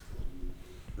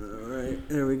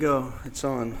There we go. It's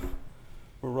on.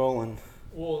 We're rolling.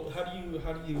 Well, how do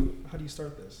you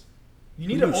start this? You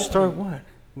need to start what?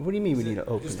 What do you mean we need to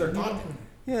open? Just start talking.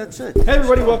 Yeah, that's it. Hey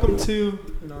everybody, welcome to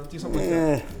do something like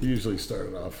that. Usually start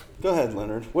it off. Go ahead,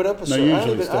 Leonard. What episode? No, I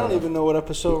don't even know what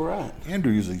episode we're at.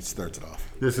 Andrew usually starts it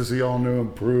off. This is the all new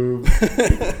improved.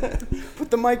 Put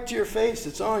the mic to your face.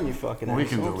 It's on, you fucking We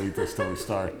asshole. can delete this till we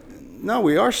start. No,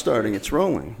 we are starting. It's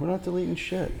rolling. We're not deleting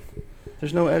shit.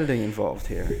 There's no editing involved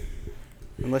here.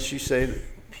 Unless you say the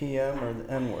PM or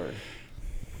the N word.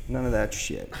 None of that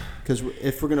shit. Because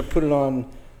if we're going to put it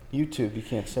on YouTube, you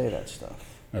can't say that stuff.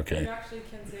 Okay. You actually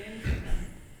can say anything.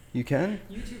 You can?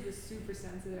 YouTube is super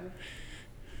sensitive.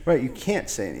 Right, you can't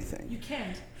say anything. You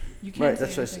can't. You can't Right, say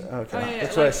that's what I anything. said. Okay, Oh, yeah,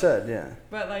 that's what I said, yeah.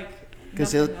 But like.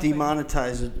 Because they'll nothing.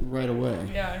 demonetize it right away.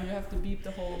 Yeah, you have to beep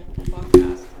the whole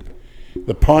podcast.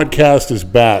 The podcast is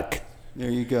back.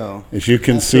 There you go. As you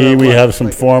can That's see, what we I have like.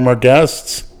 some former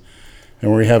guests,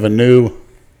 and we have a new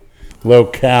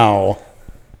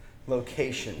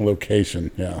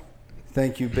location. Yeah.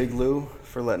 Thank you, Big Lou,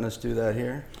 for letting us do that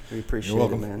here. We appreciate You're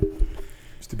it, welcome. man.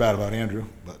 It's too bad about Andrew,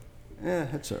 but Yeah,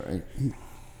 that's all right.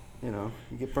 You know,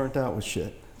 you get burnt out with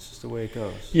shit. It's just the way it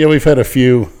goes. Yeah, we've had a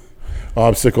few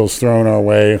obstacles thrown our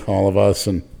way, all of us,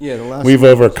 and Yeah, the last we've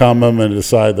overcome them and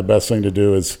decided the best thing to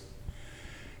do is,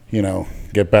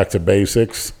 get back to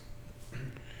basics.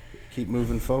 keep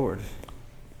moving forward.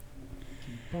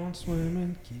 Keep on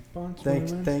swimming, keep on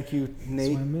swimming. Thank you,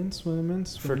 Nate, Swimming.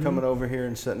 for coming over here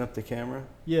and setting up the camera.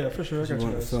 Yeah, for sure. I You got you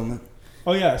want to guys. film it?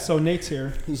 Oh yeah, so Nate's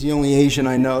here. He's the only Asian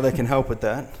I know that can help with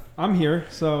that. I'm here,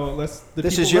 so let the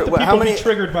This people, is your- let the how people many- be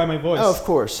triggered by my voice. Oh, of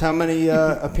course. How many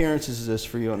appearances is this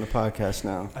for you on the podcast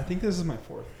now? I think this is my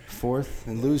fourth. Fourth?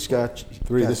 And Lou's got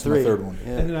three. got This is three. my third one.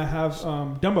 Yeah. And then I have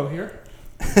Dumbo here.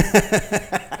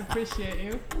 Appreciate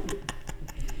you.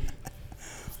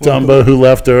 Dumbo, who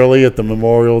left early at the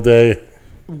Memorial Day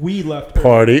We left. early.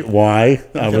 party. Why?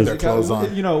 I kept was. their clothes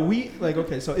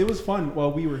on. So it was fun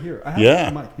while we were here. I have Yeah,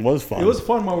 the mic. it was fun. It was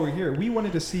fun while we were here. We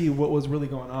wanted to see what was really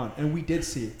going on, and we did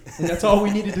see, and that's all we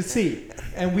needed to see.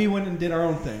 And we went and did our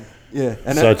own thing. Yeah.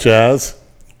 And Such as.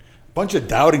 Bunch of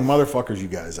doubting motherfuckers you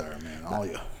guys are, man. All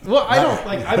you. Well, I don't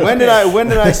like. when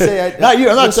did I say I? Not you.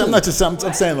 I'm Listen, not just. I'm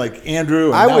saying like Andrew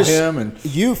and I now was him and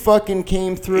you fucking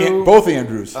came through. both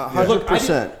Andrews.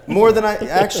 100%. More than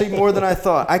I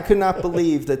thought. I could not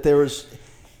believe that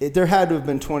there had to have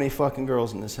been 20 fucking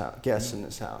girls in this house, guests in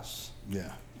this house.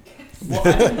 Yeah. Well,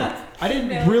 I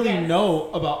didn't really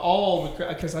know about all the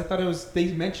because I thought it was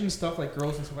they mentioned stuff like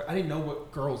girls and stuff. I didn't know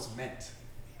what girls meant.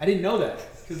 I didn't know that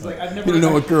because like I've never. You didn't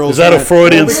know what girls Is that a meant.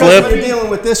 Freudian Because slip? We're dealing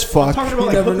with this fuck. I'm talking about You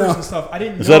like never hookers know. and stuff. I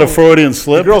didn't. Is know. that a Freudian The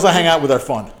slip? girls I hang out with are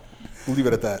fun. We'll leave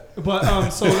it at that. But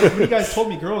so when you guys told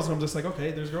me girls, and I'm just like, okay,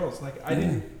 there's girls. Like I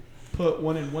didn't put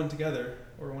one and one together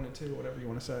or one and two, whatever you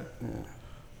want to say.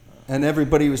 And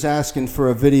everybody was asking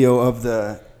for a video of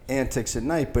the antics at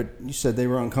night, but you said they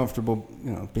were uncomfortable,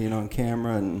 being on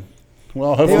camera and.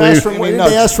 Well, They hopefully. asked for more, didn't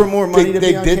they ask for more money to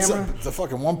be on camera? The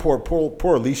fucking one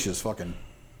poor Alicia's fucking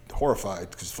horrified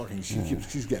because fucking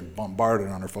she's getting bombarded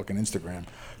on her fucking Instagram.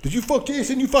 Did you fuck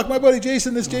Jason? You fuck my buddy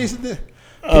Jason? This Jason? This?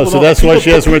 Oh, so that's why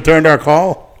she hasn't returned our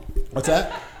call? What's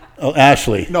that? Oh,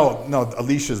 Ashley. No.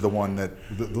 Alicia's the one that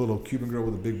the little Cuban girl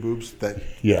with the big boobs that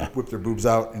Yeah. whipped her boobs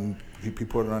out and he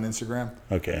put it on Instagram.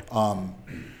 Okay.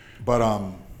 But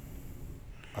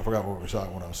I forgot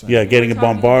what I was saying. Yeah, getting We're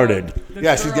talking bombarded. about the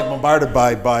Yeah, she's girl. getting bombarded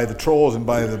by the trolls and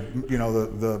by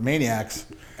the maniacs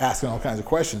asking all kinds of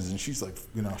questions, and she's like,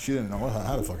 she didn't know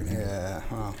how to fucking handle it. Yeah.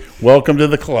 Wow. Welcome to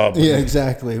the club. Yeah,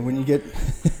 exactly. When you get.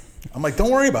 I'm like, don't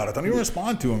worry about it. Don't even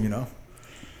respond to him.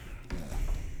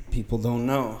 People don't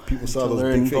know. People saw until those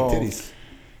they're big involved. fake titties.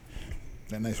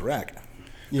 That nice rack.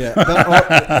 Yeah,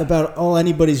 about all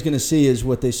anybody's going to see is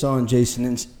what they saw on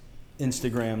Jason's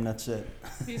Instagram. That's it.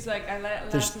 He's like, I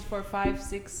lasted for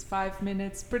 5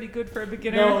 minutes. Pretty good for a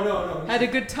beginner. No. Had a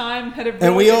good time. Had a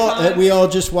really And good time. we all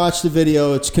just watched the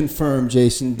video. It's confirmed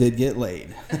Jason did get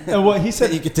laid. And what he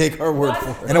said, You could take our word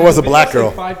for it. And it was a black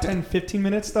girl. 5, 10, 15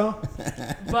 minutes though.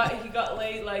 But he got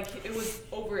laid, like, it was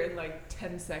over in like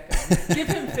 10 seconds. Give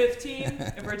him 15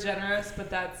 if we're generous, but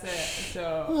that's it.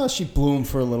 So, Well, she blew him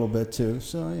for a little bit too.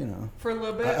 So for a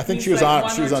little bit. I think he's she was like on.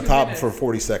 1 She was or on 2 top minutes. for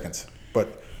 40 seconds,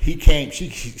 but he came. She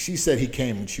said he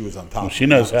came when she was on top. She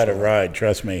knows how to ride,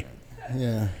 trust me.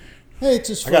 yeah. Hey, it's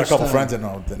his I got a first couple time. friends that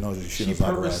knows that she knows how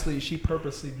to ride. She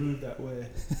purposely moved that way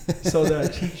so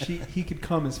that he could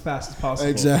come as fast as possible.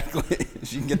 Exactly.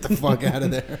 She can get the fuck out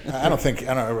of there.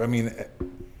 I mean,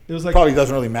 It was like probably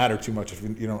doesn't really matter too much if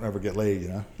you don't ever get laid,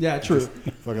 yeah, true.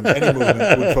 Fucking any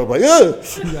movement would feel like, ugh.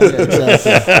 Yeah,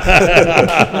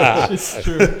 exactly. It's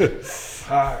true.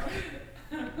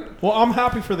 Well, I'm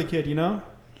happy for the kid. You know,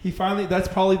 he finally. That's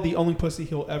probably the only pussy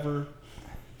he'll ever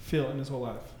feel in his whole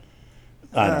life.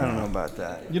 I don't know about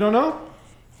that. You don't know?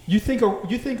 You think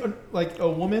like a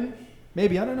woman?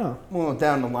 Maybe, I don't know. Well,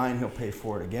 down the line, he'll pay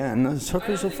for it again. Those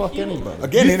hookers will fuck anybody.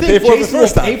 Again, he You didn't pay think for it the Jason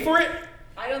first will time. pay for it?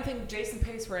 I don't think Jason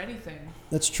pays for anything.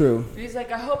 That's true. He's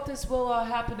like, I hope this will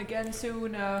happen again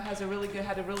soon. Had a really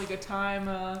good time.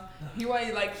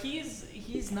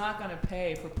 He's not gonna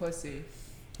pay for pussy.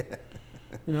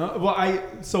 You know. Well,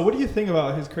 So, what do you think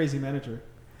about his crazy manager?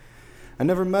 I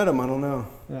never met him. I don't know.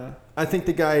 Yeah. I think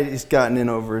the guy has gotten in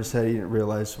over his head. He didn't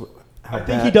realize how I think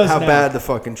bad he does how now. bad the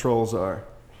fucking trolls are.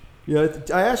 Yeah,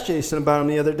 I asked Jason about him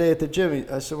the other day at the gym.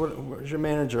 I said, "Where's your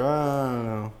manager?" I don't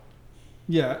know.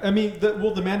 Yeah. I mean,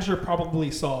 the manager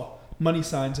probably saw money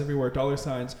signs everywhere, dollar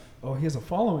signs. Oh, he has a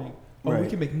following. Oh, we Right.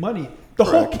 can make money. The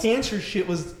whole Correct. cancer shit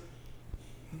was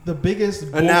the biggest.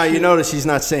 And now you bullshit. notice he's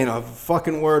not saying a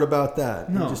fucking word about that.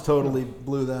 No. He just totally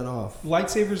blew that off.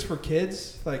 Lightsabers for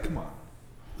kids. Like, come on.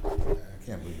 I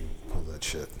can't believe you pulled that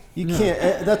shit. You No.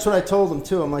 can't. That's what I told him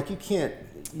too. I'm like, you can't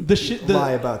The shit.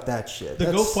 lie about that shit. The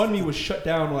That's- GoFundMe was shut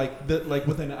down like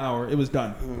within an hour. It was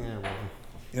done.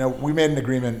 You know, we made an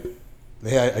agreement.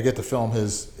 Hey, I get to film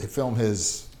his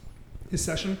His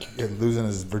session. losing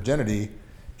his virginity,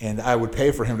 and I would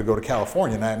pay for him to go to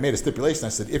California. And I made a stipulation. I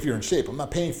said, if you're in shape, I'm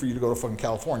not paying for you to go to fucking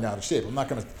California out of shape. I'm not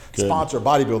going to Good. sponsor a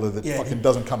bodybuilder that Yeah. fucking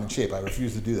doesn't come in shape. I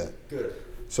refuse to do that. Good.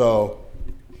 So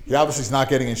he obviously is not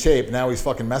getting in shape. Now he's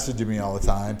fucking messaging me all the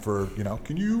time for,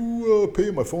 can you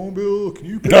pay my phone bill? Can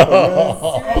you pay my rent?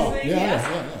 Seriously?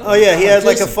 Yes. Oh yeah, he had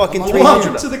like a Jason, fucking I'm not- 300.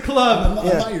 Welcome to the club. I'm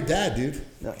Yeah. not your dad, dude.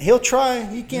 No, he'll try.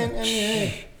 He can't. I mean,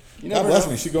 hey, you God never bless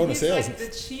know. me. She go into He's sales. like the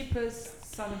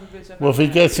cheapest son of a bitch I've Well, if he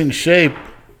ever gets in shape,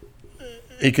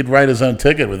 he could write his own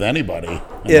ticket with anybody,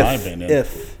 in my opinion.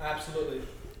 If Absolutely.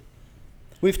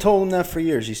 we've told him that for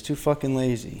years, he's too fucking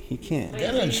lazy. He can't.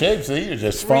 Get in shape, so you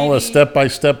just follow a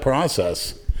step-by-step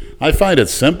process. I find it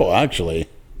simple, actually.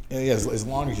 Yeah, as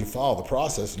long as you follow the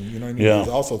process, and you know what I mean. Yeah. There's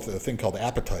also a thing called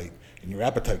appetite, and your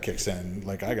appetite kicks in.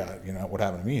 Like I got, what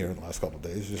happened to me here the last couple of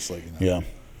days. Just like, Yeah.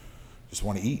 just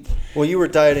want to eat. Well, you were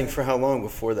dieting for how long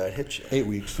before that hit you? 8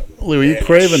 weeks, Lou, are you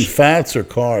craving fats or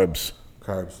carbs?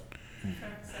 carbs.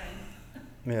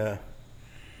 Yeah.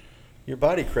 Your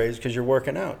body craves because you're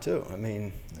working out too. I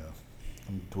mean, Yeah,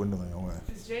 I'm dwindling away.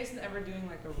 Is Jason ever doing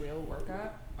like a real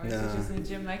workout? Or is No. he just in the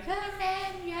gym like, oh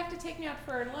man, you have to take me out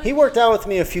for lunch? he worked out with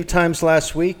me a few times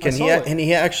last week, I and saw it.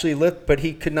 he actually lift, but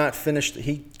he could not finish.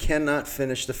 He cannot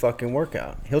finish the fucking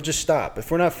workout. He'll just stop if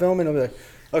we're not filming. He'll be like,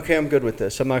 "Okay, I'm good with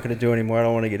this. I'm not going to do anymore. I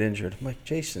don't want to get injured." I'm like,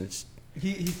 Jason,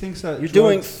 He thinks that you're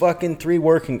doing drugs-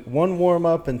 fucking one warm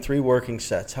up and 3 working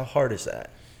sets. How hard is that?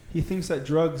 He thinks that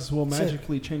drugs will That's it.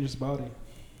 magically change his body.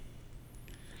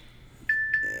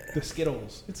 The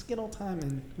Skittles. It's Skittle time,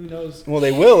 and who knows? Well,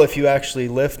 they will if you actually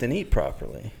lift and eat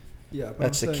properly. Yeah, but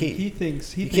That's I'm the saying key. He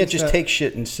thinks You thinks can't just that- take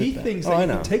shit and sit He down. thinks Oh, that I you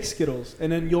know. can take Skittles,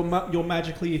 and then you'll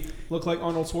magically look like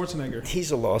Arnold Schwarzenegger.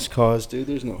 He's a lost cause, dude.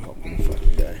 There's no helping the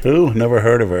fucking guy. Who? Never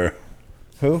heard of her.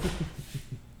 Who?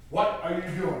 What are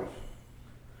you doing?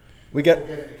 We got Get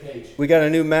in the cage. we got a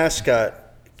new mascot,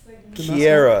 The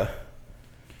Kiera,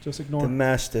 Just the ignore.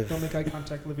 Mastiff. Don't make eye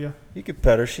contact, Livia. You could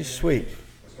pet her. She's sweet.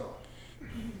 Let's go.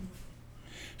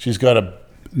 She's got a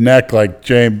neck like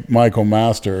J. Michael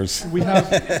Masters. We have.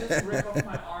 just rip off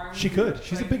my arm. She could.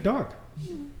 She's a big dog.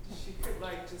 She could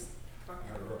like just fucking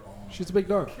She's a big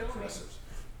dog. kill me.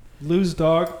 Lou's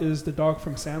dog is the dog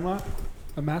from Sandlot,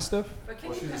 a Mastiff. But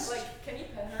can you pet her? Can you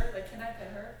pet her? Like, can I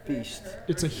pet her? Can I pet Beast. her?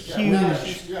 It's a Or is she-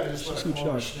 huge. You gotta just let her Huge come over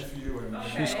dog. and sniff you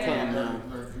and She's calm now.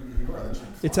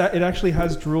 It actually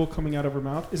has drool coming out of her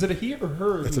mouth. Is it a he or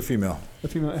her? It's a female. A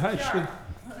female.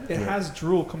 It has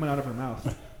drool coming out of her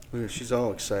mouth. Look, she's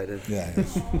all excited. Yeah. it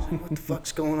is. What the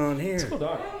fuck's going on It's a cool here?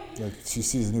 dog. Like, she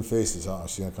sees new faces. Oh,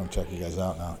 she's gonna come check you guys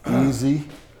out now. Easy,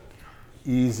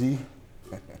 easy.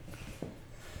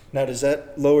 Now, does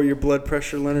that lower your blood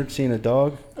pressure, Leonard, seeing a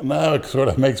dog? No, it sort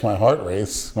of makes my heart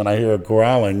race when I hear her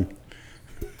growling.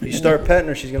 You start petting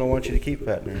her, she's going to want you to keep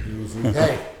petting her. Easy.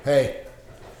 Hey, hey.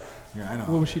 Yeah, I What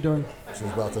know. was she doing? She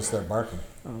was about to start barking.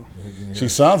 She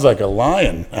sounds like a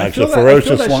lion, actually, a I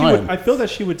ferocious she lion. would, I feel that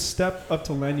she would step up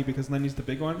to Lenny because Lenny's the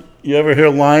big one. You ever hear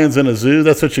lions in a zoo?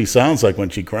 That's what she sounds like when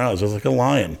she growls. It's like a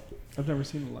lion. I've never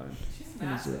seen a lion. She's in a zoo.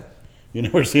 massive. You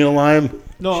never seen a lion?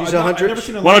 No, She's I've 100 never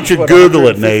seen a Why lion. don't you What, Google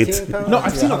it, 115 Nate? pounds? No,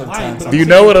 I've seen a 110 lion. But Do I've you seen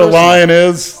know a what a person. lion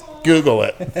is? Google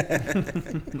it.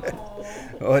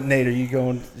 Oh, Nate, are you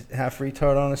going half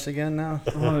retard on us again now?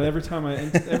 Oh, every time I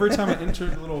enter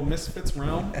the little misfits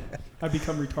realm, I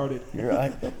become retarded.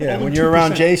 Yeah, Only when you're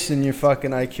around 2%. Jason, your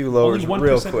fucking IQ lowers Only 1%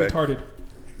 real quick. retarded.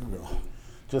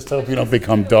 Just hope you don't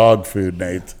become dog food,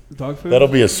 Nate. Dog food. That'll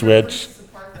be a switch.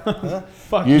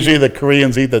 Fuck. Usually the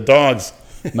Koreans eat the dogs.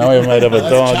 Now we might have a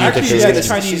dog eat the Actually, yeah, Koreans. it's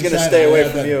Chinese. She's gonna stay away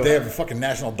from They you. have a fucking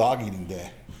National Dog Eating Day.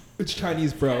 It's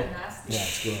Chinese, bro. Nasty. Yeah,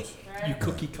 it's gross. You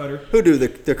cookie cutter. Who do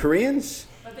the Koreans?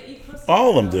 But they eat pussy. All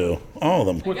of them do. All of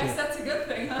them. I guess that's a good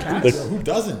thing, huh? The Who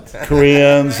doesn't?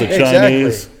 Koreans, the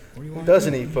Chinese. Who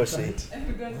doesn't eat pussy?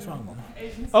 What's wrong with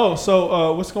Asians? Oh,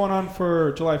 so what's going on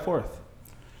for July 4th?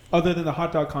 Other than the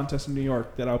hot dog contest in New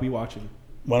York that I'll be watching.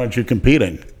 Why aren't you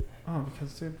competing? Oh,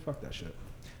 because dude, fuck that shit.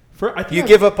 I think You I-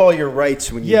 give up all your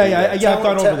rights when you Yeah, do yeah, that. yeah, I've Tell-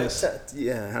 gone over tell- this.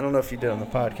 Yeah, I don't know if you did on the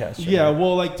podcast. or Yeah, not.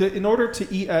 well, like in order to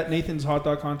eat at Nathan's hot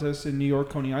dog contest in New York,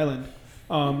 Coney Island,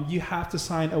 you have to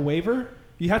sign a waiver.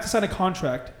 You have to sign a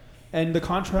contract, and the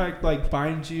contract like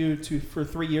binds you for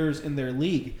 3 years in their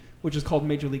league, which is called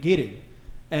Major League Eating.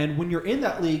 And when you're in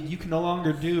that league, you can no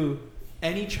longer do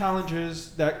any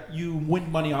challenges that you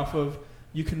win money off of.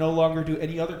 You can no longer do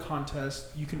any other contest.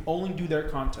 You can only do their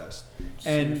contest.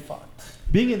 And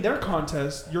being in their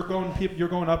contest, you're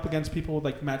going up against people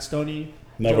like Matt Stoney.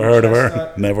 Never Joey heard of her.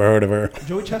 Chestnut. Never heard of her.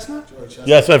 Joey Chestnut?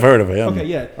 Yes, I've heard of him. Okay,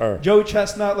 yeah. Her. Joey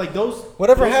Chestnut, like those.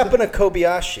 Whatever those happened to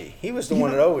Kobayashi? He was the He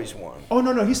one not- that always won. Oh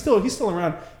no, he's still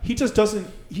around. He just doesn't.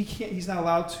 He can't. He's not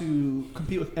allowed to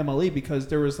compete with MLE because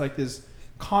there was like this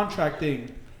contract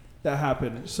thing that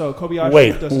happened. So Kobayashi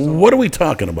Wait, does his own. what are we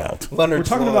talking about?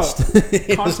 Leonard's We're talking lost. about He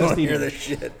doesn't contest wanna hear eating. this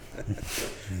shit.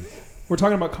 We're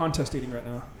talking about contest eating right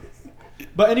now.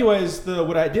 But anyways,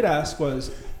 what I did ask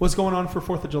was, what's going on for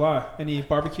 4th of July? Any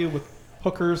barbecue with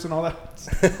hookers and all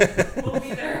that? We'll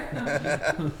be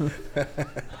there.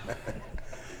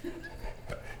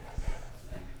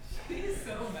 He's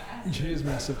so mad. Jeez,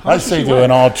 massive. How I much does say she do weigh?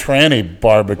 an all tranny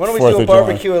barbecue. Why don't we 4th do a of July.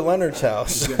 barbecue at Leonard's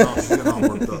house? She's getting all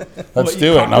worked up. Let's What,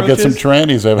 do eat it, and I'll get some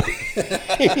cockroaches? trannies over.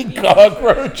 Eat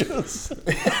cockroaches.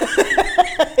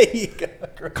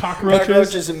 Cockroaches,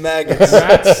 Cockroaches and maggots.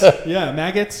 rats, yeah,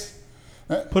 maggots.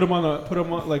 Put them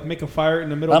on, like make a fire in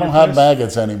the middle. I of don't your have place.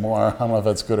 maggots anymore. I don't know if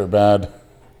that's good or bad.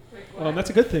 That's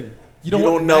a good thing. You want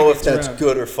don't know if maggots that's around.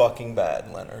 good or fucking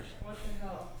bad, Leonard. What the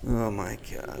hell? Oh my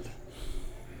god.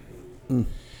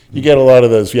 You get a lot of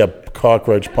those,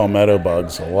 cockroach palmetto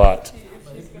bugs, a lot.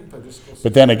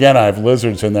 But then again, I have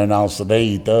lizards in there now, so they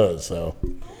eat those. So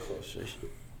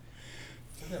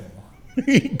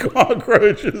eat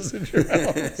cockroaches in your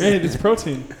house. Hey, it's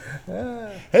protein.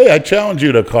 Hey, I challenge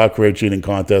you to a cockroach eating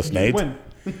contest, You Nate. win.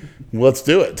 Let's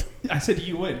do it. I said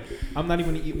you win. I'm not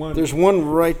even gonna eat one. There's one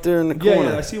right there in the yeah,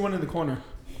 corner. I see one in the corner.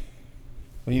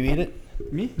 Will you eat it?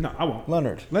 Me? No, I won't.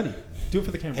 Leonard. Lenny, do it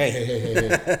for the camera.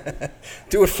 Hey.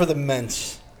 Do it for the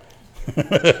mince.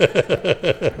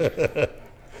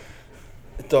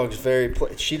 The dog's very.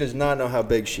 She does not know how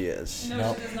big she is.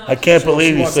 No, she does not. I can't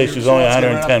believe you wants say to- she's she only wants to get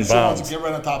right 110 up- she wants pounds. to Get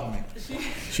right on top of me,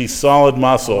 She's solid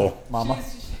muscle. Mama.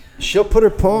 She'll put her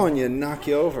paw on you and knock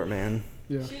you over, man.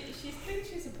 Yeah. She thinks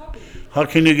she's a puppy. How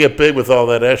can you get big with all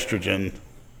that estrogen?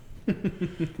 A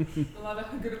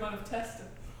good amount of testing.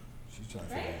 She's trying to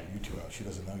figure you two out. She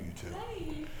doesn't know you two.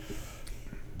 Hey.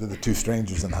 They're the two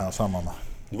strangers in the house, huh, Mama?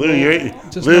 Lou,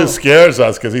 Just Lou know. scares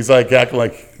us because he's like acting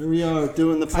like Here we are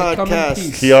doing the I come in podcast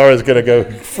peace. Kiara's gonna go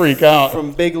freak out.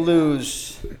 from Big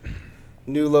Lou's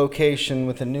new location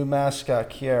with a new mascot,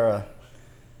 Kiara.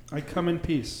 I come in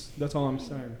peace. That's all I'm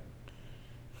saying.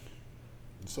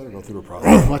 Just let her go through the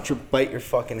process. Watch her bite your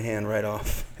fucking hand right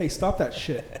off. Hey, stop that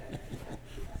shit.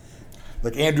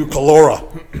 Like Andrew Calora.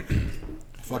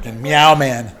 Fucking meow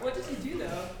man. What did you do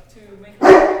though to make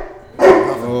her?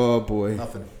 Oh boy.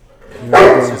 Nothing.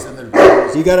 It's just in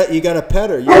there. You gotta pet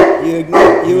her.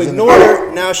 You ignored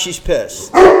her. Now she's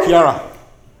pissed. Kiara.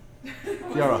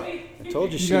 Kiara. I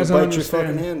told you You she would guys don't bite your fucking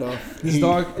understand. hand off. This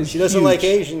dog is She doesn't huge. like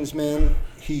Asians, man.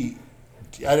 He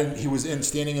was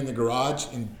standing in the garage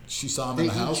and she saw him in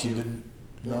the house. She didn't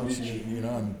know.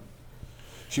 And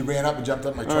she ran up and jumped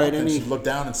up my truck right, and any- she looked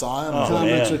down and saw him. Oh,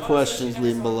 Comments man. or questions,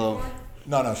 leave them below.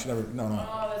 No, she never. No.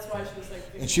 Oh, that's why she was like.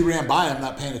 And she ran by him,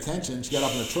 not paying attention. She got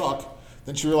up in the truck.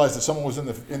 Then she realized that someone was in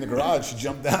the garage. She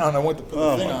jumped down. I went to put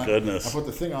Oh, the thing my on. goodness. I put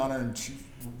the thing on her and she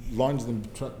lunged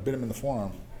and bit him in the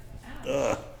forearm.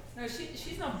 No,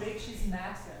 she's not big. She's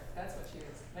massive. That's what she is.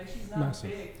 Like she's not Massive.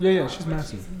 big. Yeah, she's but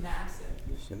massive. She's massive.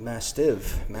 She's a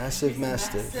mastiff. Massive She's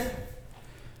mastiff.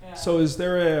 Yeah. So is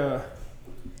there a?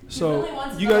 So really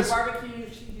wants you another guys? barbecue.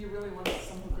 He really wants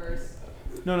some hookers.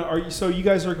 No. Are you? So you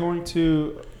guys are going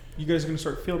to? You guys are going to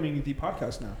start filming the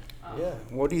podcast now. Yeah.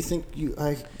 What do you think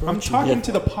I brought I'm you talking here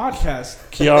to the podcast.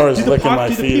 Kiara's Do the, licking my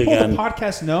do the feet people again. the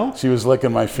podcast know? She was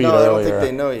licking my feet No, I don't earlier. think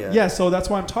they know yet. Yeah, so that's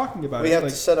why I'm talking about We it. have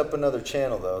Like, to set up another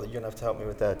channel, though. You're going to have to help me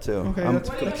with that, too. Okay, I'm, that's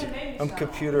What are you gonna name the I'm channel?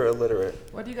 computer illiterate.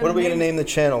 What are you What are gonna we going to name? name the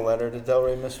channel, Leonard? The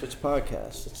Delray Misfits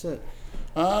Podcast. That's it.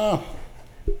 Oh,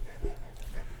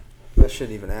 I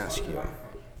shouldn't even ask you.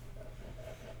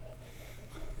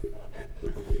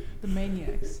 The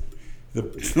Maniacs.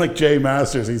 like Jay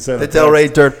Masters, he said. The it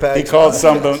Delray best. Dirtbags. He called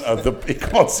he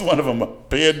calls one of them a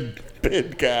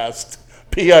pidcast,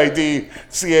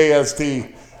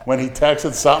 PIDCAST. When he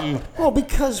texted something, Well,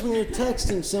 because when you're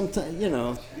texting, sometimes, you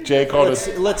know. Jay called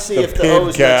it. Let's see the if the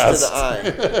O's next to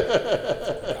Pidcast.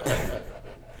 the I.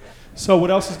 so what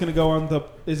else is going to go on the?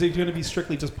 Is it going to be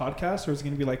strictly just podcasts, or is it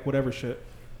going to be like whatever shit,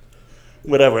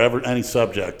 Whatever, any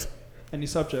subject. any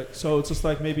subject? So it's just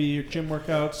like maybe your gym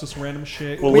workouts, just random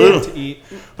shit. Well, what Lou- to eat.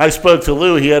 I spoke to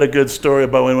Lou. He had a good story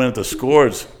about when we went to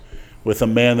Scores with a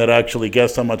man that actually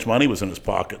guessed how much money was in his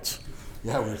pockets.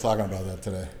 Yeah, we were talking about that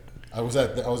today. I was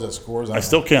at Scores. I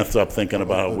still can't stop thinking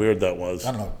about how weird that was.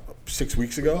 I don't know, 6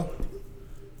 weeks ago.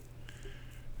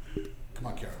 Come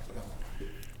on, Kiara.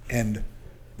 And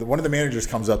one of the managers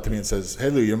comes up to me and says, "Hey,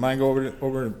 Lou, you mind going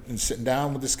over and sitting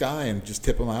down with this guy and just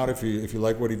tip him out if you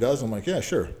like what he does?" I'm like, "Yeah,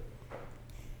 sure." And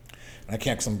I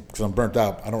can't because I'm burnt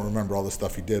out. I don't remember all the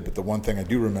stuff he did, but the one thing I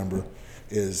do remember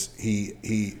is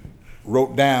he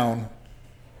wrote down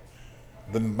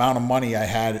the amount of money I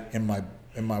had in my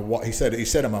he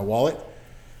said in my wallet,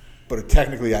 but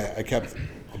technically I kept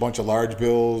a bunch of large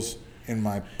bills in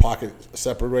my pocket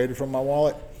separated from my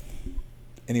wallet,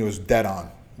 and he was dead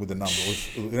on with the number.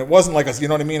 It wasn't like you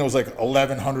know what I mean. It was like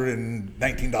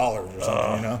 $1,119 or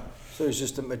something, you know. So he's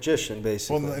just a magician,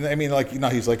 basically. Well, I mean, like, you know,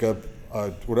 he's like a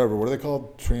whatever. What are they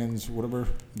called? Whatever.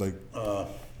 Like,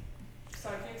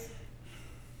 Psychics?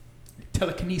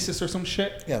 Telekinesis or some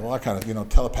shit. yeah, well, that kind of, you know,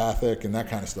 telepathic and that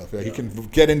kind of stuff. Yeah, he can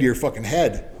get into your fucking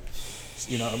head.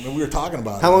 You know, I mean, we were talking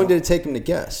about How it. long did it take him to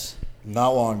guess? Not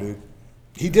long, dude.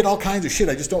 He did all kinds of shit.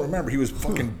 I just don't remember. He was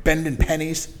fucking bending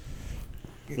pennies.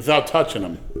 Without touching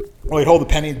him. Well, he'd hold the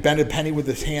penny, bend a penny with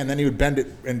his hand, then he would bend it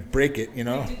and break it. You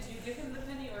know. Did you give him the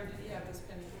penny or did he have this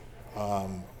penny?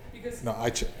 Because No, I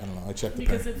don't know. I checked the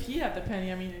because penny. if he had the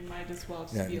penny, I mean, it might as well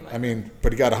just Yeah, be like. I mean,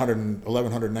 but he got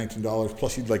 $1,119.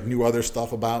 Plus, he like knew other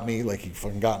stuff about me. Like he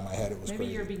fucking got in my head. It was maybe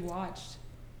crazy. you're being watched.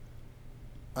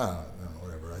 I don't know,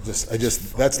 whatever. I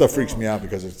just that stuff freaks me out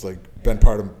because it's like been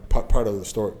part of the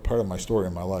story, part of my story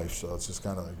in my life. So it's just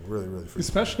kind of like really freaks me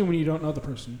Especially when you don't know the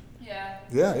person. Yeah.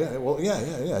 out. Yeah. Well,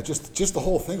 yeah. Just the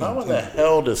whole thing. How in the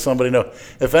hell does somebody know?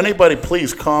 If anybody,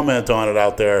 please comment on it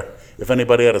out there. If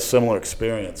anybody had a similar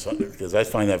experience, because I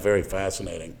find that very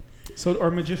fascinating. So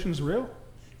are magicians real?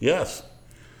 Yes.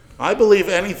 I believe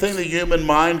anything the human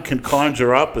mind can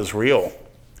conjure up is real.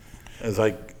 As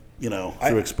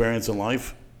through experience in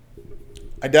life.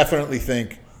 I definitely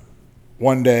think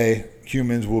one day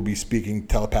humans will be speaking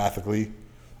telepathically.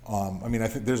 I mean, I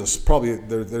think there's a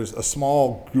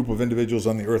small group of individuals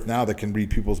on the earth now that can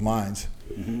read people's minds.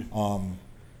 You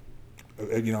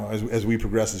know, as we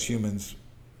progress as humans,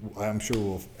 I'm sure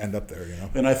we'll end up there. You know.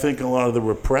 And I think a lot of the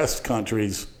repressed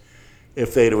countries,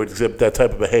 if they would exhibit that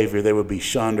type of behavior, they would be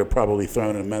shunned or probably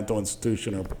thrown in a mental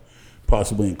institution or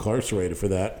possibly incarcerated for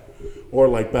that. Or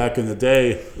like back in the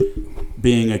day,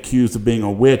 being accused of being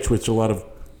a witch, which a lot of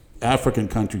African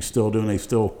countries still do, and they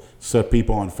still set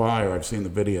people on fire. I've seen the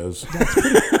videos.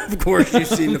 Of course, you've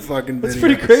seen the fucking video. That's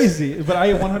pretty crazy, but I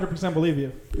 100% believe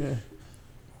you. I'd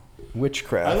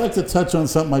Witchcraft. like to touch on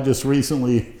something I just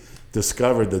recently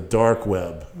discovered, the dark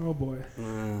web. Oh boy.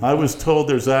 I was told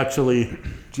there's actually,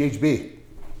 GHB.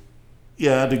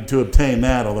 yeah, to obtain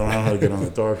that, although I don't know how to get on the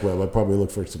dark web, I'd probably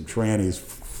look for some trannies.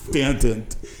 Tan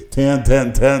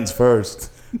 10s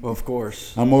first. Well, of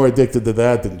course. I'm more addicted to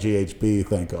that than GHB,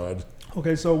 thank God.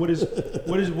 Okay, so what are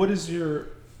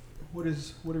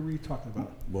we talking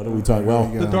about? What are we talking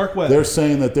about? The dark web. They're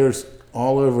saying that there's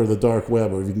all over the dark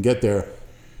web, or if you can get there,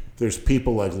 there's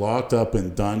people like locked up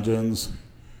in dungeons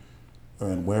or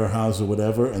in warehouses or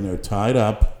whatever, and they're tied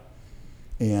up,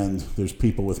 and there's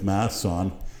people with masks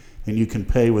on, and you can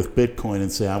pay with Bitcoin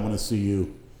and say, I want to see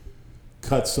you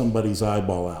cut somebody's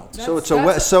eyeball out. So it's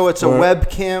That's- a Or-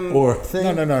 webcam or-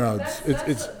 thing. No.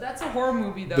 That's a horror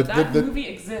movie though. The- That the- movie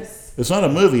exists. It's not a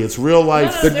movie, it's real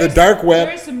life The there's- dark web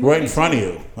there's a right in movie front of too.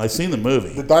 you. I've seen the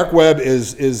movie. The dark web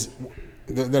is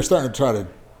they're starting to try to.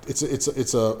 It's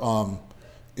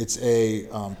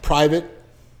private.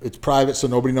 It's private, so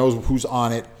nobody knows who's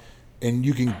on it, and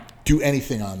you can do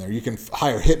anything on there. You can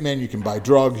hire hitmen. You can buy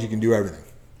drugs. You can do everything.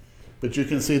 But you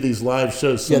can see these live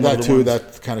shows. Yeah, some of that the too. ones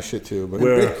That kind of shit too. But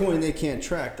Where- Bitcoin they can't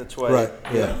track. That's why. right,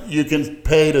 yeah. you can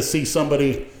pay to see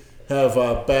somebody have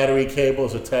battery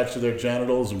cables attached to their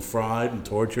genitals and fried and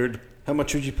tortured. How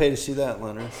much would you pay to see that,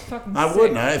 Leonard? Fucking I sick.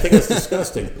 wouldn't. I think it's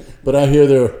disgusting. But I hear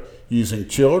they're using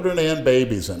children and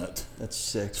babies in it. That's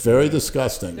sick. It's very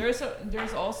disgusting. There's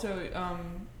also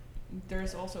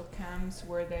camps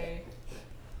where they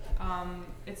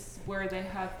it's where they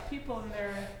have people in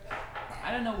there.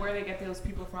 I don't know where they get those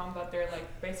people from, but they're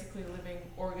like basically living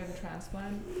organ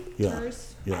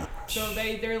transplanters. Yeah. So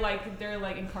they're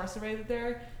like incarcerated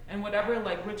there, and whatever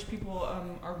like rich people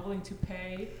are willing to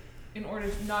pay in order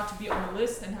not to be on the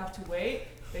list and have to wait,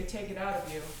 they take it out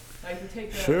of you. Like they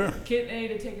take a Sure. kidney,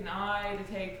 they take an eye,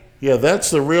 they take. Yeah, that's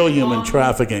the real human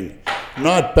trafficking.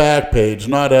 Not Backpage,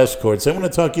 not escorts. They want to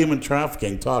talk human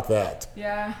trafficking, talk that.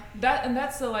 Yeah,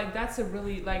 that's a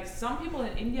really like some people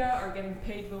in India are getting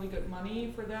paid really good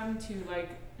money for them to like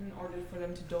in order for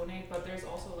them to donate, but there's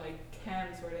also like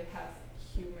camps where they have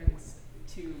humans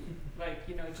to like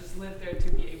just live there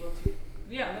to be able to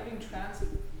living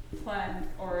transplant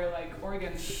or like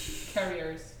organ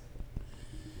carriers.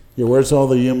 Yeah, where's all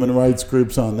the human rights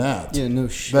groups on that? Yeah, no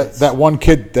shit. That one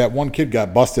kid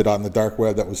got busted on the dark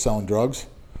web that was selling drugs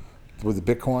with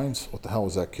the bitcoins. What the hell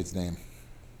was that kid's name?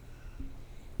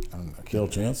 I Kill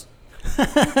Chance? No,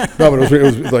 but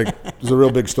it was a real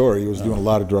big story. He was doing a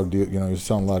lot of drug deal. He was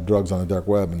selling a lot of drugs on the dark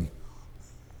web, and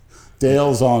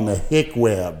Dale's on the hick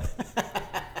web.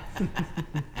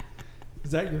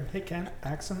 Is that your hick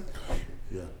accent?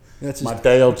 Yeah. That's My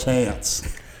Dale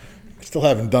Chance. I still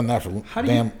haven't done that for How do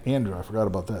you- damn Andrew. I forgot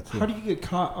about that too. How do you get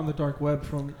caught on the dark web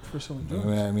for selling drugs?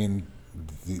 I mean,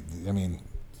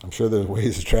 I'm sure there's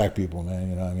ways to track people, man.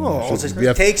 You know, I mean, Well, all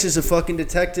it takes is a fucking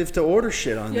detective to order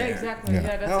shit on Yeah, there. exactly. Yeah.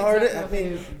 Yeah, that's How hard exactly it? what I they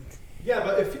mean, do. Yeah,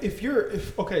 but if you're but you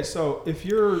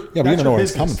that's don't your know where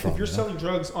it's business. coming from, If you're you know? selling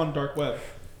drugs on dark web,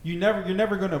 you're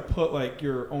never gonna put like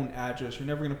your own address. You're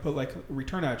never gonna put like a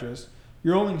return address.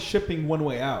 You're only shipping one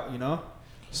way out,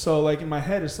 So like in my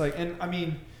head, it's like, and I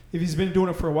mean, if he's been doing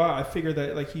it for a while, I figure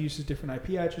that like he uses different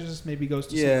IP addresses, maybe goes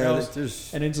to somewhere else,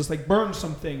 there's and then just like burns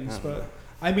some things. I don't But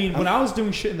I mean, when I was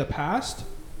doing shit in the past,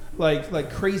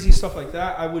 like crazy stuff like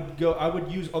that, I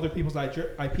would use other people's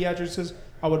IP addresses.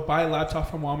 I would buy a laptop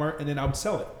from Walmart and then I would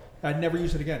sell it. I'd never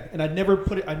use it again, and I'd never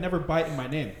buy it in my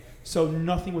name, so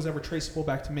nothing was ever traceable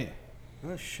back to me.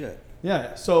 oh shit.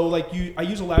 Yeah, so like I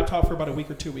use a laptop for about a week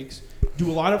or 2 weeks, do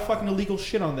a lot of fucking illegal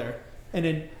shit on there, and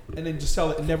then just sell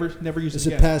it and never use Is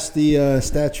it it again. past the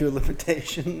statute of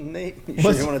limitation, Nate? You sure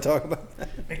What's- you want to talk about that?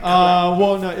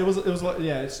 Well, no, it was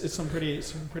yeah, it's some pretty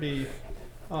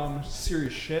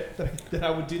serious shit that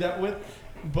I would do that with.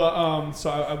 But so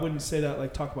I wouldn't say that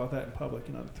like talk about that in public,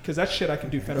 because that shit I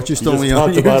can do federal. Just You only just on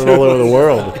talked about it all over the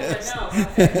world.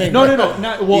 no,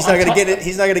 not, well, He's not I'm gonna ta- get it.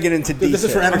 He's not gonna get into This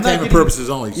is for detail. entertainment getting- purposes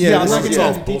only. Yeah, I'm not it's getting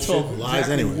all into detail bullshit, lies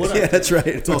exactly anyway. what Yeah, that's right.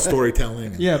 It's all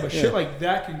storytelling. Yeah, but Yeah. shit like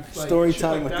that can like, Story shit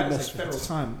time like with that the is like federal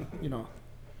time,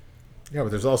 Yeah,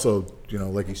 but there's also,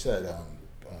 like you said,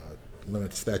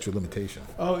 statute of limitation.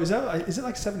 Oh, is it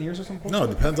like 7 years or something? No, it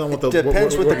depends on what the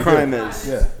Depends what the you crime do. is.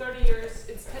 Yeah. 30 years.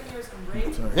 It's 10 years from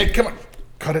rape, Hey, come on,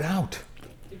 cut it out.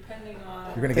 depending on.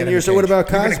 You're gonna 10 get years. in So the what cage.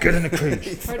 about You're Cosby? gonna get in the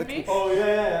cage. Pardon me? Oh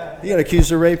yeah. You got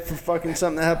accused of rape for fucking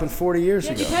something that happened 40 years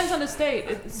Yeah, it ago. depends on the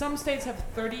state. Some states have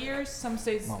 30 years. Some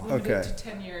states limit Okay. it to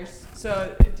 10 years.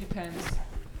 So it depends.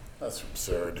 That's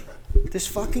absurd. This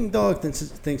fucking dog thinks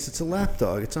it's a lap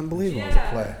dog. It's unbelievable.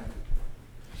 Yeah. Play.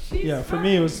 She's Yeah, for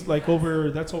me it was like over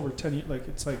 10 years. Like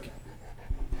it's like,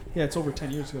 yeah, it's over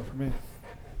 10 years ago for me.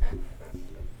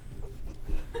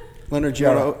 Leonard, you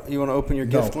want to open your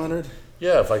gift, Leonard?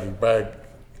 Yeah, if I could brag,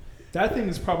 That thing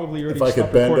is probably already. if I could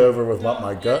stopped bend recording. over with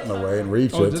my gut in the way and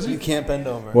reach Oh, it. does You it? can't bend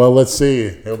over. Well, let's see.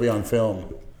 It'll be on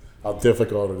film. How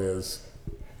difficult it is.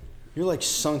 You're like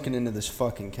sunken into this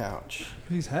fucking couch.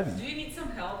 He's heavy. Do you need some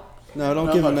help? No, don't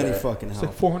No, give him okay. any fucking It's like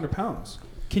help. 400 pounds.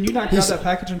 Can you not grab that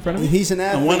package in front of me? He's an I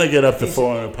athlete. want to get up to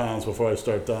 400 pounds before I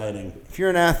start dieting. If you're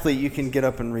an athlete, you can get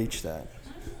up and reach that.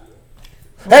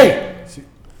 Hey,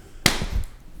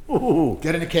 Ooh.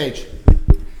 get in the cage.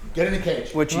 Get in the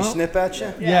cage. Would she snip at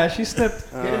you? Yeah, she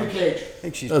snipped. Get in the cage. I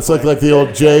think she's That's like the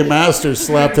old Jay Masters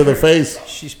slap to the face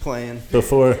she's playing.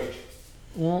 before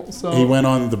Well, so he went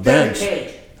on the bench.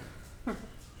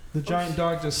 the giant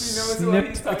dog He just knows what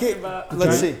he's snipped. talking Okay, about.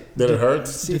 let's see. Did it hurt?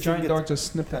 See The if you giant can dog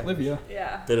just snipped at Livia.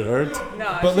 Yeah. Did it hurt?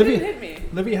 No, But she Livia- didn't hit me.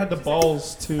 Livia had the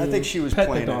balls to. get. I think she was pet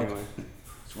playing the dog. anyway.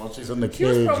 Well, she's in the She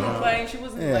was cage. probably huh? playing. She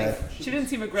wasn't Yeah. like. She didn't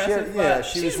seem aggressive. Yeah, but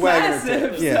she she's was wagging her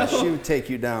massive. tail. Yeah, so, she would take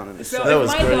you down. In a so second. That if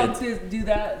was my great. dog does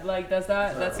that, like does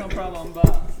that, that's no problem.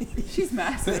 But she's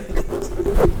massive.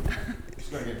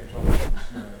 gonna get in trouble.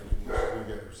 She's gonna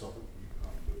get herself.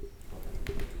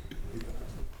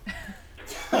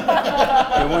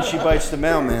 Yeah, once she bites the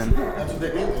mailman. That's what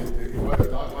they do. If a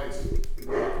dog bites.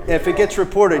 If it gets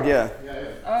reported, yeah.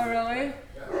 Oh, really?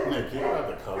 Nick, you grab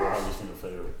the cover. I just need to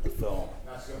figure the film.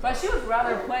 But she was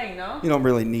rather playing, no? You don't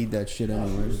really need that shit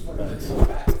anyway.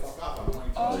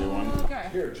 Oh, okay.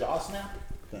 Here, jaw snap.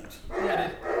 Thanks. Yeah.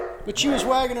 But she was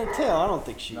wagging her tail. I don't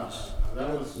think she was. That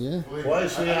was. Yeah. Why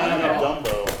is she on a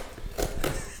Dumbo?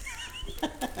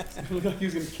 He looked like he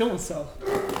was gonna kill himself.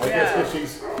 I guess because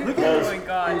she's. Oh Because my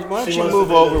god. Why don't She you wants to move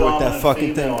be the over with that dominant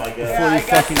fucking female, thing I guess. before Yeah, you I guess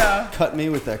fucking so. cut me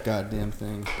with that goddamn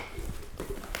thing?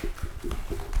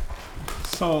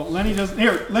 So Lenny doesn't.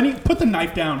 Here, Lenny, put the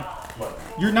knife down.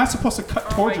 You're not supposed to cut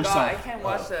Oh towards my god, I yourself. can't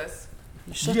watch this.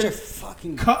 You're such You a get-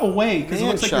 fucking. Cut away because it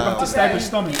looks like you're about to Man-child. stab your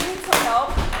stomach. You need some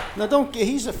help? No, don't.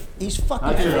 He's fucking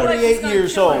I feel like 48 he's gonna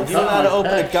years kill old. You know how to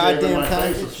open a Head shaving goddamn my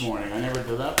face this package? morning. I never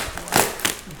did that.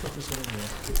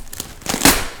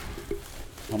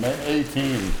 I'm at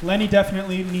 18. Lenny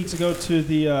definitely needs to go to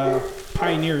the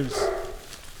Pioneers.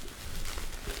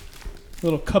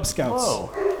 Little Cub Scouts. Whoa.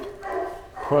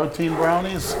 Protein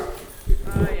brownies,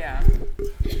 Oh, yeah.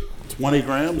 20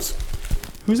 grams.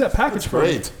 Who's that package for?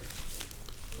 Great.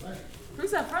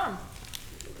 Who's that from?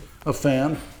 A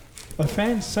fan. A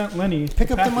fan sent Lenny.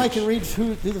 Pick up the package. mic and read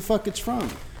who the fuck it's from.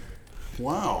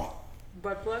 Wow.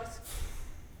 Butt plugs?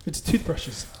 It's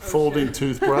toothbrushes. Folding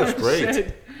toothbrush. Great.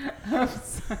 Shit.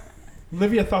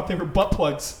 Olivia thought they were butt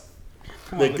plugs.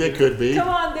 They could be. Come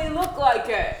on, they look like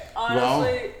it.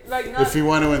 Honestly, like not. If you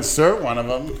want to insert one of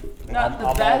them, Not I'm the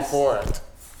all best. for it.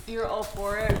 You're all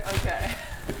for it? Okay.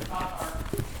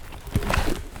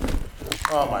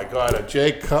 Oh my God, a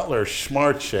Jay Cutler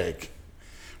Smart Shake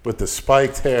with the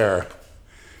spiked hair.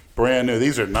 Brand new.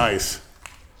 These are nice.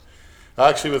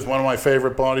 Actually, with one of my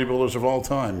favorite bodybuilders of all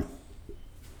time.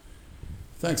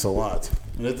 Thanks a lot.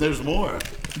 And there's more.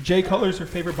 Jay Cutler's her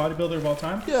favorite bodybuilder of all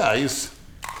time. Yeah, he's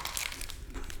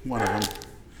one of them.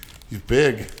 He's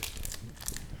big.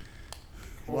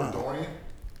 Dorian?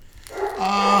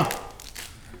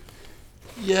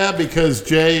 Yeah, because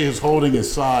Jay is holding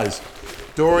his size.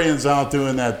 Dorian's out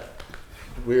doing that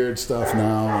weird stuff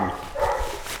now.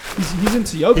 He's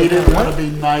into And yoga. he didn't right? want to be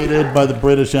knighted by the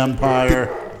British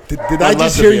Empire. Did I'd I love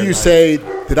just to hear be a you knight. say?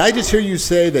 Did I just hear you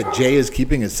say that Jay is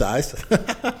keeping his size?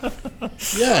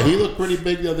 Yeah, he looked pretty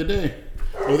big the other day.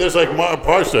 Well, there's like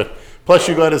Parsha. Plus,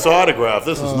 you got his autograph.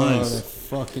 This is Oh, nice. that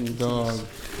fucking dog.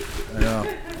 I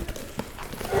know.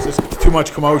 It's just too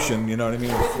much commotion. You know what I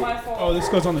mean? It's my fault. Oh, this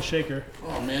goes on the shaker.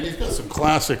 Oh man, he's got some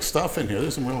classic stuff in here.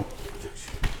 There's some real.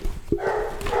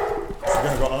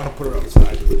 I'm gonna put her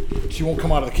outside. She won't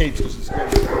come out of the cage because it's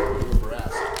getting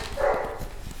harassed.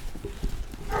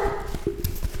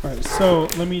 All right, so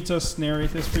let me just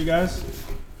narrate this for you guys.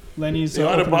 Lenny's The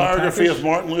opening autobiography package. of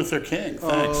Martin Luther King.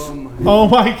 Thanks. Oh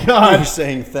my You're God!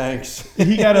 saying thanks.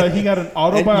 he got an And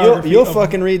autobiography. you'll of-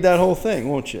 fucking read that whole thing,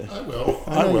 won't you? I will.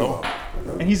 I I know you will.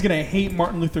 and he's gonna hate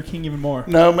Martin Luther King even more.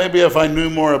 No, maybe if I knew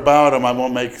more about him, I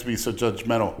won't make me so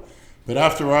judgmental. But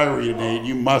after I read it, Nate,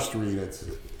 you must read it.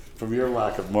 From your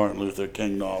lack of Martin Luther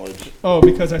King knowledge. Oh,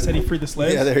 because I said he freed the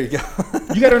slaves. Yeah, there you go.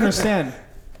 You gotta understand.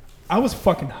 I was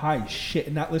fucking high as shit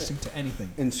and not listening to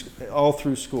anything. All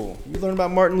through school. You learn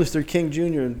about Martin Luther King Jr.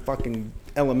 in fucking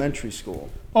elementary school.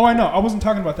 Oh, I know. I wasn't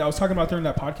talking about that. I was talking about during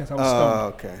that podcast. I was stoned. Oh,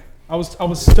 okay. I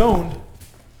was stoned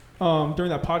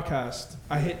during that podcast.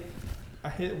 I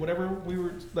hit whatever we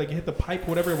were like. I hit the pipe,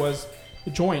 whatever it was,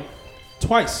 the joint,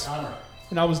 twice,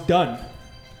 and I was done.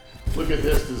 Look at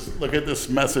this. Look at this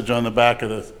message on the back of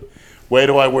this. Wait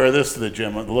till I wear this to the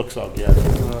gym. The looks I'll get.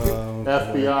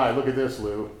 FBI. Look at this,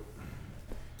 Lou.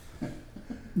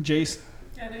 Jace,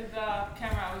 Yeah, the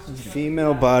camera was just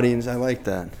Female bodies. I like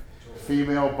that.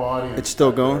 Female body. It's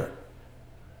still going?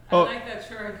 I Oh. like that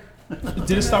shirt.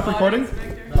 did it stop recording?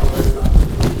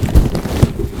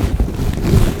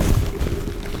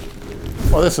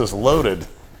 Well, this is loaded.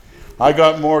 I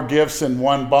got more gifts in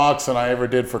one box than I ever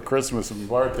did for Christmas and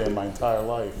birthday in my entire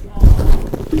life.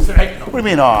 What do you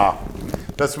mean, aw?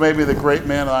 That's maybe the great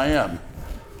man I am.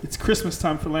 It's Christmas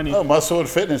time for Lenny. Oh, Muscle and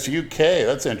Fitness UK.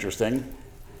 That's interesting.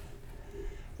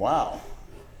 Wow.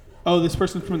 Oh, this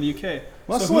person's from the UK.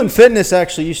 Muscle So who- and Fitness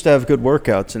actually used to have good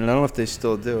workouts, and I don't know if they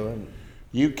still do.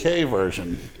 UK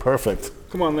version. Perfect.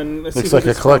 Come on, then. Let's Looks see like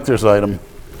what a this- collector's item.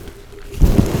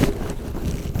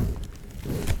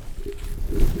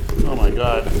 Oh my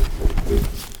God.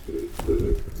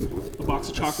 a box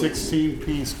of chocolates.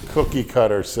 16-piece cookie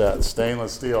cutter set,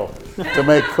 stainless steel, to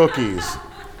make cookies.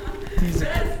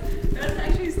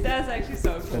 That's actually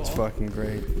so cool. fucking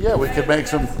great. Yeah, we could make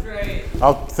some. That's great.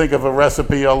 I'll think of a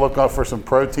recipe. I'll look up for some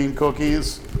protein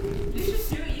cookies. You should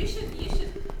do it. You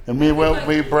should. And me,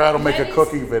 Brad will make a Lenny's-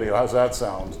 cooking video. How's that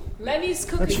sound? Lenny's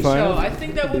cooking That's fine. show. I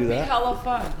think that Could would do be that. hella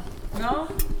fun. No?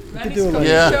 Lenny's do a cooking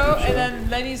Lenny's show, cooking and then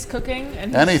Lenny's cooking,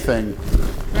 and he's- Anything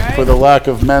right? for the lack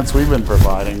of mints we've been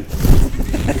providing.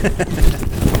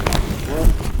 Well,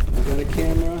 I got a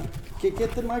camera.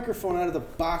 Get the microphone out of the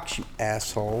box, you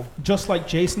asshole. Just like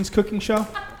Jason's cooking show.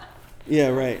 Yeah,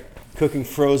 right. Cooking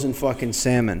frozen fucking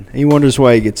salmon. He wonders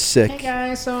why he gets sick. Hey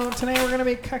guys, so today we're gonna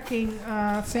be cooking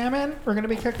salmon. We're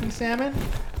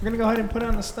gonna go ahead and put it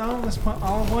on the stove. Let's put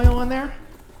olive oil on there.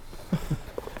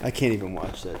 I can't even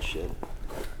watch that shit.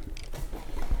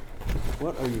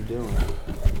 What are you doing?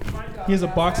 My God, He has a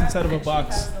yeah, box Brad inside of a actually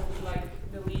box. has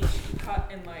the leash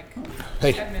cut in like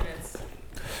Hey. 10 minutes.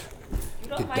 You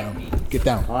don't Get like down. me. Get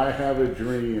down. I have a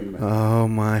dream. Oh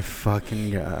my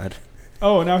fucking god.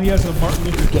 Oh, now he has a Martin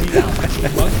Luther King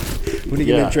mug. What are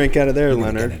you Yeah. gonna drink out of there, Get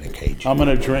Leonard? in a cage. I'm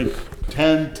gonna drink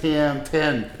 10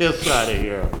 piss out of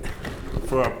here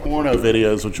for our porno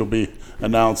videos, which we'll be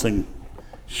announcing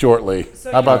shortly.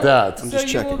 So How about you- that? So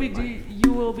just you will checking.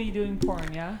 you will be doing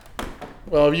porn, yeah?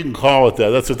 Well, you can call it that.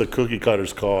 That's what the cookie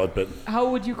cutters call it. But How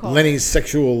would you call Lenny's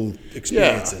sexual yeah,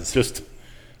 experiences. just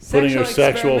putting your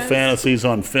sexual experiments? fantasies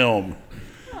on film.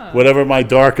 Whatever my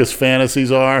darkest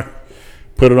fantasies are,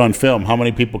 put it on film. How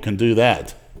many people can do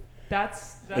that?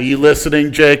 That's Are you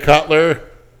listening, Jay Cutler?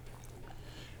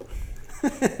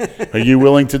 Are you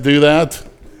willing to do that?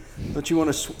 Don't you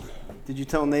want to? Did you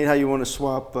tell Nate how you want to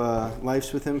swap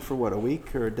lives with him for what, a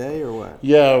week or a day or what?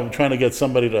 Yeah, I'm trying to get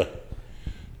somebody to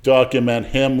document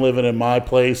him living in my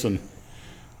place and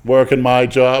working my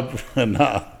job and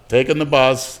taking the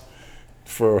bus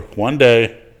for one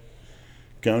day,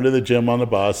 going to the gym on the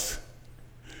bus,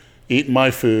 eating my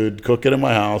food, cooking in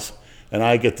my house, and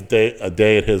I get a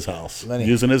day at his house, Lenny.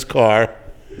 using his car.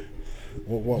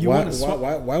 Why, You wanna swap-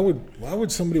 why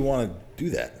would somebody want to do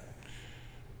that?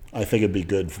 I think it'd be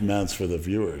good for for the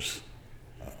viewers.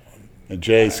 And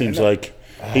Jay seems like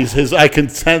I can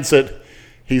sense it.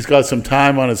 He's got some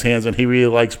time on his hands, and he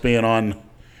really likes being on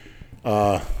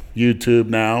YouTube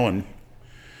now, and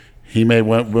he may be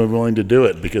willing to do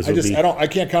it because I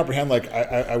can't comprehend, like,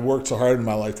 I worked so hard in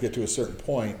my life to get to a certain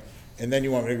point, and then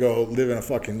you want me to go live in a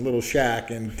fucking little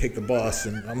shack and take the bus,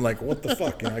 and I'm like, what the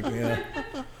fuck?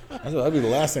 That'd be the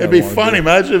last thing It'd be I'd wanna funny. do.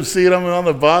 Imagine if seeing him on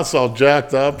the bus all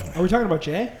jacked up. Are we talking about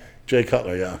Jay? Jay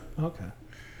Cutler, yeah. Okay.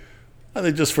 I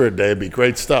think just for a day it'd be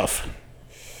great stuff.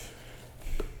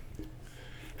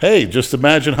 Hey, just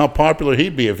imagine how popular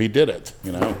he'd be if he did it,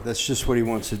 you know? That's just what he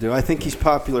wants to do. I think he's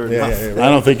popular Yeah, enough. yeah, I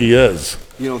don't think he is.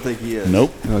 You don't think he is?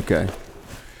 Nope. Okay.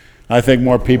 I think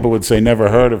more people would say never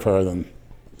heard of her than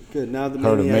Good. Now the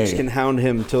Heard of maniacs me. can hound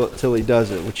him till he does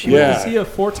it, which he Yeah. Is he a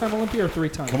 4-time Olympia or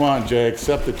 3-time? come on, Jay,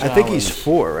 accept the I challenge. think he's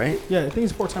 4, right? Yeah, I think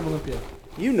he's a 4-time Olympia.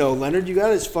 You know, Leonard, you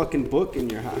got his fucking book in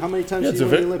your house. How many times Yeah, did it's you a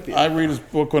win the vi- Olympia? I read his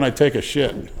book when I take a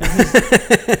shit.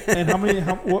 And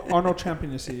what Arnold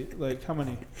champion is he? Like, how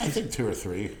many? I think 2 or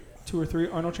 3. 2 or 3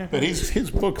 Arnold But champions?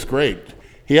 his book's great.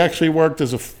 He actually worked in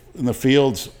the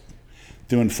fields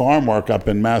doing farm work up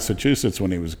in Massachusetts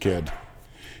when he was a kid.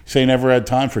 He said he never had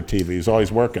time for TV. He's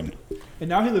always working. And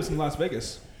now he lives in Las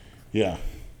Vegas. Yeah.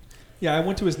 Yeah, I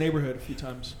went to his neighborhood a few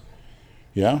times.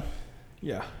 Yeah?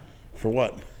 Yeah. For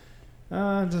what?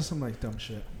 Just some, like, dumb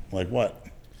shit. Like what?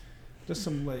 Just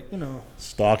some, like,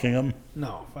 Stalking him?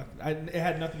 no. Fuck. It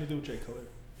had nothing to do with Jay Cutler.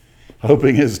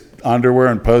 Hoping his underwear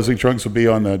and posing trunks would be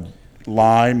on the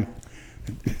line,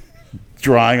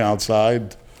 drying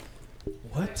outside.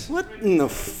 What? What in the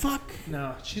fuck?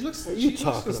 No, she looks. What are you she looks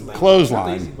talking just about? Not Clothesline.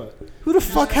 lazy, but Who the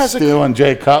fuck has a Stealing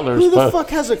Jay Cutler's Who the po- fuck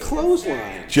has a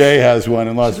clothesline? Jay has one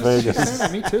in Las she's Vegas. staring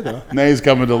at me too, though. Nay's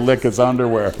coming to lick his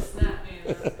underwear.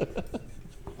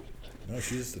 No,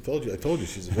 I told you,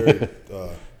 she's very,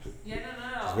 Yeah,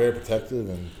 no. very protective,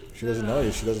 and she doesn't know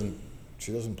you. She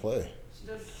doesn't play. She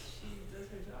does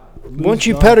her job. Once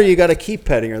you pet her, you got to keep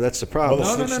petting her. That's the problem.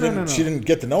 Well, No. she didn't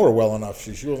get to know her well enough.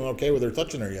 She wasn't okay with her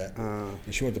touching her yet. And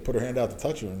she went to put her hand out to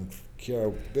touch her, and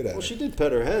Kiara bit at her. Well, she did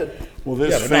pet her head. Well,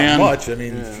 this Yeah, but fan. not much. I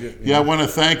mean, if you- Yeah, I want to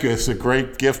thank you. It's a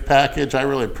great gift package. I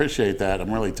really appreciate that.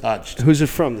 I'm really touched. Who's it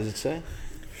from? Does it say?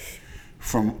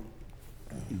 From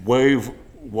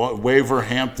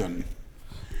Waverhampton,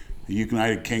 the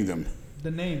United Kingdom.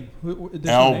 The name. There's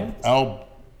no name? L.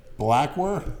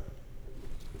 Blackware?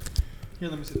 Here,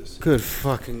 let me see this. Good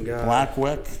fucking god.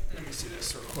 Blackwick? Let me see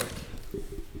this real quick.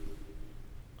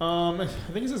 I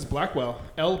think it says Blackwell.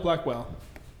 L. Blackwell.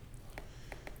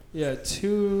 Yeah, from.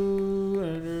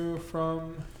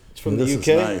 It's from This the is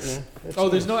UK. nice. Yeah, that's Oh,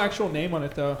 there's no actual name on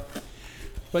it though.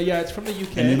 But yeah, it's from the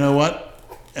UK. And you know what?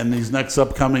 In these next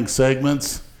upcoming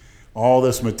segments, all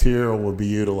this material will be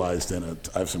utilized in it.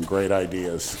 I have some great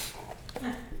ideas.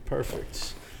 Perfect.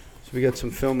 So we got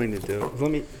some filming to do.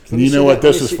 Let me And you see know what that-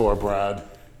 let this me is see- for, Brad?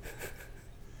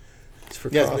 It's for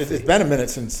Yeah, coffee. it's been a minute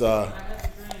since we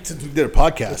did a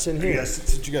podcast. What's in here? Yeah,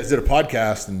 since you guys did a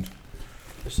podcast, and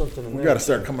There's something in we there. got to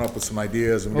start coming up with some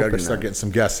ideas, and we got Open to start that. getting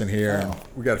some guests in here, and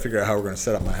we got to figure out how we're going to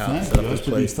set up my house, Thank set you. up I this should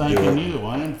be place. thanking you.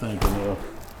 I am thanking you.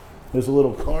 There's a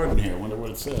little card in here. Wonder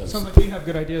what it says. Sounds like we have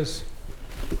good ideas.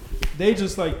 They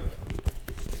just like,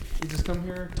 you just come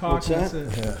here, talk, What's and that?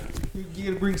 that's it. Yeah, You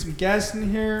gotta bring some guests in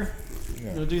here.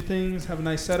 Yeah. You know, do things, have a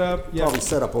nice setup. Yeah, Probably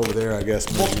set up over there, I guess.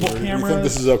 maybe. Multiple We think cameras.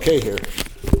 this is okay here.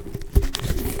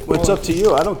 Well, it's up to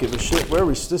you. I don't give a shit where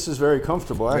we. This is very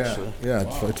comfortable, actually. Yeah,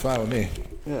 it's fine with me.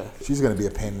 Yeah. She's going to be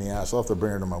a pain in the ass. I'll have to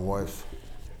bring her to my wife.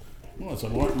 Oh, it's a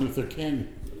Martin Luther King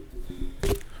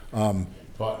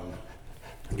button.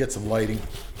 Get some lighting.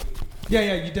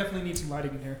 yeah. You definitely need some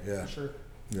lighting in here. Yeah. For sure.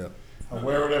 Yeah. I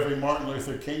wear it every Martin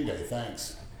Luther King Day.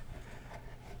 Thanks.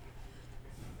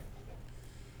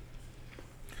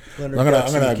 I'm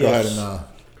gonna go ahead and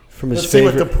from his Let's see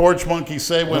what favorite. the porch monkeys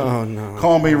say when Oh, no.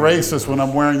 call me racist when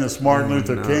I'm wearing this Martin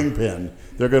Luther King pin.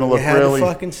 They're gonna You look had really. to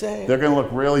fucking say it. They're gonna look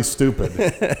really stupid.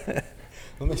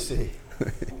 Let me see.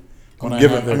 when I I'm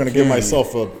have their going to give king.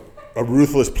 myself a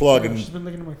ruthless plug She's and been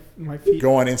looking at my feet.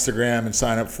 go on Instagram and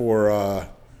sign up for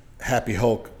Happy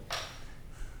Hulk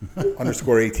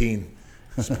 _18.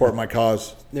 Support my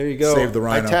cause. There you go. Save the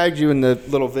rhino. I tagged you in the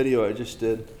little video I just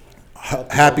did.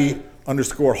 Happy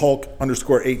 _Hulk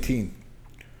 _18.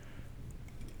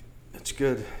 That's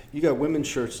good. You got women's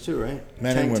shirts too, right?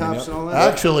 Men Tank and women, tops yep. and all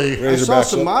that. Actually, I saw Razorbacks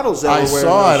some up. models that I were wearing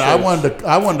saw it. those shirts.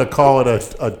 I wanted to call it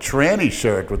a tranny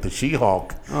shirt with the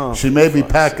She-Hulk. Oh, she may be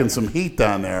packing some heat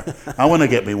down there. I want to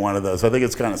get me one of those. I think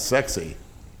it's kind of sexy.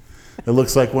 It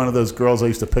looks like one of those girls I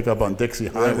used to pick up on Dixie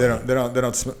Highway. They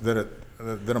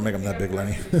don't make them that big,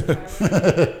 Lenny.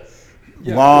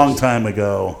 Yeah, Long time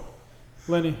ago.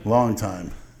 Lenny, Long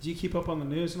time. do you keep up on the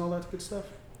news and all that good stuff?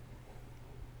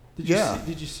 Yeah.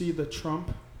 Did you see the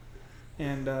Trump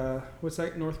and what's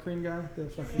that North Korean guy? The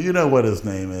fucking, You know what his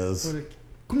name is.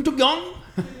 Kim Jong-un.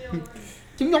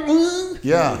 Kim Jong-un.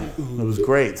 Yeah, it was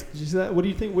great. Did you see that? What do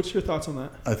you think? What's your thoughts on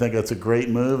that? I think that's a great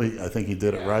move. I think he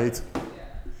did it right.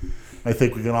 I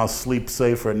think we can all sleep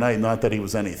safer at night. Not that he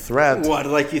was any threat. What?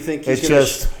 Like you think he's It's gonna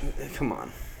just come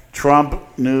on. Trump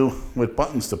knew what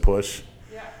buttons to push.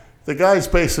 Yeah. The guy's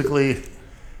basically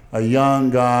a young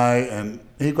guy, and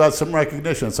he got some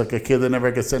recognition. It's like a kid that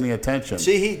never gets any attention.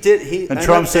 See, he did. He And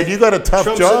Trump said, "You got a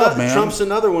tough job, man." Trump's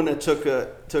another one that took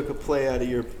a play out of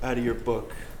your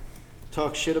book.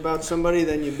 Talk shit about somebody,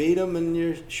 then you meet him and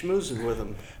you're schmoozing with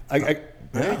him.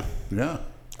 Yeah.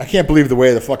 I can't believe the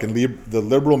way the fucking the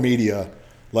liberal media,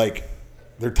 like,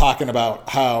 they're talking about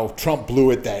how Trump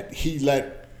blew it, that he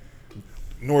let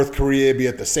North Korea be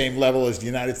at the same level as the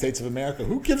United States of America.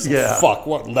 Who gives a fuck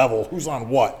what level? Who's on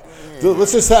what?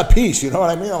 Let's just have peace. You know what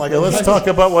I mean? I'm like, Yeah, let's talk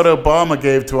about what Obama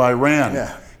gave to Iran.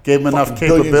 Yeah. Gave them enough Fucking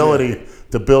billions, capability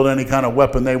to build any kind of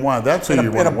weapon they want. That's who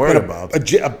you want to worry about.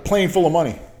 A plane full of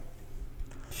money.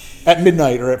 At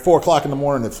midnight or at 4 o'clock in the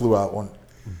morning, it flew out one.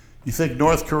 You think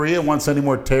North Korea wants any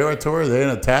more territory? They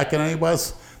ain't attacking any of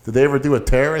us. Did they ever do a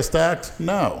terrorist act?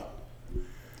 No.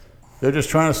 They're just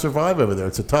trying to survive over there.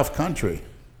 It's a tough country.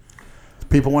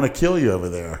 People want to kill you over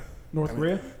there. North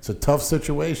Korea? It's a tough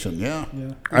situation, yeah.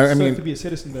 Yeah. I It's mean- to be a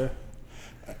citizen there.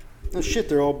 No shit,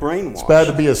 they're all brainwashed. It's bad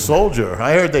to be a soldier.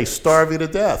 I heard they starve you to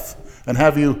death and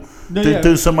have you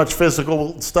do so much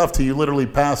physical stuff till you literally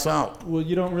pass out. Well,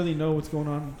 you don't really know what's going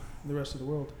on in the rest of the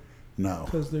world No.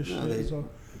 because there's shit. is all-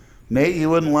 Nate, you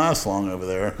wouldn't last long over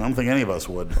there. I don't think any of us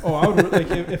would. Oh, I would like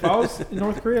if I was in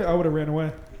North Korea, I would have ran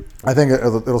away. I think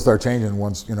it'll start changing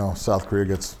once, South Korea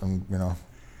gets,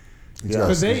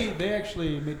 Because they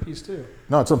actually made peace too.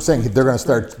 No, that's what I'm saying. They're going to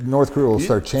start. North Korea will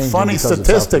start changing. Funny because of South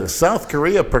statistics. South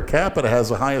Korea per capita has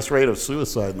the highest rate of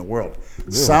suicide in the world.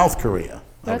 South Korea.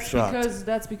 I'm shocked.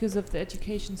 That's because of the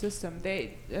education system.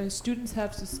 They students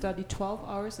have to study 12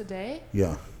 hours a day,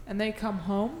 Yeah. and they come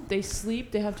home, they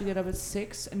sleep, they have to get up at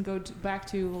 6 and go back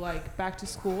to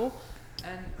school,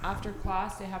 and after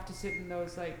class they have to sit in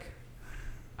those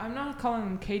I'm not calling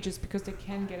them cages because they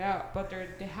can get out, but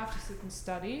they have to sit and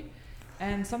study,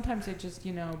 and sometimes they just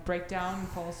break down and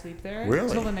fall asleep there Really?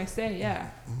 until the next day. Yeah,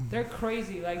 they're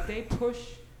crazy. Like they push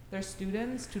their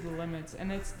students to the limits,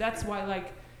 and that's why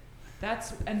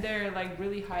and they're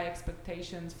really high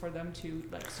expectations for them to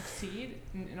succeed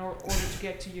in order to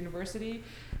get to university.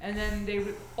 And then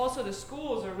also the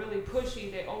schools are really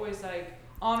pushy. They always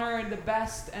honor the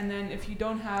best, and then if you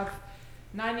don't have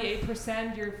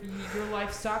 98% your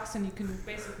life sucks and you can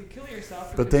basically kill yourself.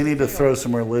 But because they you need to failed. throw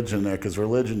some religion there because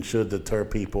religion should deter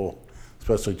people,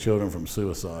 especially children, from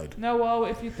suicide. No, well,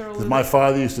 if you throw a 'Cause little my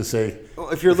father used to say, Well,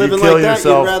 if you're if you living kill like that,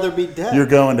 yourself, you'd rather be dead. you're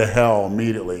going to hell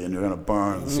immediately and you're going to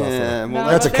burn and suffer. Yeah, well, No,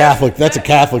 That's a but Catholic. That's a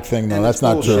Catholic thing, though. and That's it's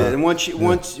not bullshit. true. And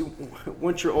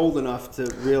once you're old enough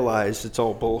to realize it's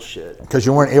all bullshit. Because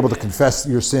you weren't able to confess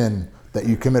your sin that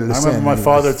you committed a I sin. remember my It's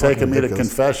father fucking taking me to ridiculous.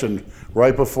 confession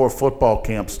right before football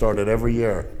camp started every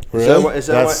year. Is that why- is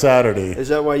that That's why- Saturday. Is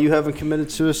that why you haven't committed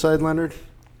suicide, Leonard?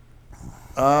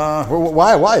 Well,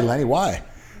 why, Lenny? Why?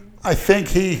 I think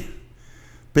he,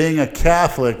 being a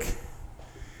Catholic,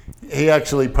 he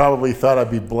actually probably thought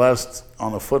I'd be blessed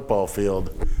on a football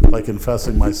field by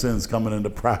confessing my sins, coming into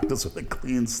practice with a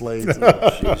clean slate. Jesus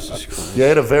Christ. Yeah, he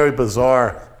had a very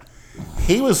bizarre.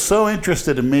 He was so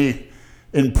interested in me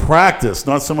in practice,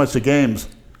 not so much the games,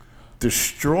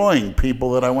 destroying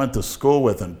people that I went to school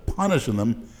with and punishing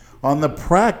them on the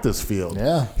practice field.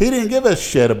 Yeah. He didn't give a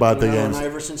shit about the Allen games.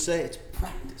 Iverson say it's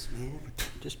practice, man.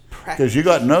 Just practice. Because you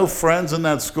got no friends in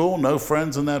that school, no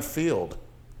friends in that field.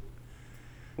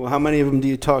 Well, how many of them do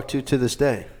you talk to this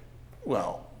day?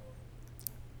 Well,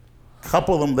 a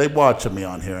couple of them, they watching me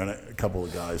on here, and a couple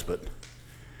of guys, but,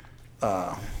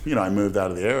 I moved out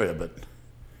of the area, but,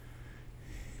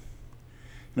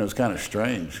 it's kind of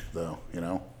strange, though,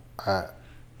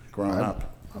 growing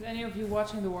up. Is any of you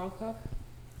watching the World Cup?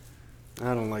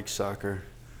 I don't like soccer.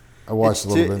 I watched It's a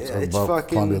little too- bit it's about fucking-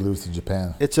 Colombia lose to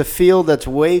Japan. It's a field that's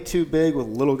way too big with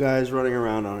little guys running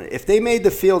around on it. If they made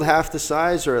the field half the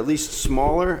size or at least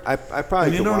smaller, I probably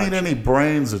And you could don't watch need any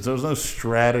brains. There's no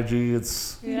strategy.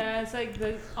 It's Yeah, it's like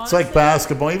it's like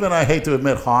basketball. Even I hate to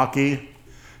admit hockey.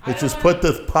 It's just put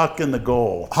the puck in the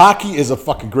goal. Hockey is a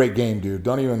fucking great game, dude.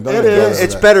 Don't even. It go is. to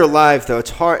It's that. better live though. It's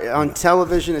hard on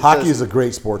television. Hockey is a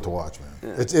great sport to watch,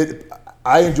 man.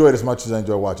 I enjoy it as much as I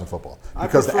enjoy watching football I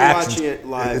because prefer the action. watching it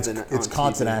live it's than it's on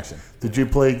constant TV. action. Did you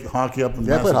play hockey up in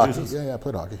Yeah, I played hockey. Massachusetts? Yeah, I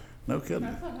played hockey. No kidding.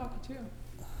 I play hockey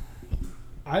too.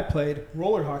 I played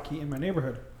roller hockey in my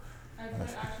neighborhood. I play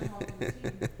actually hockey on the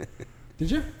team.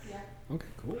 Did you? Yeah. Okay,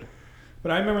 cool.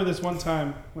 But I remember this one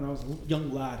time when I was a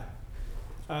young lad.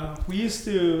 We used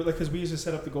to because we used to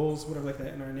set up the goals, whatever like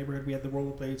that in our neighborhood. We had the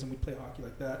rollerblades and we'd play hockey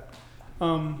like that.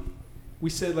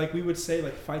 We would say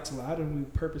fights allowed, and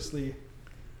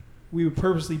we would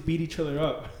purposely beat each other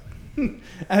up.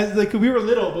 As we were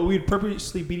little, but we'd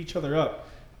purposely beat each other up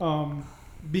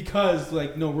because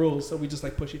no rules, so we just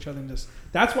push each other and just.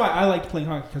 That's why I liked playing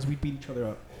hockey because we beat each other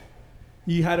up.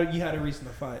 You had a reason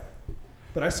to fight,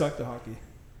 but I sucked at hockey.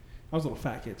 I was a little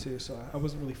fat kid too, so I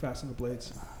wasn't really fast on the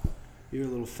blades. You're a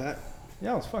little fat.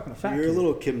 Yeah, I was fucking a fat You're kid. a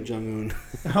little Kim Jong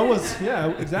Un. I was, yeah,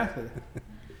 exactly.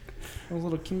 I was a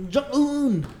little Kim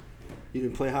Jong-un. You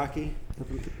didn't play hockey up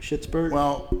in Pittsburgh?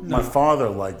 Well, my father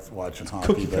liked watching hockey.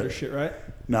 Cookie but- cutter shit, right?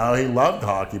 No, he loved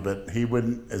hockey, but he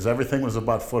wouldn't, as everything was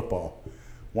about football.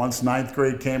 Once ninth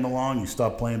grade came along, you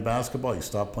stopped playing basketball, you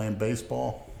stopped playing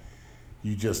baseball.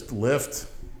 You just lift,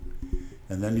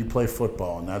 and then you play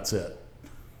football, and that's it.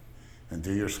 And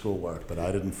do your schoolwork. But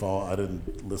I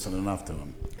didn't listen enough to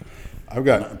him. I've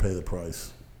Not got pay the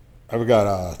price.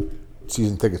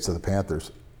 season tickets to the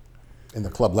Panthers in the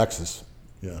Club Lexus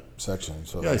Yeah. section.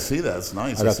 So Yeah, I see that. It's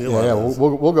nice. I I got, see a lot of this.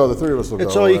 we'll go. The three of us will go.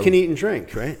 It's all you can eat and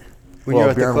drink, right? When Well,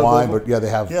 you're at beer the and club wine, level? but yeah, they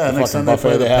have Yeah, the next fucking time they buffet.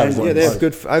 play They the have. Penguins. Yeah, they have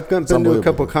good. I've been to a unbelievable.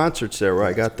 couple concerts there where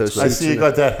I got those. I seats see you in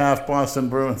got that half Boston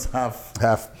Bruins, half.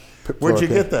 half. Where'd you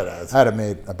okay. get that at? I had it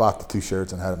made. I bought the 2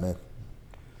 shirts and had it made.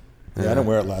 Yeah, I didn't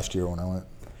wear it last year when I went.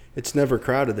 It's never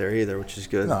crowded there either, which is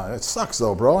good. No, it sucks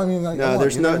though, bro. I mean,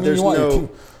 there's no- there's your no- team.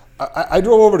 I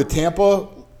drove over to Tampa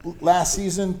last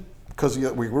season because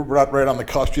we were right on the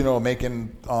cusp, of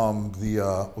making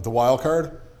the wild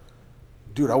card.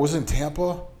 Dude, I was in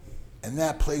Tampa, and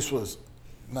that place was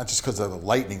not just because of the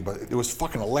lightning, but it was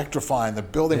fucking electrifying. The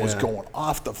building was Yeah. going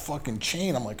off the fucking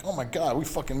chain. I'm like, oh my god, we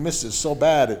fucking missed this so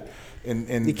bad.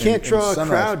 You can't draw a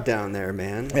crowd down there,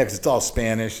 man. Yeah, because it's all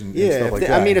Spanish and Yeah, stuff if like they,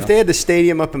 that. I mean, you if know? they had the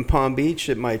stadium up in Palm Beach,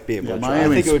 it might be able Yeah, to draw. I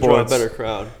Miami think it would draw a sports- better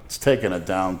crowd. It's taken a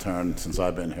downturn since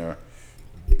I've been here.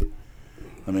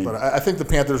 I mean, But I think the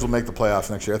Panthers will make the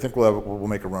playoffs next year. I think we'll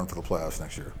make a run for the playoffs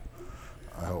next year.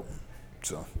 I hope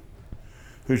so.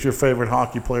 who's your favorite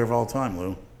hockey player of all time,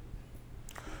 Lou?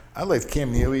 I like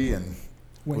Cam Neely and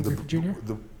Wayne the- Griffey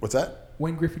Jr. What's that?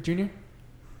 Wayne Griffey Jr.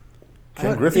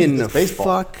 Ken Griffey in the is baseball.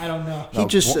 fuck? I don't know. He No,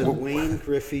 just wh- said wh- Wayne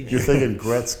Griffey. You're thinking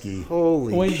Gretzky.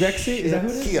 Holy Wayne shit. Gretzky? Is that who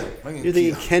it is? Kia. You're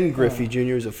thinking Ken Griffey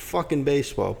Jr. is a fucking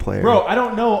baseball player. Bro, I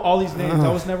don't know all these names.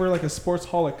 I was never like a sports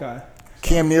holic guy.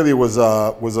 Cam Neely was a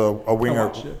I winger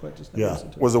watched it, but just never Yeah.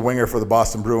 listened to it. was a winger for the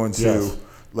Boston Bruins Yes. who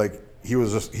like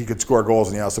he could score goals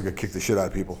and he also could kick the shit out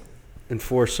of people.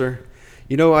 Enforcer.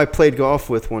 You know, I played golf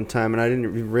with one time, and I didn't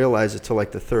even realize it till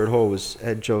like the third hole was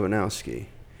Ed Jovanowski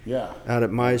Yeah. out at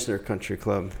Meisner Country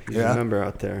Club. He's Yeah. a member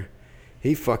out there.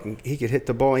 He could hit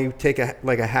the ball. He would take a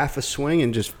half a swing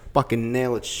and just fucking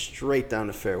nail it straight down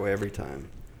the fairway every time.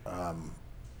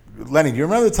 Lenny, do you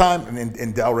remember the time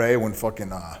in Delray when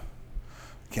fucking I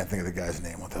can't think of the guy's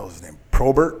name. What the hell is his name?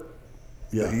 Probert.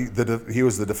 Yeah. He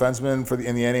was the defenseman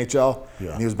in the NHL.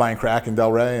 Yeah. And he was buying crack in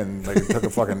Delray, and like it took a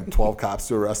fucking 12 cops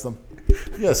to arrest him.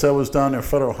 Yes, I was down there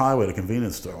Federal Highway, the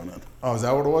convenience store on it. Oh, is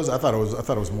that what it was? I thought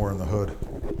it was more in the hood.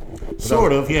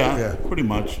 Sort of, yeah, yeah. pretty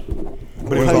much. But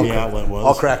Where he was the outlet was.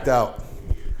 all cracked out.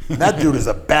 And that dude is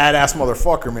a badass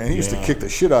motherfucker, man. He used to Yeah. kick the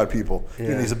shit out of people. Yeah.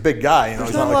 And he's a big guy. You know, There's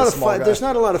he's not, not a like lot a of small guy. There's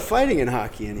not a lot of fighting in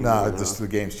hockey anymore. No, though. the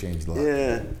game's changed a lot.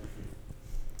 Yeah.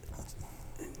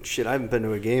 Shit, I haven't been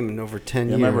to a game in over 10 I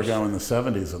years. remember going in the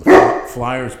 70s of the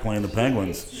Flyers playing the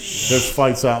Penguins. There's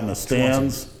fights out in the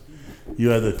stands. You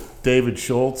had the David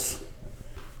Schultz.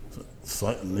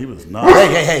 He was nuts.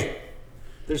 Hey.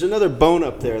 There's another bone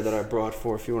up there that I brought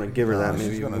for if you want to give her that. Maybe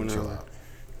She's you gonna want chill to. out.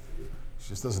 She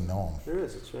just doesn't know him. There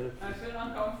is. It's right up I feel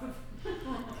uncomfortable.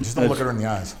 Just don't look at her in the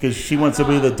eyes. Because she wants to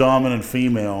be the dominant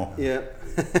female. Yeah.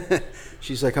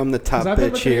 She's like, I'm the top Because I've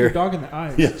been bitch looking at your here. dog in the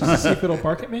eyes Yeah. just to see if it'll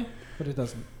bark at me, but it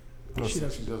doesn't. She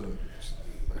doesn't.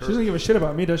 She doesn't give a shit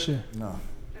about me, does she? No.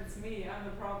 It's me. I'm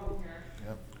the problem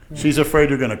here. She's afraid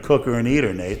you're going to cook her and eat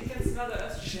her, Nate. You can smell the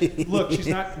estrogen. Look, she's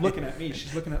not looking at me.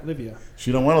 She's looking at Livia.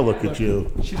 She don't want to look at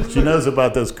you. She doesn't She look- knows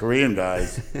about those Korean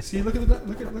guys. See, look at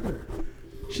her.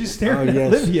 She's Oh, staring at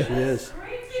yes. Livia. She is.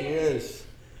 She is.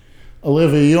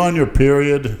 Olivia, you on your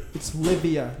period? It's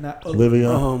Livia, not Olivia?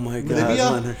 Oh, my God. Libya?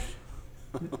 Leonard.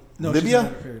 No, Livia? she's not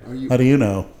on her period. How do you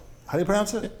know? How do you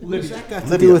pronounce it? Livia. Got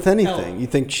to do with anything. You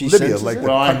think she Libya, senses like it? the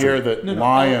Well, I country. hear that No,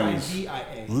 lions,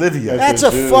 Livia. Livia. That's they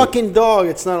a do. fucking dog.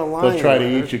 It's not a lion. they'll try to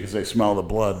Leonard. eat you because they smell the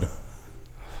blood.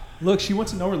 Look, she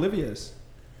wants to know where Livia is.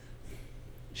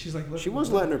 She's like, look, She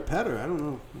was letting her pet her. I don't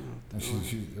know. I'm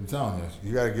telling you,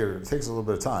 you got to give her. It takes a little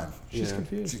bit of time. She's Yeah.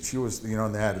 confused. She was,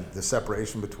 and they had the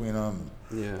separation between them.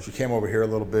 Yeah. She came over here a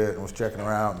little bit and was checking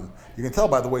her out, and you can tell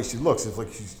by the way she looks.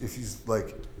 If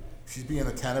she's being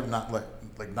attentive, not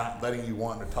letting you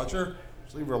want to touch her,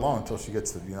 just leave her alone until she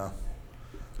gets to.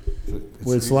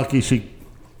 Well, it's lucky she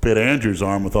bit Andrew's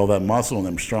arm with all that muscle and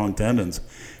them strong tendons.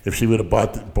 If she would have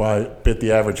bit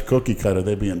the average cookie cutter,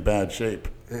 they'd be in bad shape.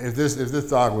 If this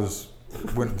dog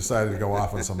decided to go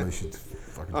off on somebody, she'd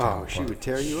fucking. tear Oh, them she apart. would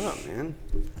tear you up, man.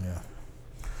 Yeah.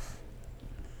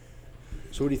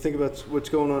 So what do you think about what's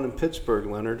going on in Pittsburgh,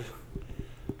 Leonard?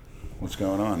 What's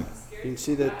going on? You can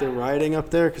see that they're rioting up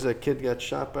there because that kid got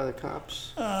shot by the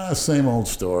cops. Same old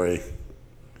story.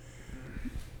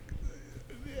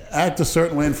 Act a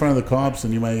certain way in front of the cops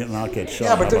and you may not get shot.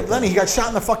 Yeah, but How about Lenny, that? he got shot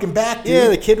in the fucking back, dude. Yeah,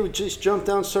 the kid would just jump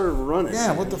down, and started running.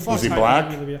 Yeah, what the fuck? Was he Hi, black?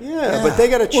 Livia. Yeah, but they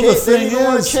got to Well, the chase. They thing didn't even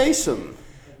want is- to chase him.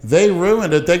 They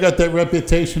ruined it. They got that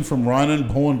reputation from running,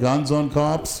 pulling guns on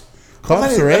cops. Cops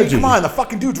Lenny, are Lenny, edgy. come on, the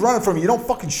fucking dude's running from you. You don't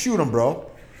fucking shoot him, bro.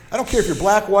 I don't care if you're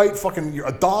black, white, fucking you're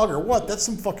a dog or what. That's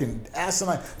some fucking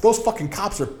asinine. Those fucking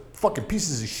cops are fucking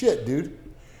pieces of shit, dude.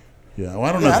 Yeah, well,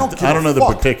 I don't Yeah, know. I don't give I a don't know the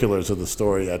fuck. particulars of the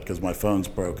story yet because my phone's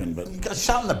broken. But You got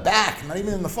shot in the back, not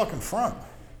even in the fucking front.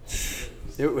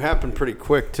 It happened pretty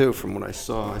quick too, from what I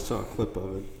saw. I saw a clip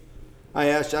of it.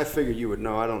 I figured you would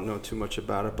know. I don't know too much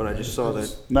about it, but I just saw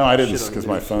that. no, I didn't shit on because the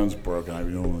my news. phone's broken. I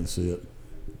normally see it.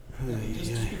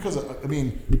 Just because, I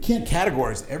mean, you can't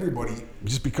categorize everybody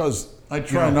just because. I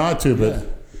try not to, but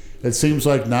yeah. it seems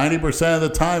like 90% of the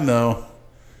time, though,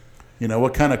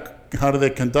 how do they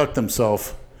conduct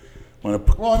themselves when a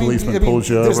policeman pulls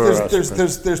you over?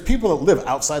 There's people that live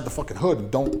outside the fucking hood and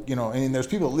don't, and there's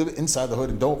people that live inside the hood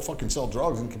and don't fucking sell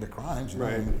drugs and commit crimes.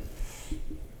 Right.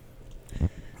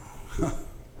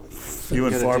 You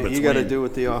and far between. You got to do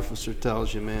what the officer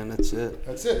tells you, man. That's it.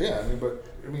 That's it, yeah.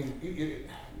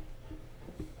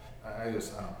 I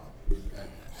just, I don't know.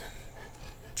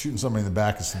 Shooting somebody in the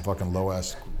back is some fucking low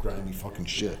ass, grimy fucking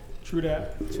shit. True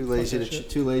that. Too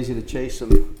lazy to chase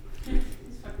them.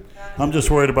 I'm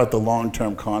just worried about the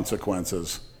long-term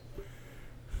consequences.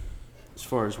 As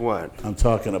far as what? I'm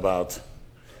talking about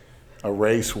a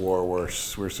race war where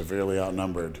we're severely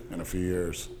outnumbered in a few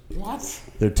years. What?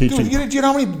 They're teaching Dude, do you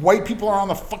know how many white people are on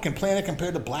the fucking planet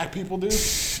compared to black people, dude?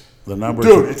 the numbers.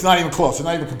 Dude, it's not even close. It's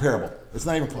not even comparable. It's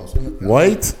not even close.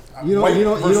 White? You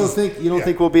don't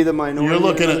think we'll be the minority You're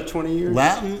looking in another at 20 years?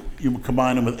 Latin. You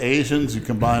combine them with Asians. You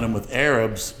combine them with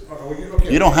Arabs.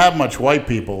 Okay. You don't have much white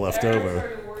people left Arabs over.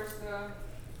 are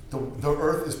the worst, The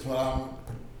earth is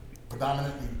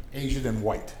predominantly Asian and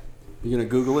white. You gonna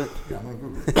Google it? Yeah, I'm gonna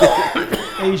Google it.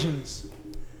 Asians.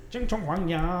 Jing chong huang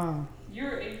ya.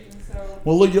 You're Asian, so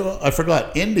Well, look, I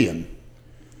forgot Indian.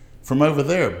 From over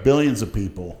there, billions of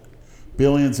people,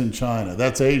 billions in China.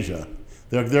 That's Asia.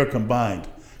 They're combined.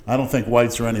 I don't think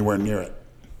whites are anywhere near it.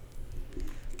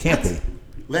 Can't be.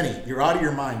 Lenny, you're out of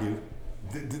your mind,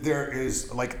 dude. There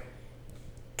is like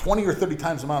 20 or 30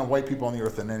 times the amount of white people on the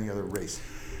earth than any other race.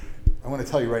 I'm going to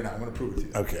tell you right now. I'm going to prove it to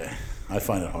you. Okay, I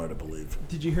find it hard to believe.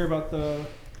 Did you hear about the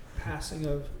passing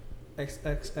of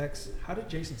XXX? How did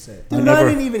Jason say it? Dude, I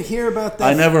didn't even hear about that.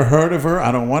 I never heard of her.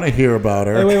 I don't want to hear about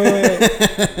her. Wait.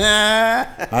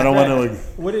 I don't want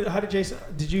to. How did Jason?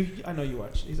 Did you? I know you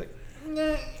watched. He's like,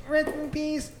 rest in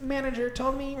peace. Manager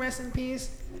told me rest in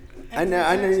peace. I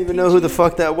didn't even know who the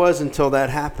fuck that was until that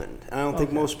happened. I don't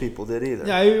think most people did either.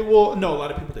 Yeah, well, no, a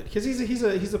lot of people did because he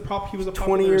was a 20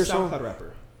 popular years SoundCloud old?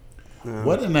 rapper.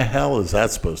 What in the hell is that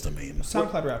supposed to mean?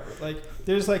 SoundCloud rapper. Like,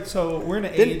 there's like, so we're in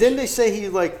an Didn't, age. didn't they say he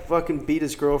like fucking beat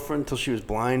his girlfriend until she was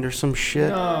blind or some shit?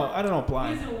 No, I don't know. he's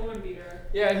Blind. a woman beater.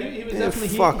 Yeah, he was Yeah,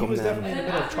 definitely fuck he him was then. definitely in And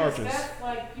the then middle of after his charges. death,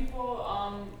 like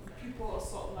people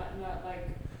assault, like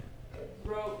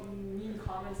wrote mean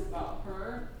comments about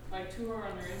her, like to her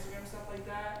on their Instagram, stuff like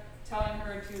that, telling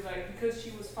her to like because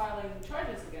she was filing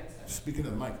charges against him. Speaking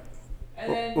of Mike,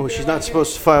 And then Well, they're, she's like, not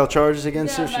supposed to file charges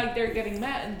against Yeah, her. She- like they're getting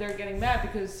mad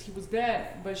because he was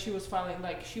dead, but she was filing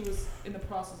like she was in the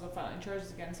process of filing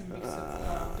charges against him because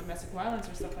of domestic violence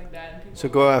or stuff like that. And people So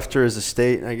were go like- after his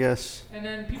estate, I guess. And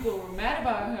then people were mad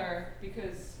about her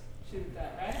because she did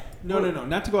that, right? No,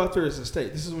 not to go after his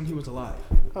estate. This is when he was alive.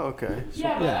 Oh, okay.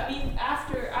 Yeah, but yeah. I mean,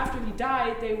 after he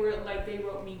died, they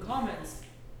wrote mean comments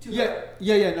to her.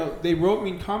 Yeah. No, they wrote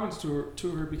mean comments to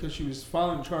her because she was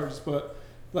filing charges. But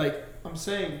like I'm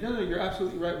saying, no, you're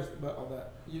absolutely right about all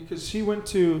that. Because she went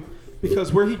to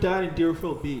because where he died in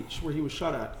Deerfield Beach, where he was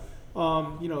shot at.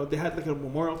 They had like a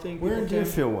memorial thing. Where in people came.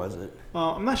 Deerfield was it?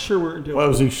 I'm not sure where in Deerfield. Why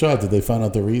was he shot? Did they find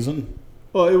out the reason?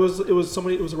 Oh, it was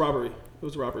somebody. It was a robbery. It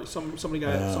was a robbery. Somebody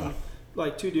got Ah. some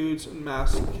like two dudes in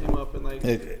masks came up and like.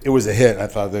 it was a hit. I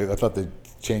thought they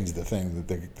changed the thing.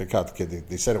 That they caught the kid.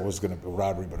 They said it was going to be a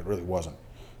robbery, but it really wasn't.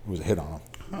 It was a hit on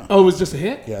him. Oh, it was just a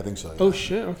hit. Yeah, I think so. Yeah. Oh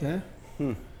shit. Okay.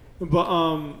 But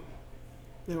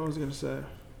what was I gonna say?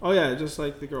 Oh yeah, just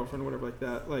like the girlfriend, or whatever, like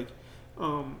that. Like,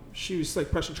 she was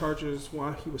like pressing charges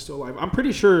while he was still alive. I'm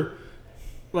pretty sure.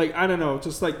 Like I don't know,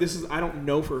 just like this is I don't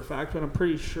know for a fact, but I'm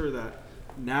pretty sure that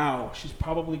now she's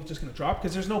probably just gonna drop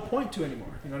because there's no point to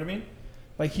anymore. You know what I mean?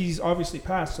 Like he's obviously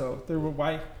passed, so there were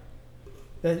why.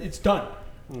 That it's done.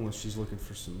 Unless she's looking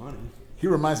for some money. He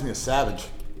reminds me of Savage.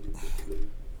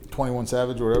 21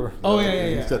 Savage or whatever. Oh,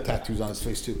 yeah. He's got tattoos on his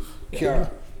face too. Kiara.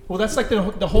 Well, that's like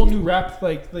the whole new rap.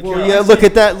 Like Well, yeah. Look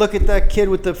at that kid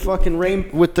with the fucking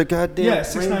with the goddamn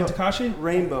 6ix9ine rainbow, Tekashi.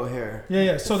 rainbow hair.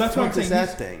 Yeah. So that's what I'm What is saying.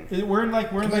 that thing? We're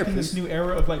in here, in this new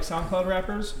era of like SoundCloud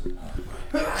rappers.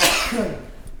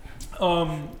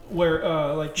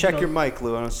 Where like Check your mic,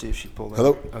 Lou. I don't see if she pulled it.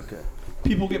 Hello? Okay.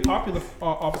 people get popular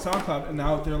off of SoundCloud, and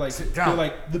now they're like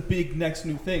down. the big next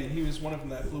new thing. He was one of them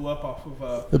that blew up off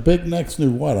of The big next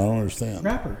new what? I don't understand.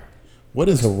 rapper. What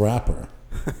is a rapper?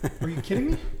 Are you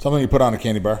kidding me? Something you put on a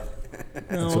candy bar.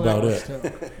 No, That's about was it.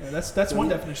 terrible. Yeah, that's one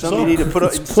definition. Something you need to put.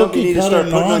 It's Something you need to start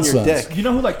cookie-cutter putting on your nonsense. dick. You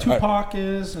know who like Tupac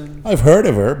is, and I've heard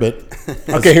of her, but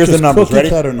Okay, here's the just numbers. Ready?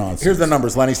 cookie-cutter nonsense. Here's the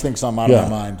numbers. Lenny thinks I'm out Yeah. of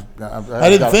my mind. I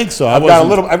didn't think so. I've got a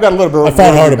little bit. I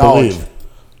found hard to knowledge.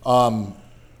 believe.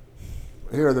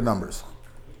 Here are the numbers.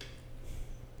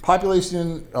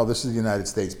 Population. Oh, this is the United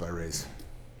States by race.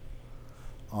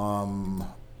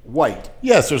 White.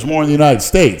 Yes, there's more in the United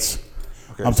States.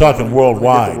 Okay, I'm so let talking me get the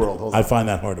worldwide. world. Hold I on. find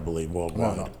that hard to believe.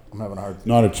 Worldwide, No, I'm having a hard.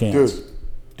 not a chance.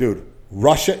 Dude.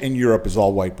 Russia and Europe is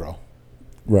all white, bro.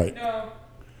 Right. No.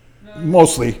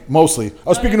 Mostly. I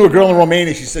was speaking to a girl in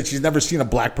Romania. She said she's never seen a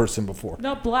black person before.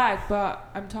 Not black, but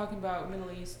I'm talking about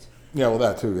Middle East. Yeah, well,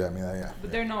 that too. Yeah, I mean, yeah.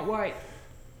 But they're not white.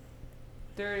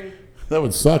 They're That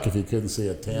would suck if you couldn't see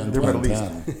a tan. They're Middle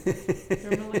 10. they're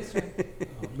Middle Eastern.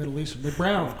 Middle Eastern. They're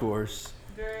brown. Of course.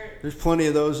 They're There's plenty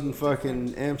of those in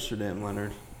fucking Amsterdam,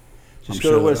 Leonard. Just I'm go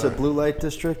sure to what is there it, are. Blue Light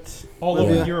District? All over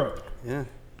Olivia? Europe. Yeah.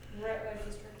 red light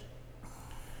district.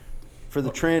 For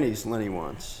the trannies, Lenny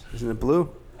wants. Isn't it blue?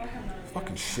 I have no idea.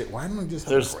 Fucking shit. Why don't we just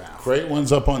have There's a graph? great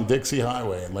ones up on Dixie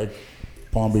Highway in Lake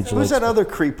Palm Beach. What was that Lakes. other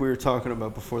creep we were talking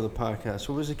about before the podcast?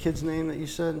 What was the kid's name that you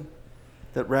said?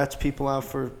 That rats people out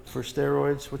for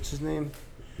steroids? What's his name?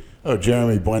 Oh,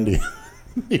 Jeremy Bundy. He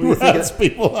What do you think rats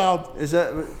people out. Is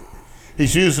that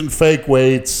He's using fake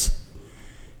weights.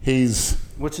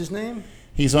 what's his name?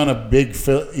 He's on a big. I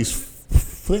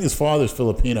think his father's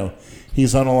Filipino.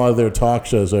 He's on a lot of their talk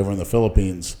shows over in the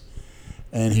Philippines,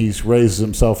 and he's raised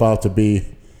himself out to be,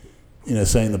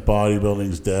 saying the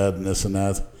bodybuilding's dead and this and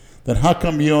that, then how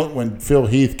come when Phil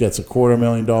Heath gets a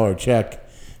 $250,000 check,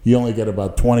 you only get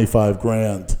about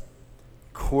 $25,000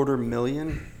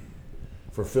 $250,000?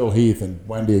 for Phil Heath, and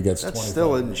Wendy gets That's 25.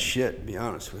 still isn't shit, to be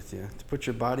honest with you. To put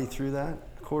your body through that,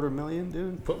 $250,000,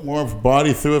 dude. Put more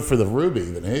body through it for the Ruby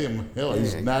than him. Hell,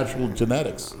 he's Yeah. natural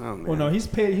genetics. Oh, man. Well, no, he's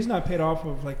paid. He's not paid off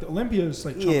of like the Olympia's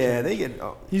like. chump Yeah, change. they get.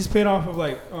 Oh, He's paid off of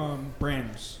like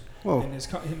brands Well- in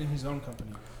his own company.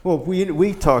 well,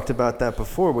 we talked about that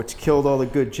before, which killed all the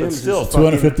good gyms. But still, is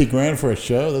fucking- $250,000 for a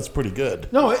show, that's pretty good.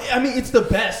 No, I mean it's the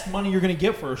best money you're gonna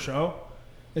get for a show.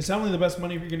 It's not only the best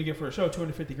money you're gonna get for a show,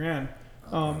 $250,000.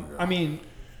 I mean,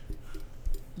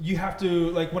 you have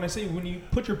to when you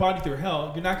put your body through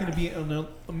hell, you're not gonna be a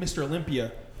Mr.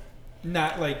 Olympia.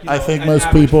 Not like I think an most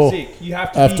average people, physique. You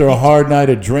have to after be a hard night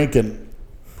of drinking,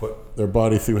 put their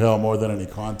body through hell more than any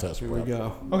contest. Here we prep.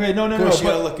 go. Okay, no, Of course, you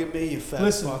gotta but look at me, you fat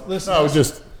listen, fuck. listen. No,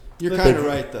 just You're listen. kind of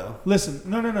right, though. Listen,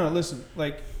 no. Listen,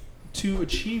 to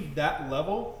achieve that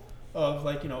level of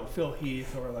Phil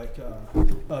Heath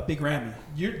or Big Ramy,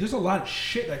 there's a lot of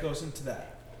shit that goes into that.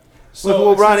 So Look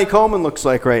what it's Ronnie Coleman looks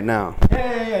like right now.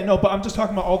 yeah. No, but I'm just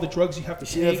talking about all the drugs you have to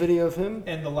You see that take video of him?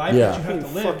 and the life Yeah. that you He have can't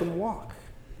to live. fucking walk.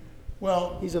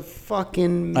 well, He's a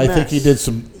fucking I mess. think he did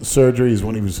some surgeries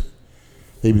when he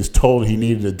was told he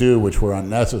needed to do, which were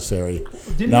unnecessary.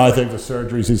 Didn't Now he, I think the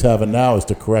surgeries he's having now is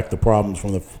to correct the problems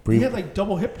from the he previous. had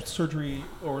double hip surgery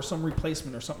or some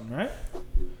replacement or something, right?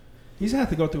 He's had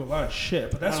to go through a lot of shit,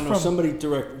 but I that's don't know. from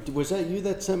Somebody was that you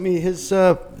that sent me his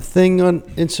thing on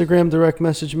Instagram? Direct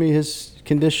message me his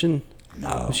condition. No.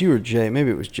 It was you or Jay? Maybe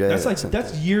it was Jay. that's that sent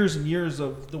that's that. years and years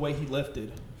of the way he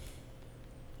lifted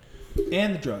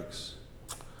and the drugs.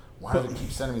 Why do they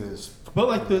keep sending me this? But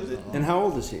And how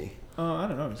old is he? I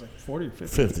don't know, he's like 40 or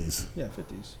 50. 50s. Yeah,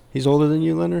 50s. He's older than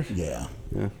you, Leonard. Yeah.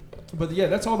 Yeah. But yeah,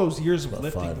 that's all those years of About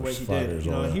lifting five the or way he 5 did. years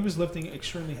You know, older. he was lifting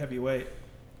extremely heavy weight,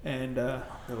 and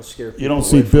That'll scare people You don't away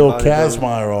see from Bill bodybuilding.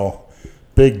 Kazmaier all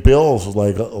Big Bill's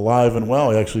alive and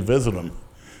well. He actually visited him.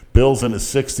 Bill's in his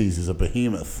 60s. He's a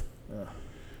behemoth. Yeah.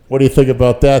 What do you think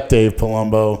about that, Dave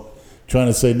Palumbo? Trying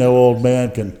to say no old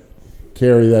man can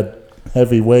carry that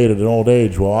heavy weight at an old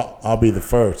age. Well, I'll be the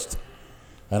first.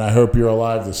 And I hope you're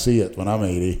alive to see it when I'm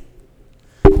 80.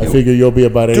 I figure you'll be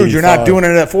about 85. Dude, you're not doing it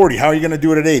at 40. How are you going to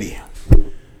do it at 80?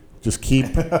 Just keep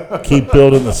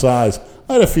building the size.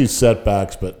 I had a few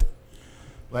setbacks, but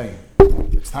Lane,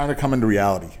 it's time to come into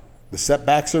reality. The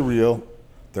setbacks are real.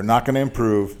 They're not going to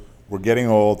improve. We're getting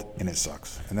old, and it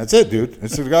sucks. And that's it, dude.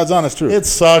 It's the God's honest truth. it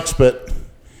sucks. But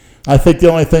I think the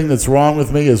only thing that's wrong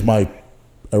with me is my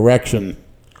erection.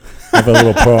 I have a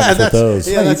little problems with those.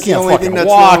 Yeah, you that's the can't only fucking thing that's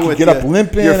walk. wrong You with get up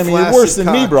limping. your I mean, you're worse flaccid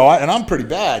than me, cock. bro. And I'm pretty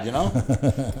bad, you know?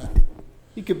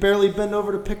 You could barely bend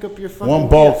over to pick up your fucking. Well, I'm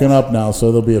bulking up now,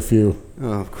 so there'll be a few.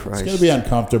 Oh It's Christ! going to be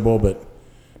uncomfortable, but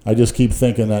I just keep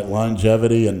thinking that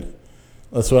longevity, and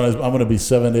that's what I'm going to be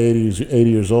 70, 80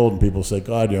 years old, and people say,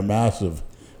 God, you're massive,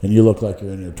 and you look like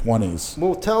you're in your 20s.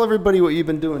 Well, tell everybody what you've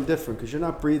been doing different, because you're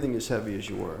not breathing as heavy as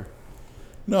you were.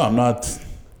 No, I'm not.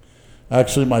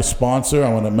 Actually, my sponsor,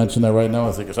 I want to mention that right now.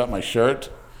 I think it's on my shirt,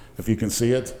 if you can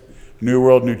see it. New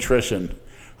World Nutrition.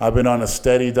 I've been on a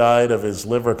steady diet of his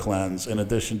liver cleanse, in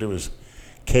addition to his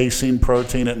casein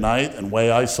protein at night and whey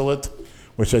isolate,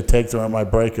 which I take during my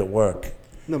break at work.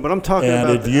 No, but I'm talking And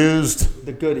about it used.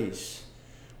 the goodies.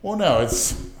 Well, no,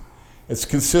 it's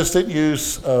consistent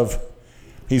use of.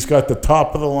 He's got the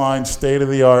top of the line, state of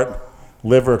the art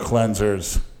liver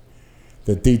cleansers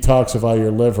that detoxify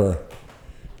your liver,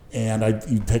 and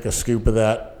you take a scoop of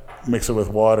that, mix it with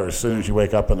water as soon as you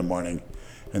wake up in the morning,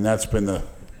 and that's been the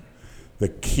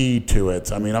key to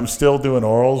it. I mean, I'm still doing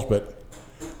orals, but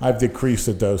I've decreased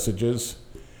the dosages,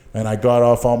 and I got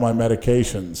off all my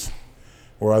medications,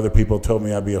 where other people told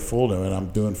me I'd be a fool to, and I'm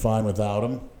doing fine without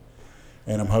them.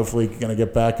 And I'm hopefully going to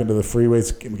get back into the free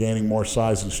weights, gaining more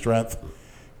size and strength.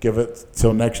 Give it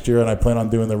till next year, and I plan on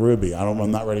doing the Ruby.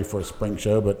 I'm not ready for a spring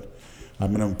show, but I'm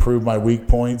going to improve my weak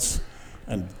points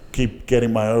and keep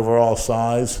getting my overall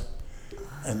size.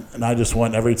 And I just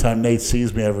want, every time Nate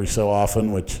sees me every so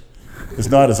often, which is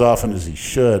not as often as he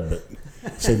should,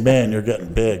 but say, man, you're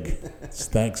getting big.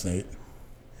 Thanks, Nate.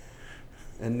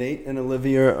 And Nate and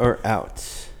Olivia are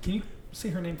out. Can you say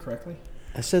her name correctly?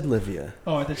 I said Livia.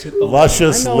 Oh, I said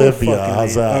Luscious I know Livia. fucking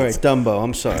How's name. that? All right, Dumbo.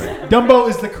 I'm sorry. Dumbo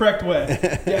is the correct way.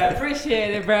 Yeah,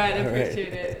 appreciate it, Brad. All right.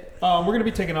 Appreciate it. We're gonna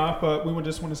be taking off, but we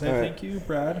just want to say All right. thank you,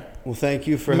 Brad Well, thank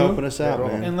you for You? helping us out,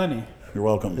 man. and Lenny. You're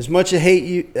welcome. As much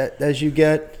hate as you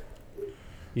get,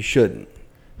 you shouldn't.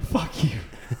 Fuck you.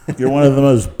 You're one of the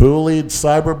most bullied,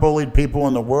 cyber-bullied people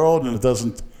in the world, and it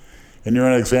doesn't And you're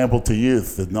an example to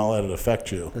youth that not let it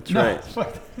affect you. That's No,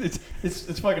 right.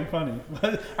 it's fucking funny.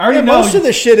 I already Yeah, know. most of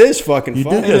the shit is fucking You,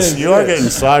 funny. you are getting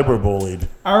cyberbullied.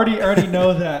 I already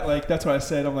know that. Like that's what I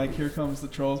said. I'm like, here comes the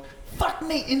trolls. Fuck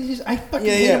Nate. I fucking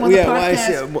hate him on the well, I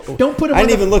podcast. see. Don't put him. I on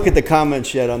didn't the even look at the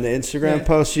comments yet on the Instagram Yeah.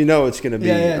 post. You know it's going to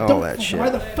be all Don't, that shit. Why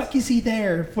the fuck is he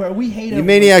there? We hate You him.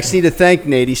 maniacs need to thank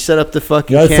Nate. He set up the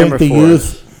fucking Yeah, I think camera the for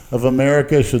youth us. of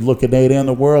America should look at Nate and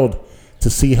the world to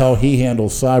see how he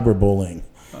handles cyberbullying.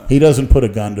 He doesn't put a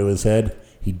gun to his head.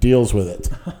 He deals with it.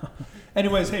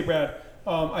 Anyways, hey Brad,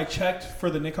 I checked for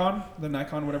the Nikon,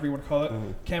 whatever you want to call it,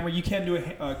 camera. You can do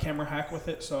a camera hack with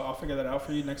it, so I'll figure that out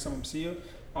for you next time I see you.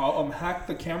 I'll hack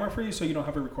the camera for you so you don't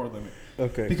have a record limit.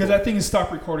 Okay. Because cool. that thing is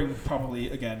stopped recording probably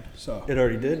again. So. It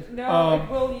already did? No,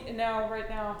 it will now, right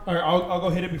now. All right, I'll go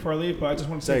hit it before I leave, but I just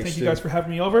want to say Thanks, thank you dude. guys for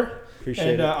having me over.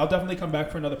 Appreciate and it. I'll definitely come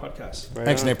back for another podcast. Right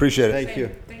Thanks, on. Nate. Appreciate it. Thank you.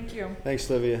 Thank you. Thanks,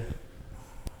 Livia.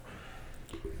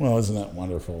 Well, isn't that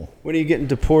wonderful? When are you getting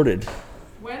deported?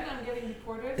 When I'm getting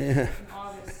deported? Yeah. In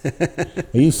August.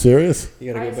 Are you serious?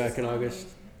 You got to I go back in just- August?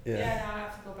 Yeah, Yeah. now I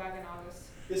have to go back in August.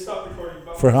 They stopped recording.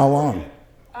 For how long?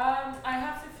 I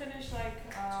have to finish like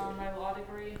my law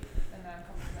degree and then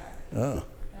come back. Oh.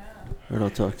 Yeah. All right, I'll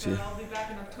talk to But you. I'll be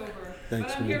back in October.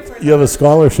 Thanks, but I'm man. here for You have a another-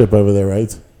 scholarship over there,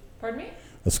 right? Pardon me?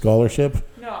 A scholarship?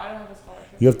 No, I don't have a scholarship.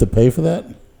 You have to pay for that?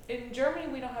 In Germany,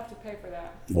 we don't have to pay for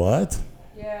that. What?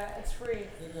 Yeah, it's free.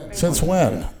 Since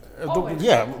when? Always.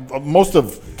 Most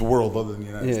of the world other than the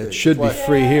United Yeah, States. it should be That's why-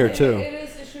 free here, it- too. It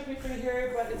is. It should be free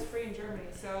here, but it's free in Germany.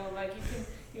 So like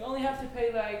you only have to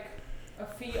pay like a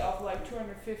fee of like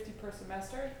 $250 per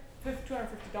semester.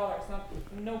 $250,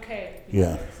 no K.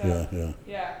 Yeah, So, yeah, yeah.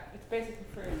 Yeah, it's basically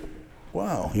free.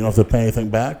 Wow. You don't have to pay anything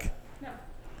back? No,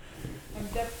 I'm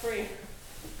debt free.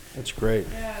 That's great.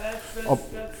 Yeah, Oh.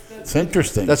 that's It's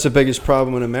interesting. That's the biggest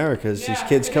problem in America is these Yeah,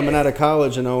 kids it coming is. out of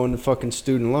college and owing fucking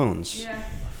student loans. yeah.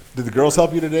 Did the girls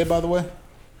help you today, by the way?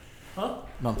 Huh?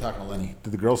 No, I'm talking to Lenny.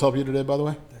 Did the girls help you today, by the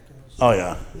way? Oh,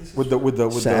 yeah. With the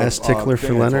Sass tickler for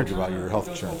thing I told Leonard? you about your health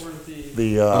insurance.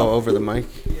 The, Over the mic?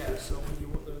 Yeah, so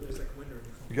when there's like winter.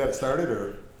 You got it started,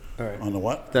 or All right. on the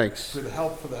what? Thanks. for the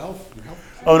health? Your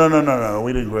health? Oh, no.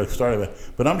 We didn't get started with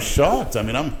it. But I'm shocked. I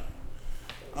mean,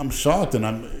 I'm shocked, and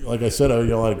I'm, like I said, I owe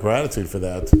you a lot of gratitude for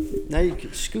that. Now you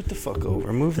can scoot the fuck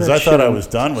over. Move that Because I shit thought I on- was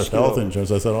done with scoot health over.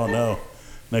 insurance. I said, oh, no.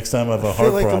 Next time I have a I heart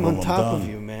feel like I'm problem, on top done. of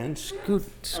you, man. Scoot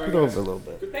over a little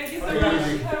bit. Thank you so much.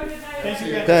 Have a good night. Thank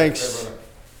you, guys. Thanks.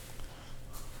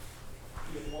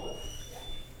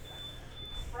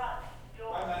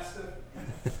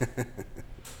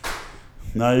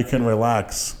 Now you can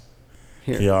relax,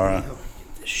 Here. Kiara.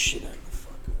 This shit out of the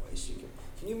fucking way. So you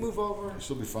can you move over?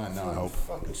 She'll be fine now, I hope.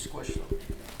 Fucking squish them.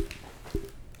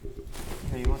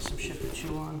 Hey, you want some shit to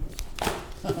chew on?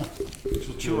 Well,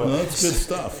 that's good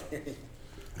stuff.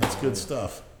 That's good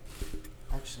stuff.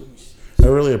 Actually, let me see. I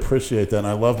really appreciate that. And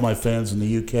I love my fans in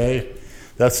the UK.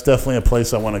 That's definitely a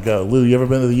place I want to go. Lou, you ever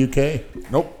been to the UK?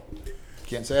 Nope.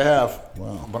 Can't say I have.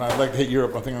 Wow. But I'd like to hit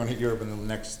Europe. I think I'm going to hit Europe in the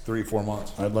next 3-4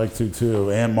 months. I'd like to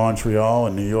too. And Montreal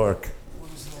and New York.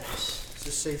 What is this? Is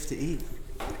this safe to eat?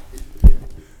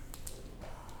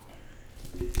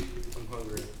 I'm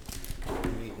hungry.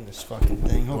 I'm eating this fucking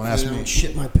thing. Hopefully ask I don't me.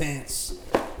 shit my pants.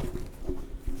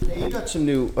 Hey, you got some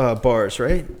new bars,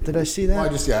 right? Did I see that? Well,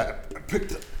 I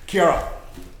picked up. Kiara.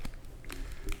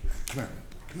 Come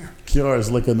here.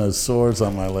 Kiara's licking those sores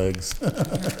on my legs. As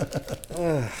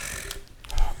a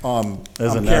I'm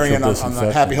natural carrying on the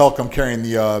disinfectant. Happy Hulk. I'm carrying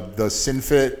the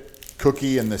SinFit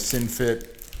cookie and the SinFit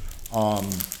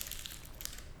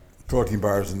protein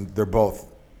bars, and they're both.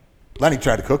 Lenny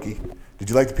tried a cookie. Did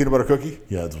you like the peanut butter cookie?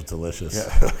 Yeah, it was delicious.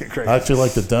 Yeah, okay, great. I actually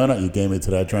like the donut you gave me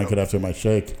today. I drank it after my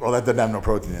shake. Well, that doesn't have no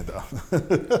protein in it, though.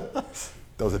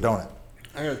 That was a donut.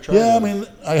 I gotta try Yeah, I that. mean,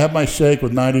 I have my shake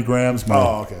with 90 grams, my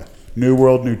Oh, okay. New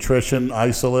World Nutrition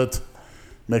isolate,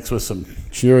 mixed with some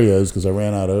Cheerios because I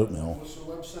ran out of oatmeal. What's the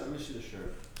website? Let me see the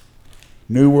shirt.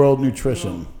 New World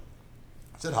Nutrition.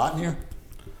 Is it hot in here?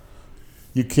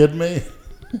 You kidding me?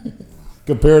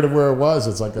 Compared to where it was,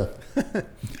 it's like a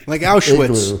Like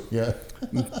Auschwitz. igloo. Yeah.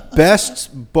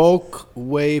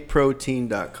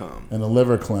 Bestbulkwheyprotein.com. And the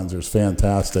liver cleanser is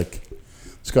fantastic.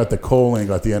 It's got the choline,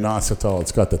 got the inositol,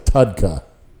 it's got the Tudka.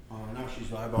 Oh, now she's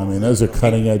eyeballing. I mean, those are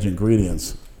cutting edge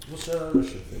ingredients. What's that other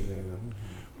shit thing there?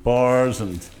 Bars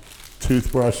and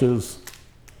toothbrushes,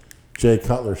 Jay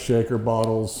Cutler shaker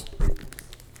bottles.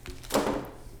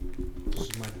 This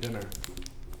is my dinner.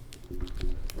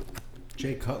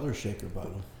 Jay Cutler shaker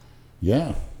bottle.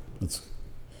 Yeah, it's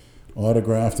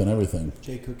autographed and everything.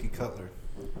 Jay Cookie Cutler.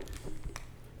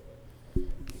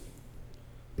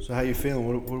 So how you feeling?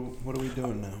 What are we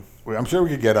doing now? Well, I'm sure we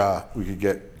could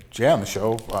get Jay on the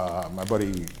show. My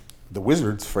buddy, the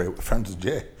Wizards, friends with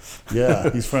Jay. Yeah,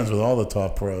 he's friends with all the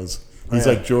top pros. He's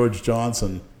Yeah. like George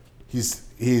Johnson. He's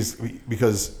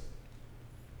because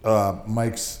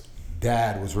Mike's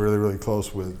dad was really, really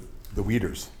close with the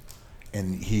Weeders,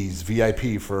 and he's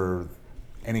VIP for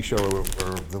any show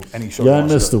any show. Yeah, I he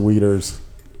wants miss to- the Weeders.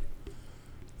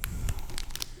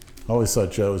 I always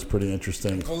thought Joe was pretty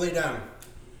interesting. Go lay down.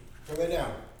 Go lay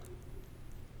down.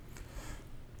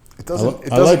 It I, doesn't.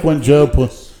 It I doesn't. like when Joe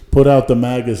put out the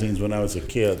magazines when I was a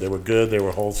kid. They were good. They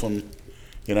were wholesome.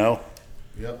 You know,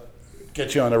 Yep.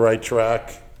 get you on the right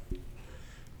track.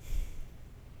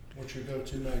 What's your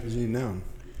go-to magazine now?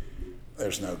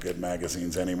 There's no good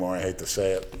magazines anymore. I hate to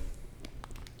say it.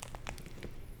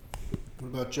 What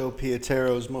about Joe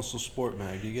Pietero's Muscle Sport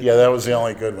Mag? Do you get Yeah, that was the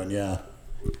only good one. Yeah.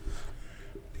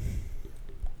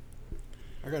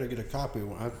 I got to get a copy of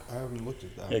one. I haven't looked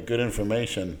at that. Yeah, good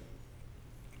information.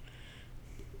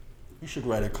 You should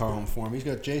write a column for him. He's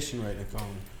got Jason writing a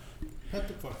column. Pet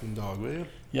the fucking dog, will you?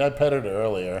 Yeah, I petted her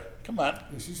earlier. Come on.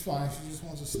 She's fine. She just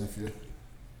wants to sniff you.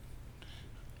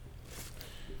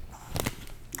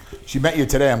 She met you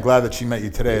today. I'm glad that she met you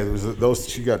today. There was those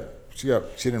she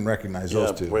didn't recognize Yeah,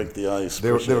 those two. break the ice. They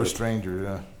were Appreciate it. strangers.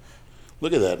 Yeah.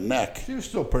 Look at that neck. She was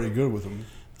still pretty good with him.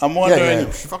 I'm wondering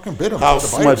Yeah. She fucking bit him. how Tried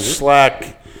to bite much her, dude.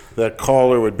 slack that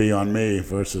caller would be on me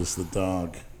versus the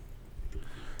dog.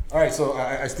 All right, so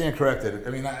I stand corrected.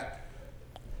 I mean, I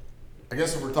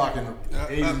guess if we're talking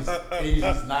Asians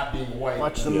not being white.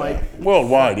 Watch the Yeah. mic.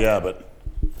 Worldwide, yeah, but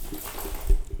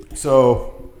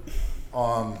So,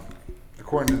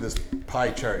 according to this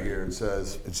pie chart here, it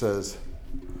says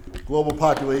global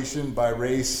population by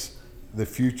race, the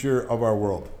future of our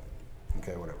world.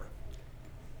 Okay, whatever.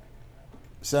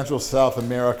 Central South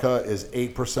America is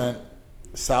 8%.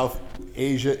 South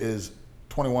Asia is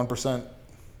 21%.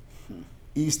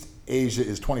 East Asia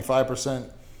is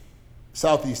 25%.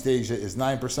 Southeast Asia is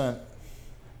 9%.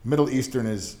 Middle Eastern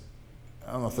is,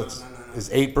 I don't know if that's, is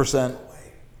 8%.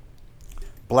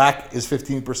 Black is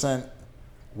 15%.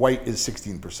 White is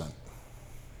 16%.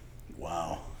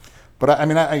 wow. But I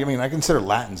mean, I consider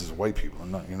Latins as white people.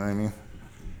 I'm not, you know what I mean?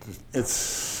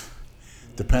 It's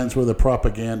depends where the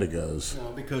propaganda goes.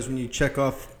 No, because when you check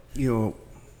off,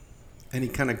 any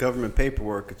kind of government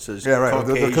paperwork, it says Yeah, right.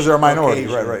 Caucasian, Because they're a minority.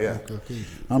 Caucasian. Right, yeah.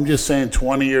 I'm just saying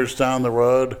 20 years down the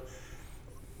road,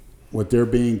 what they're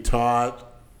being taught,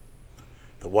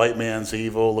 the white man's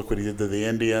evil, look what he did to the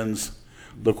Indians,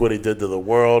 look what he did to the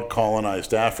world,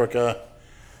 colonized Africa,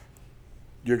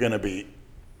 you're going to be,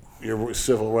 your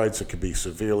civil rights could be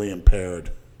severely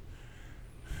impaired.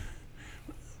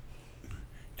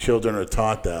 Children are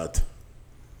taught that.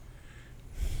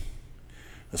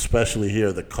 Especially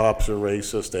here, the cops are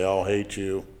racist, they all hate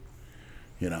you,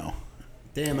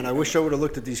 Damn, and I wish I would have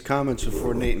looked at these comments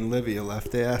before Nate and Livia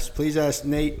left. They asked, please ask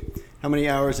Nate how many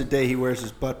hours a day he wears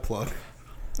his butt plug.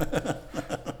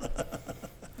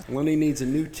 Lenny needs a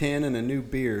new tan and a new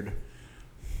beard.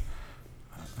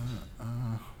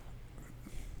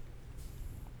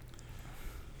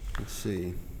 Let's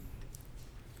see.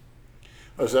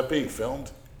 Oh, is that being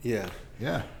filmed? Yeah.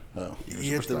 Yeah. Oh. You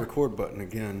hit the record button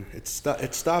again. It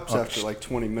stops after like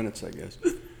 20 minutes, I guess.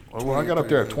 Well, I got up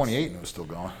there at 28 and it was still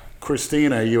going.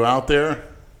 Christina, are you out there?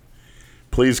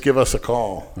 Please give us a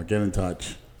call or get in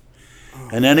touch.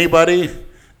 And anybody,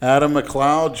 Adam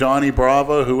McLeod, Johnny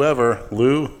Bravo, whoever,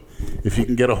 Lou, if you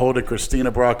can get a hold of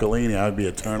Christina Broccolini, I'd be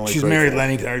eternally She's grateful. married,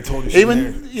 Lenny. I already told you she's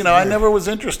married. Even, I never was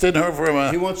interested in her from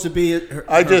He a... wants to be her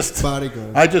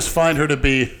bodyguard. I just find her to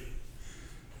be,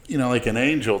 like an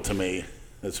angel to me.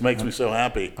 This makes me so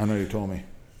happy. I know you told me.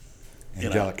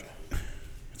 Angelic.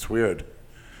 It's weird,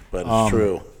 but it's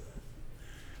true.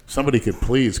 Somebody could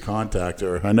please contact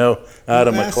her. I know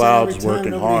Adam Ask her McLeod's every time,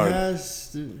 working nobody hard.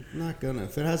 has. Not gonna.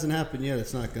 If it hasn't happened yet,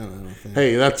 it's not gonna. I don't think.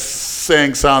 Hey, that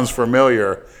saying sounds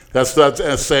familiar. That's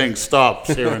saying stops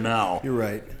here and now. You're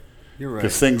right. You're right.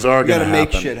 Because things are You going to gotta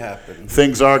happen. make shit happen.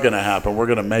 Things are going to happen. We're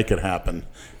going to make it happen.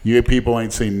 You people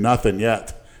ain't seen nothing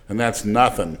yet, and that's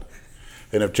nothing.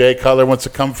 And if Jay Cutler wants to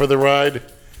come for the ride,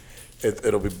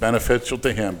 it'll be beneficial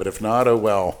to him. But if not, oh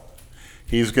well.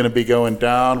 He's going to be going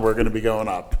down. We're going to be going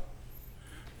up.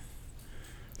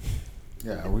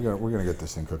 Yeah, we're gonna get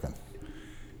this thing cooking.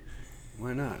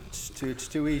 Why not? It's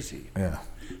too easy. Yeah.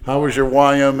 How was your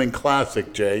Wyoming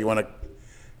Classic, Jay? You want to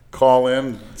call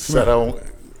in? Said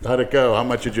how'd it go? How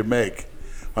much did you make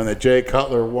on the Jay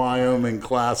Cutler Wyoming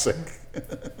Classic?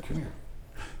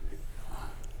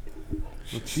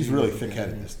 She's really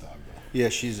thick-headed, this dog. Though. Yeah,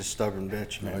 she's a stubborn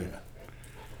bitch, man.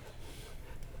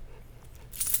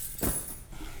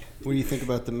 What do you think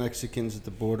about the Mexicans at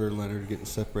the border, Leonard, getting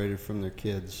separated from their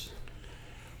kids?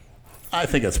 I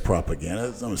think it's propaganda.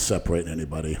 It's not separating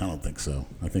anybody. I don't think so.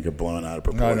 I think they're blowing out of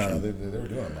No, proportion. they were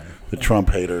doing it, man. The Trump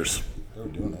haters. They were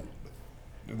doing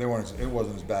it. They weren't. It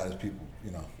wasn't as bad as people,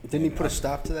 you know. Didn't he put a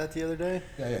stop to that the other day?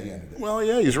 Yeah, he ended it. Well,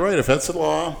 yeah, he's right. If that's the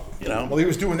law, you know. Well, he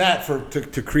was doing that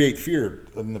to create fear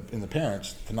in the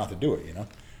parents to not to do it, you know.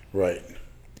 Right.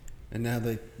 And now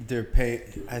they're paying.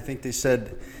 I think they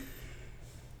said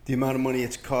the amount of money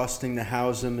it's costing to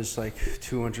house them is like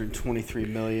 $223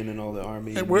 million, and all the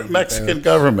army. And we're Navy Mexican barracks.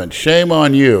 government. Shame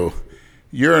on you.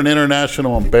 You're an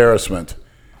international embarrassment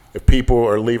if people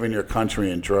are leaving your country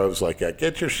in droves like that.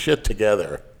 Get your shit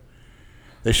together.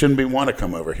 They shouldn't want to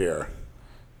come over here.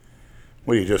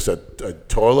 What are you, just a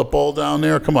toilet bowl down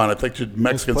there? Come on, I think Most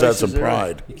Mexicans had some places,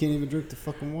 pride. You can't even drink the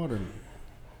fucking water.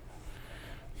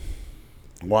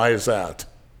 Why is that?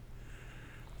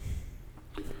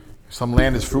 Some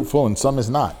land is fruitful and some is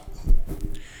not.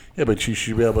 Yeah, but you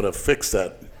should be able to fix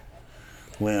that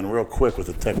land real quick with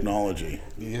the technology.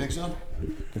 You think so?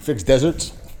 Can fix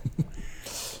deserts.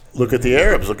 Look at the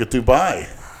Arabs. Look at Dubai.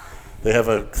 They have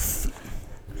a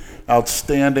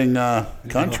outstanding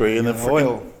country in the freaking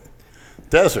Oil.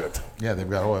 desert. Yeah, they've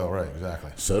got oil, right?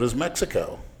 Exactly. So does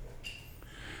Mexico.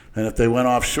 And if they went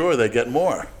offshore, they get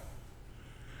more.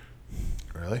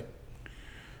 Really?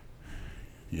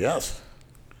 Yes.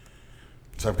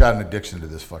 So I've got an addiction to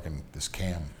this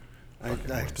cam. I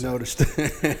noticed.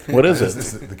 What is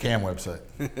This it? is the cam website.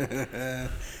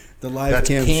 The live That's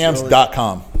cams.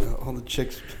 cams.com. All the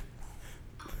chicks.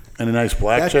 Any nice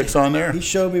black That- chicks on there? He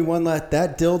showed me one that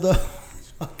dildo.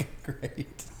 is fucking great.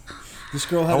 This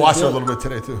girl had I watched it a dildo. little bit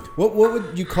today too. What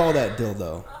would you call that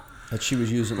dildo that she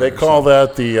was using? They on call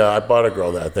herself? that the, I bought a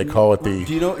girl that. They call it Do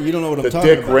you know? You don't know what I'm the talking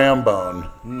Dick about? Rambone.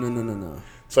 No.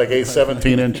 It's like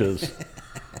 17 inches.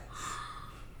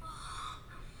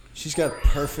 She's got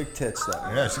perfect tits, though.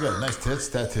 Yeah, she's got nice tits,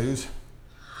 tattoos.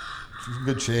 She's in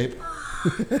good shape.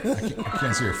 I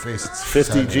can't see her face. It's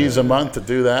 50 sad. G's a month to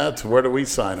do that. Where do we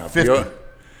sign up? 50.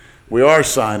 We are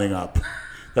signing up.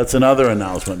 That's another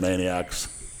announcement, maniacs.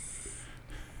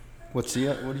 What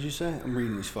did you say? I'm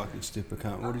reading these fucking stupid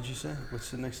comments. What did you say?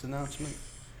 What's the next announcement?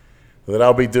 That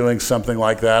I'll be doing something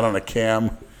like that on a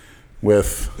cam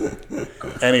with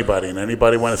anybody. And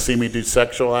anybody want to see me do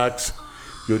sexual acts,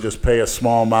 you'll just pay a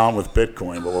small amount with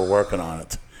Bitcoin, but we're working on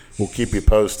it. We'll keep you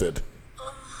posted.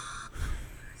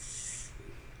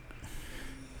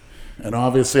 And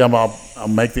obviously, I'll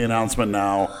make the announcement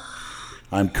now.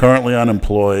 I'm currently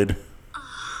unemployed,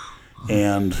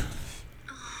 and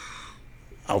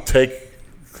I'll take.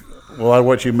 Well,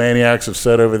 what you maniacs have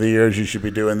said over the years, you should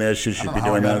be doing this, you I should don't be know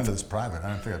how I doing got that. into this private. I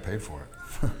don't think I paid for it.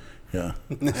 Yeah,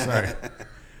 Sorry.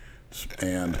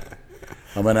 and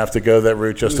I'm gonna have to go that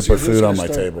route just to put food on my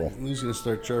table. Lou's gonna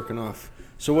start jerking off.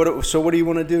 So what do you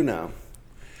want to do now?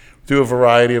 Do a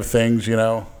variety of things, you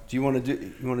know. Do you want to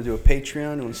do a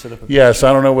Patreon? You want to set up a Yes,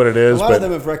 I don't know what it A is, lot of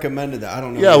them but have recommended that. I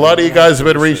don't know. yeah, a lot of you guys have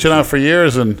been reaching out for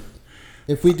years, and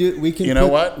If we do, we can. you know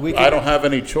what? I don't have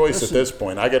any choice at this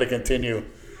point. I got to continue.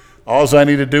 All I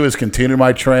need to do is continue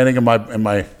my training and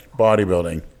my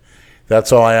bodybuilding.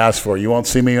 That's all I ask for. You won't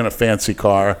see me in a fancy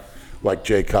car like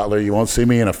Jay Cutler. You won't see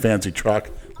me in a fancy truck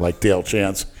like Dale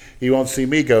Chance. You won't see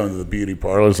me going to the beauty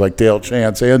parlors like Dale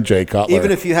Chance and Jay Cutler. Even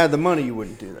if you had the money, you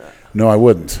wouldn't do that. No, I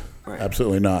wouldn't. Right.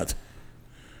 Absolutely not.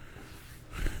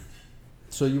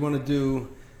 So you want to do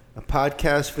a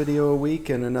podcast video a week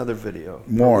and another video?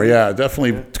 More, yeah.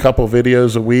 Definitely a couple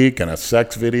videos a week and a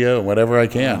sex video and whatever I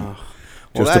can. Well,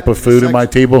 Just to that- put food in sex- my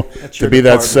table. that's To your be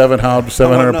that department. 700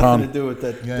 I want nothing pound to do with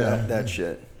that, Yeah. that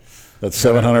shit. that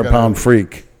 700 pound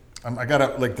freak. I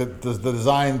got like the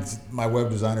designs my web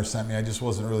designer sent me. I just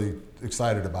wasn't really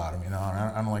excited about them, you know.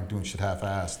 And I don't like doing shit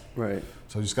half-assed. Right.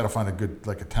 So I just got to find a good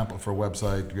like a template for a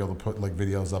website to be able to put like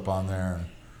videos up on there. And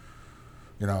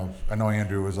you know, I know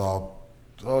Andrew was all,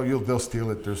 they'll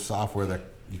steal it. There's software that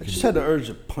you I can. just had the urge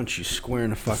to punch you square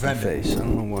in the fucking Defend it. face. I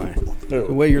don't know why. Who?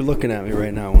 The way you're looking at me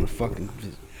right now, I want to fucking.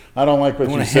 I don't like what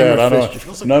I you wanna said. I hammer don't.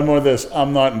 fist No more of this.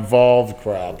 I'm not involved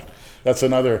crap. That's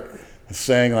another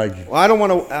saying like, Well, I don't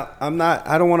want to. I'm not.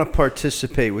 I don't want to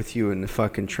participate with you in the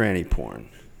fucking tranny porn.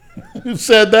 who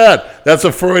said that? That's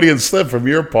a Freudian slip from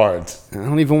your part. I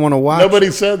don't even want to watch. Nobody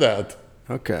said that.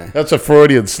 Okay. That's a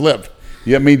Freudian slip.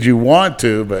 Yeah, it means you want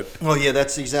to, but Oh yeah,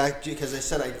 that's exactly because I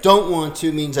said I don't want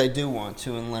to means I do want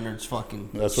to, and Leonard's fucking.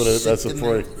 that's what it, that's a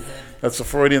Freud, that's a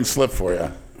Freudian slip for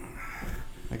you.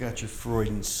 I got your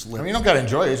Freudian slip. I mean, you don't got to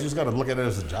enjoy it. You just got to look at it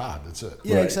as a job. That's it.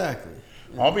 yeah, Right. exactly.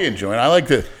 I'll be enjoying it. I like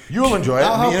to. You'll enjoy it.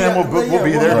 I'll help Me and you him out. will Yeah,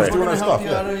 be we're there gonna- just we're doing our gonna help stuff.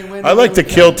 you out Yeah. any way I like to we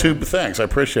kill can. two. Thanks, I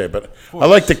appreciate it. But I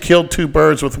like to kill two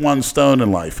birds with one stone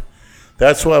in life.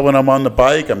 That's why when I'm on the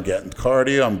bike, I'm getting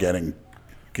cardio. I'm getting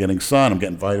sun. I'm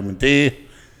getting vitamin D.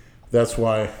 That's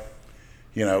why,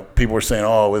 people were saying,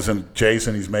 "Oh, isn't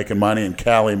Jason? He's making money." And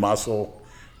Cali Muscle,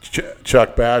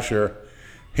 Chuck Basher,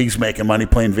 he's making money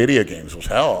playing video games. Well,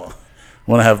 hell,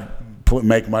 want to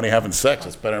make money having sex?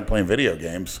 It's better than playing video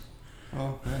games.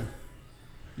 Oh man,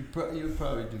 you would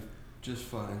probably do just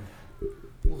fine.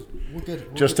 We'll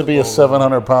get Just to the be a ball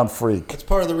rolling. 700-pound freak. That's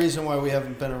part of the reason why we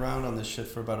haven't been around on this shit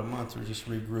for about a month. We're just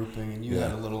regrouping, and you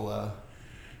had a little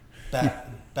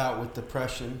bout with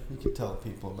depression. You could tell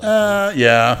people about that.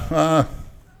 Yeah.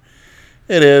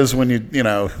 It is when you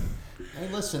know. Hey,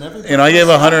 listen, everybody. I gave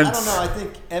 100. I don't know. I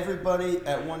think everybody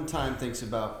at one time thinks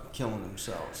about killing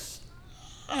themselves.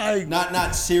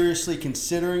 Not seriously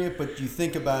considering it, but you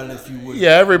think about it if you would.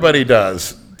 Yeah, everybody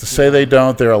does. To say they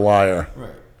don't, they're a liar.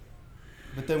 Right.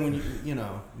 But then when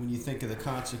when you think of the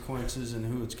consequences and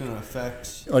who it's going to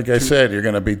affect. Like I said, you're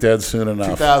going to be dead soon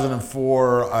enough.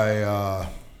 2004, I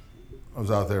was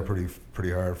out there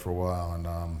pretty hard for a while, and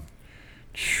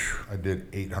I did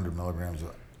 800 milligrams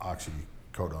of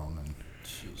oxycodone, and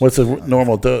What's a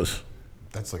normal dose?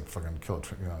 that's like fucking kill.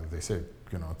 They say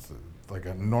it's like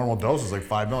a normal dose is like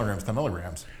 5 milligrams, 10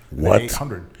 milligrams. And What?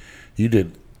 800. You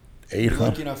did You're lucky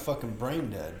 800. you're not fucking brain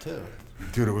dead, too.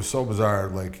 Dude, it was so bizarre.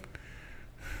 Like,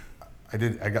 I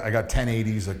got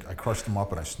 1080s. I crushed them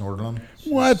up and I snorted them.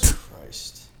 What?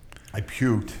 Christ. I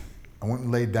puked. I went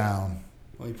and laid down.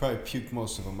 Well, you probably puked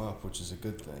most of them up, which is a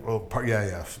good thing. Well,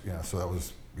 yeah. So that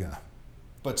was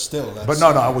But still, that's... But no,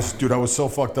 I was so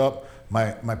fucked up.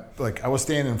 I was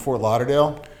staying in Fort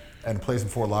Lauderdale, at a place in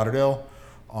Fort Lauderdale.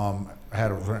 I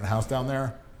had a rented house down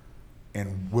there,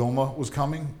 and Wilma was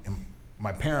coming, and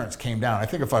my parents came down. I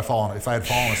think if I had fallen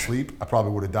asleep, I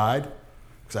probably would have died,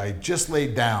 because I had just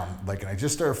laid down, and I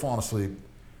just started falling asleep,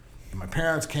 and my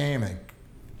parents came and,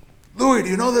 Louis, do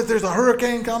you know that there's a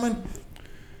hurricane coming?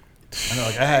 And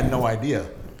I had no idea.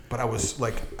 But I was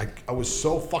I was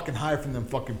so fucking high from them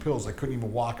fucking pills, I couldn't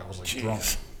even walk. I was drunk.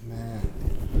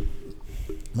 Man.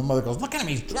 My mother goes, look at him,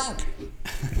 he's drunk.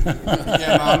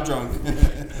 Yeah, I'm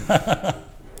drunk.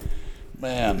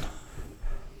 Man.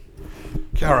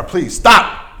 Kara, please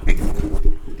stop.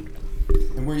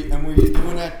 And were you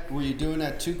doing that? Were you doing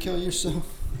that to kill yourself?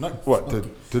 What to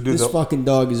do This the? fucking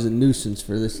dog is a nuisance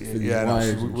for these Yeah,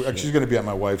 wires. no, and shit. she's gonna be at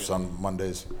my wife's on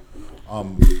Mondays.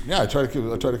 Yeah, I tried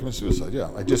to commit suicide. Yeah,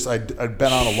 I'd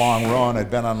been on a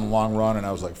long run. And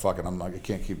I was like, fuck it, I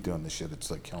can't keep doing this shit. It's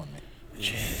like killing me.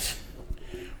 Jeez.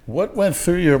 What went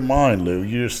through your mind, Lou?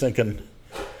 You're just thinking.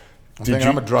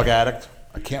 I'm a drug addict.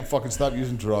 I can't fucking stop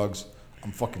using drugs.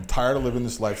 I'm fucking tired of living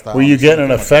this lifestyle. Were you getting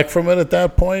an effect from it at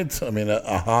that point? I mean,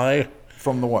 a high?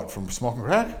 From the what? From smoking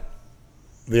crack?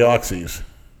 The oxys.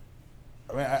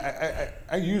 I mean,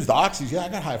 I used oxys. Yeah, I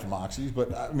got high from oxys,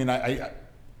 but I mean, I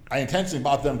intentionally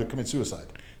bought them to commit suicide.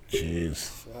 Jeez.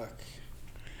 Fuck.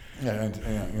 Yeah,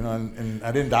 and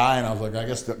I didn't die, and I was like, I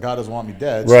guess God doesn't want me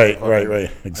dead. Right. I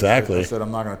Exactly. said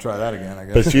I'm not going to try that again. I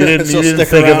guess. But you didn't So stick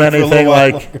think of around for a anything little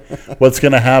while like what's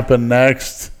going to happen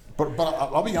next? But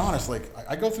I'll be honest. Like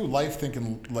I go through life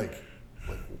thinking like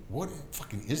what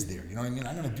fucking is there? You know what I mean?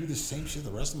 I'm going to do the same shit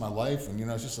the rest of my life, and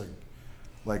it's just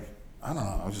like I don't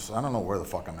know. I don't know where the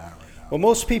fuck I'm at right now. Well,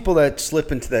 most people that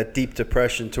slip into that deep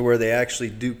depression to where they actually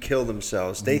do kill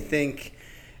themselves, they think,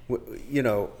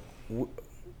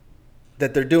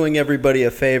 that they're doing everybody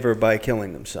a favor by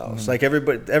killing themselves. Like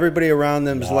everybody aram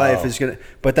them's life is gonna.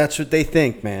 But that's what they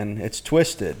think, man. It's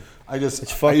twisted.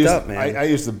 It's fucked up, man. I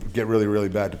used to get really, really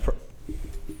bad depression.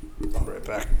 I'll be right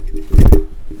back.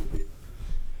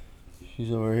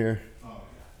 She's over here. Oh,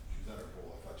 she's at her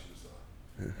bowl. I thought she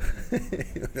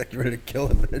was. Like you're ready to kill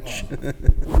a bitch.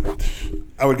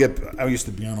 I used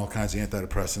to be on all kinds of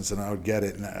antidepressants, and I would get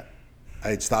it, and I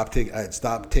had stopped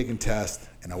taking tests,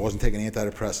 and I wasn't taking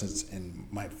antidepressants, and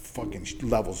my fucking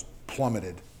levels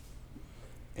plummeted,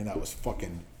 and I was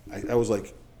I was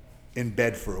like in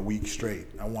bed for a week straight.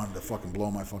 I wanted to fucking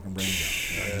blow my fucking brain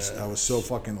down. I was so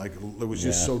fucking it was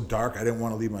just so dark. I didn't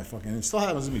want to leave my fucking. It still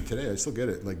happens to me today. I still get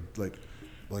it.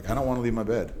 Like I don't want to leave my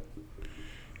bed.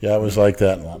 Yeah, I was like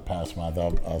that in that past month.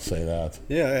 I'll say that.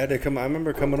 Yeah, I had to come. I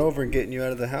remember coming over and getting you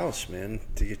out of the house, man.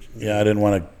 To get. Yeah, I didn't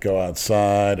want to go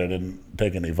outside. I didn't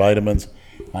take any vitamins.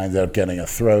 I ended up getting a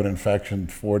throat infection,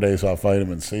 4 days off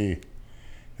vitamin C. And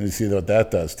you see what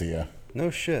that does to you. No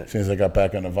shit. As soon as I got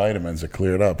back on the vitamins, it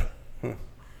cleared up.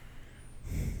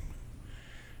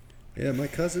 Yeah, my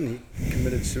cousin, he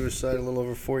committed suicide a little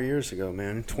over 4 years ago,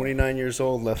 man. 29 years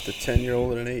old, left a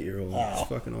 10-year-old and an 8-year-old. It's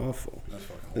fucking awful.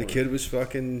 The kid was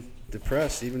fucking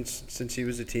depressed even since he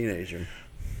was a teenager.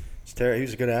 It's terrible. He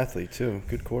was a good athlete, too.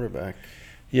 Good quarterback.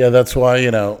 Yeah, that's why,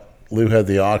 Lou had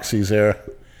the oxys there.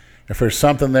 If there's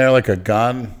something there like a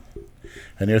gun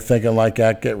and you're thinking like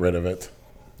that, get rid of it.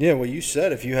 Yeah, well, you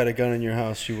said if you had a gun in your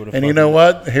house, you would have. And you know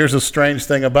what? Here's a strange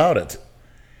thing about it.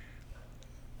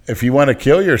 If you want to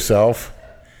kill yourself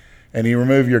and you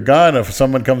remove your gun, if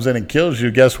someone comes in and kills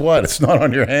you, guess what? It's not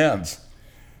on your hands.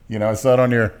 It's not on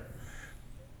your...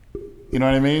 You know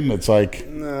what I mean? It's like...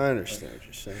 No, I understand what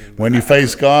you're saying. When you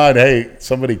face God, hey,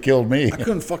 somebody killed me. I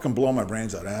couldn't fucking blow my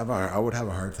brains out. I would have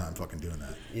a hard time fucking doing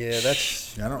that. Yeah,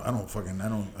 that's... Yeah, what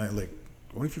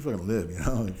if you fucking live,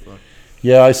 Like, fuck.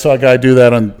 Yeah, I saw a guy do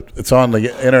that it's on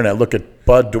the internet. Look at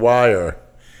Bud Dwyer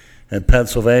in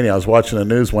Pennsylvania. I was watching the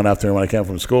news one afternoon when I came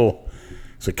from school.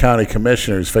 He's a county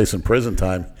commissioner who's facing prison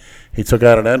time. He took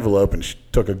out an envelope and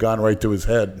took a gun right to his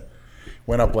head.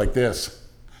 Went up like this,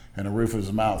 and the roof of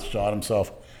his mouth, shot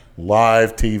himself.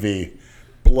 Live TV.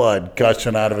 Blood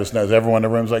gushing out of his nose. Everyone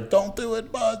in the room's like, don't do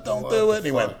it, Bud, don't do it. And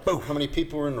he went, boom. How many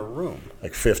people were in the room?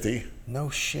 Like 50. No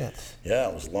shit. Yeah,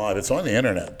 it was live. It's on the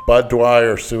internet. Bud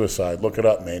Dwyer suicide. Look it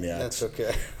up, maniacs. That's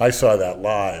okay. I saw that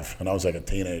live, and I was like a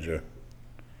teenager.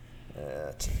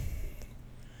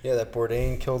 Yeah, that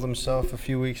Bourdain killed himself a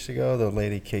few weeks ago. The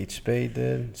lady Kate Spade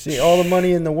did. See, all the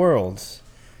money in the world.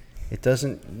 It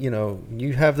doesn't,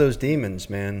 you have those demons,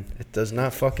 man. It does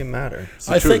not fucking matter.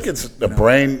 I think it's the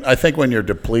brain. I think when you're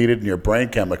depleted and your brain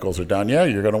chemicals are down, yeah,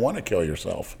 you're going to want to kill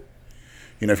yourself.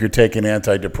 If you're taking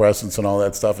antidepressants and all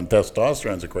that stuff, and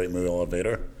testosterone's a great mood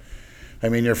elevator. I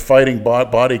mean, you're fighting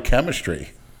body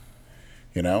chemistry.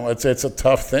 It's a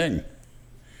tough thing.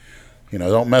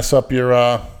 Don't mess up your,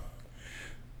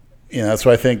 that's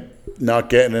why I think not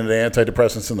getting into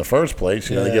antidepressants in the first place,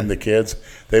 they give them to kids.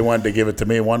 They wanted to give it to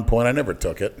me at one point. I never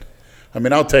took it. I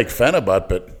mean, I'll take Phenibut,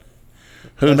 but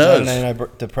who knows? Is that an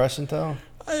antidepressant, though?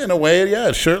 In a way, yeah,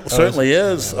 it certainly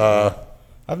is.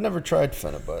 I've never tried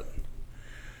Phenibut.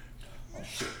 Oh,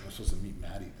 shit. I'm supposed to meet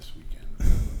Maddie this weekend.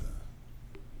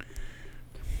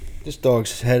 This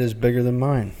dog's head is bigger than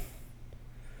mine.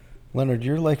 Leonard,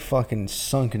 you're like fucking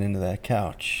sunken into that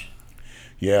couch.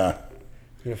 Yeah.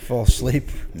 You gonna fall asleep?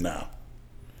 No.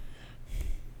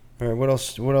 All right. What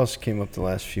else came up the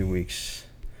last few weeks?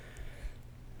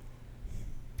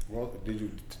 Well,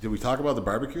 did we talk about the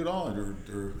barbecue at all, or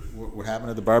what happened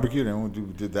at the barbecue?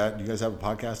 Did that? Do you guys have a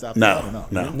podcast after that? Or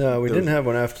No. No, we didn't have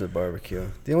one after the barbecue.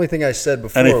 The only thing I said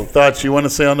before. Any thoughts you want to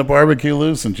say on the barbecue,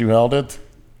 Lou, since you held it?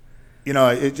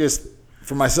 It just,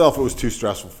 for myself, it was too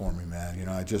stressful for me, man.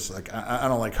 I just I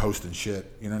don't like hosting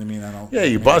shit. You know what I mean? I don't. Yeah,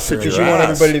 you busted Because your you want ass.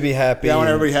 everybody to be happy. Yeah, I want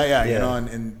everybody. Yeah.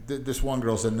 And this one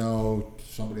girl said no.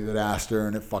 Somebody that asked her,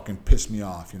 and it fucking pissed me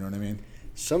off. You know what I mean?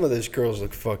 Some of those girls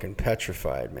look fucking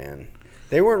petrified, man.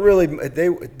 They weren't really.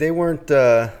 They weren't.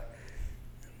 I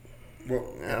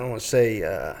don't want to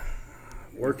say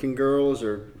working girls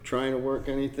or trying to work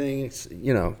anything. It's,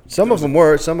 some of them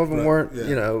were. Some of them weren't.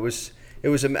 Yeah. It was.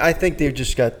 I think they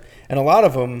just got, and a lot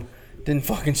of them didn't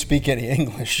fucking speak any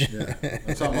English. Yeah,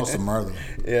 that's how most of them are, though.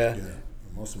 Yeah.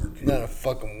 Most of them are. Not a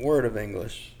fucking word of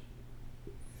English.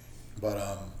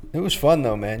 But It was fun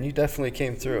though, man. You definitely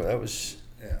came through. It was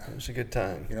a good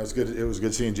time. it was good. It was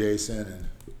good seeing Jason and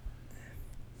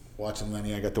watching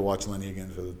Lenny. I got to watch Lenny again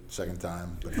for the second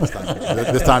time, but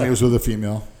this time he was with a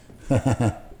female,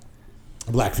 a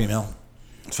black female.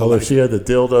 So if she had the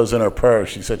dildos in her purse,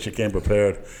 she said she came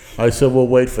prepared. I said, we'll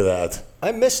wait for that.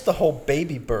 I missed the whole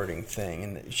baby birding thing,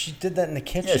 and she did that in the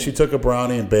kitchen. Yeah, she took a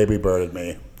brownie and baby birded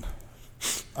me.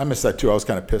 I missed that too. I was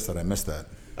kind of pissed that I missed that.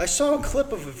 I saw a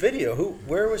clip of a video.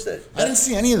 Where was that? I didn't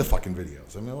see any of the fucking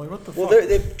videos. I mean, like, what the Well,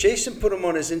 fuck? Jason put them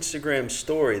on his Instagram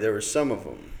story. There were some of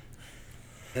them,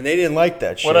 and they didn't like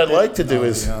that shit. What I'd like to do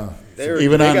is,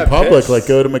 even they out in got public, pissed. like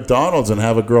go to McDonald's and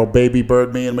have a girl baby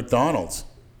bird me in McDonald's.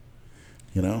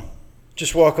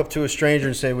 Just walk up to a stranger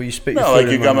and say, "Will you spit your No, food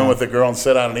like you my come in mouth?" with a girl and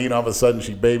sit down and eat, and all of a sudden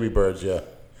she baby birds you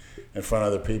in front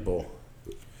of other people.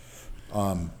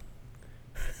 Yeah,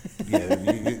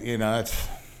 it's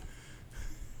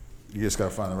you just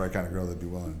gotta find the right kind of girl that'd be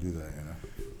willing to do that.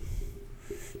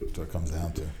 That's what it comes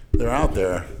down to. They're out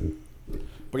there.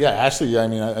 But yeah, Ashley. I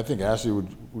mean, I think Ashley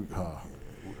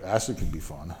Ashley could be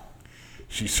fun.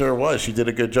 She sure was. She did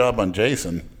a good job on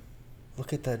Jason.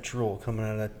 Look at that drool coming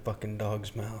out of that fucking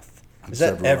dog's mouth. It's Is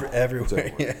that everywhere.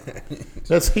 everywhere? It's Yeah.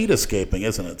 That's heat escaping,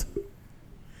 isn't it?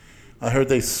 I heard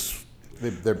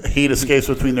Their heat escapes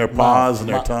between their paws and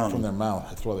their tongue. from their mouth.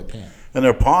 That's why they can't. And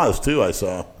their paws, too, I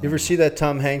saw. You ever see that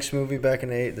Tom Hanks movie back in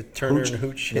the Turner Hooch? and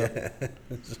Hooch? Yeah.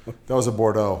 That was a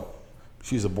Bordeaux.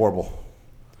 She's a Borbal.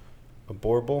 A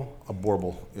Borbal? A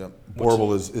Borbal. Yep.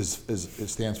 Borbal is it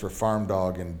stands for farm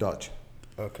dog in Dutch.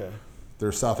 Okay.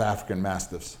 They're South African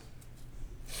Mastiffs.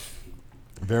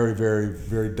 Very, very,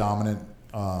 very dominant,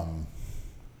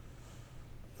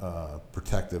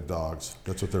 protective dogs.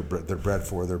 That's what they're bred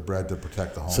for. They're bred to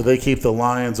protect the home. So they keep the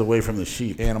lions away from the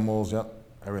sheep. Animals, yep,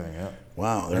 everything, yep.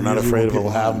 Wow, they're And not usually afraid when of a people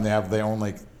have lion. them. They own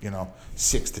like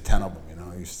 6 to 10 of them.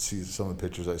 You see some of the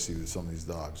pictures I see with some of these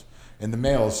dogs. And the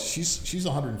males, she's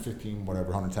 115, whatever,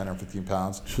 110 or 15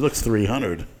 pounds. She looks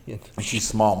 300. And she's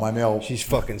small. My male, She's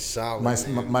fucking solid.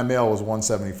 my male was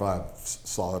 175,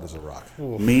 solid as a rock.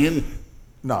 Mean?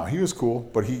 No, he was cool,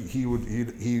 but he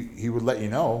would let you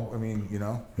know. I mean,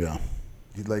 Yeah.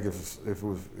 he'd like if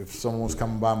someone was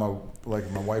coming by,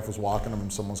 my wife was walking him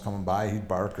and someone was coming by, he'd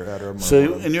bark at her.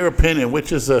 So, in your opinion,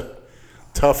 which is the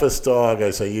toughest dog, I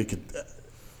say, you could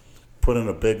put in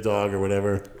a big dog or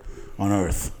whatever on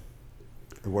Earth?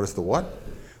 What is the what?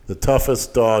 The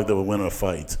toughest dog that would win a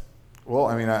fight. Well,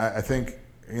 I mean, I think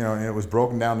and it was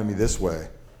broken down to me this way.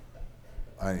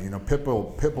 Pit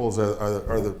bulls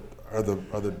are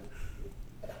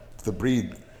the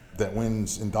breed that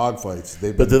wins in dog fights.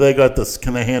 But do they got this?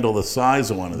 Can they handle the size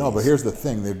of one of these? No, but here's the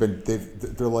thing: they've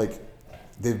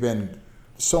been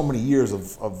so many years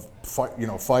of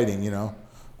fighting.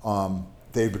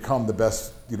 They've become the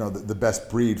best, the best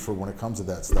breed for when it comes to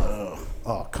that stuff.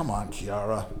 Oh, come on,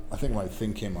 Kiara! I think my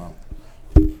thing came out.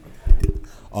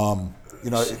 No,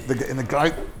 you're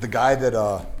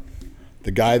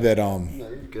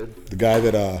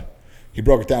good. He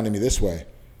broke it down to me this way.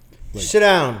 Sit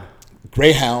down.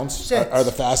 Greyhounds Sit. are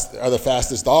the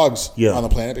fastest dogs Yeah. on the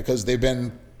planet because they've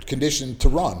been conditioned to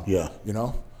run. Yeah.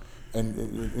 And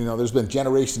there's been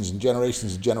generations and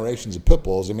generations and generations of pit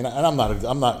bulls. I mean, and I'm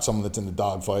not someone that's into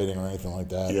dog fighting or anything like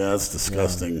that. Yeah, that's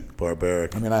disgusting,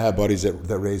 barbaric. I mean, I have buddies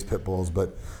that raise pit bulls,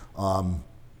 but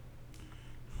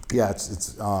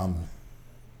it's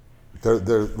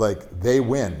they're like they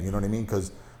win. You know what I mean?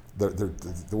 Because they're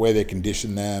the way they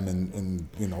condition them and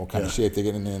what kind of shape they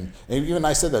get in. And even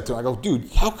I said that to him. I go,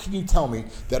 dude, how can you tell me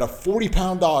that a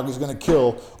 40-pound dog is going to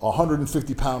kill a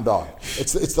 150-pound dog?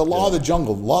 It's the law of the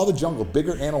jungle. The law of the jungle.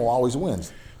 Bigger animal always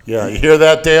wins. Yeah, you hear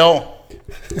that, Dale?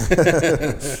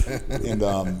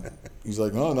 And he's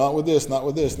like, no, not with this, not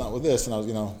with this, not with this. And I was,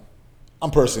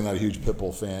 I'm personally not a huge pit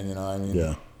bull fan. I mean,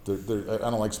 Yeah. I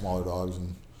don't like smaller dogs,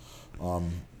 and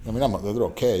they're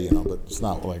okay, but it's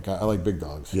not like I like big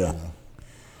dogs. Yeah.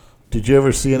 Did you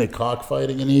ever see any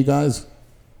cockfighting in you guys?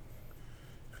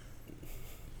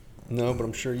 No, but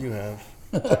I'm sure you have.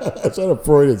 That's not a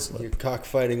Freudian slip. You're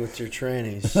cockfighting with your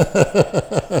trannies.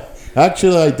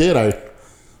 Actually, I did.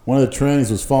 One of the trannies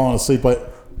was falling asleep.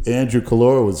 Andrew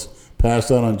Calora was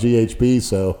passed out on GHB,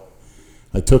 so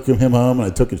I took him home and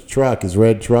I took his truck, his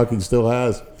red truck he still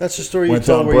has. That's the story you Went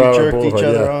told down where you Broward jerked each Boulevard,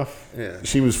 other yeah. off? Yeah.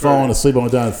 She was falling asleep. I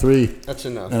went down to 3, That's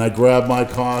enough. and I grabbed my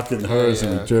cock and hers,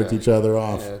 and we jerked okay. each other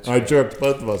off. Yeah, that's I jerked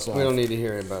both of us off. We don't need to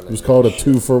hear about it. It was called a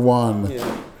 2-for-1.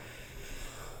 Yeah.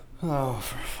 Oh,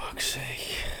 for fuck's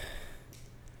sake.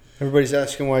 Everybody's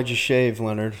asking why'd you shave,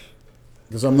 Leonard?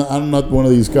 Because I'm not one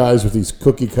of these guys with these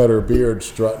cookie cutter beards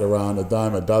strutting around a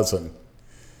dime a dozen.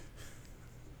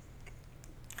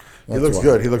 He looks why.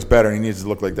 good. He looks better. He needs to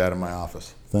look like that in my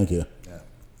office. Thank you.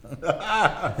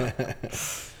 Yeah.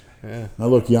 I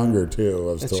look younger too,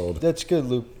 I was told. That's good,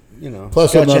 Luke.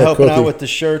 Plus, got I'm you not a helping out cookie. with the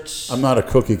shirts. I'm not a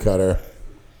cookie cutter.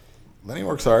 Lenny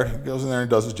works hard. He goes in there and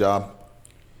does his job.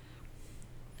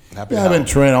 Happy Yeah, to I've been help.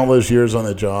 trained all those years on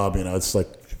the job. It's like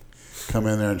come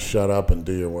in there and shut up and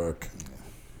do your work.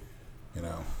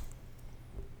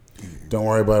 Don't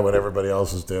worry about what everybody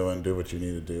else is doing. Do what you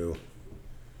need to do.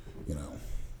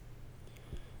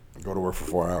 Go to work for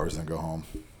 4 hours and go home.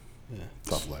 Yeah.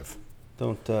 Tough life.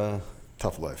 Don't.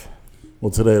 Tough life.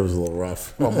 Well, today was a little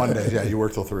rough. Well, Monday, yeah, you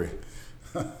work till 3.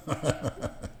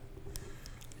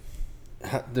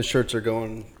 The shirts are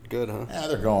going good, huh? Yeah,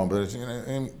 they're going, but it's,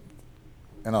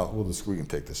 we can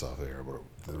take this off air, but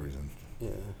the reason. Yeah.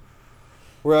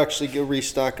 We're actually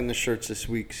restocking the shirts this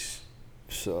week,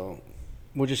 so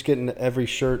we're just getting every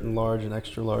shirt in large and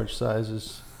extra large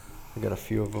sizes. I got a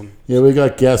few of them. Yeah, we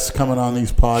got guests coming on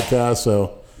these podcasts,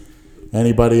 so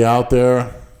anybody out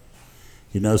there,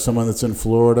 someone that's in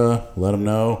Florida, let them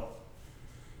know.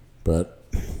 But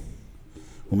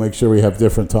we'll make sure we have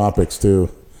different topics too,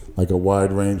 like a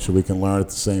wide range so we can learn at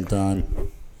the same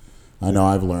time. I know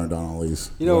I've learned on all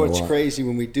these. Learned a It's lot. crazy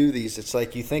when we do these. It's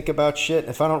like you think about shit.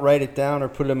 If I don't write it down or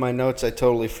put it in my notes, I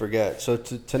totally forget. So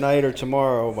tonight or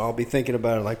tomorrow, I'll be thinking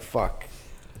about it like, fuck.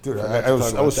 Dude, Forgot I to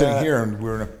was talk I was about sitting that. here and we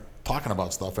were talking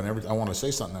about stuff, and I want to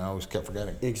say something, and I always kept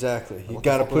forgetting. Exactly. You What the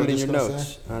got to fuck was put I it in your just gonna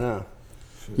notes. I know.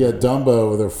 Yeah,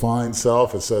 Dumbo with her fine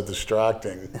self is so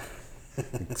distracting.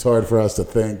 It's hard for us to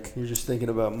think. You're just thinking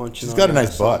about munching. She's on got a your nice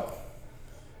asshole. butt.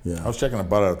 I Yeah. was checking her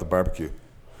butt out at the barbecue.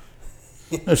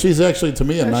 No, she's actually, to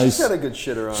me, a Yeah, nice. she's got a good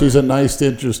shitter on. She's a nice,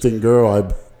 interesting girl.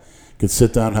 I could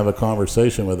sit down and have a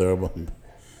conversation with her and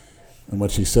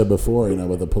what she said before,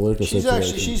 with the political She's situation.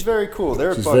 actually she's very cool.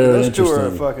 They're She's fucking. very Those two are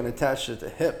interesting. fucking attached at the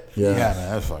hip. Yeah, yeah.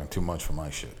 man, that's fucking too much for my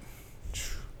shit.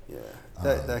 Yeah,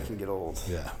 that can get old.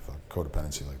 Yeah, fuck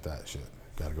codependency like that shit.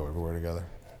 Got to go everywhere together.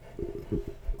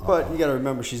 But you got to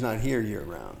remember, she's not here year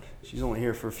round. She's only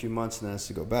here for a few months and then has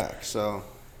to go back. So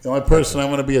The only person I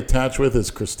want to be attached with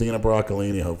is Christina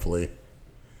Broccolini, hopefully.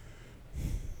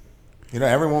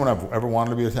 Every woman I've ever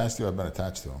wanted to be attached to, I've been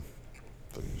attached to them.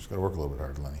 So you just got to work a little bit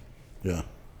harder, Lenny. Yeah.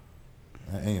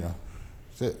 And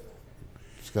that's it.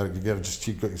 You got to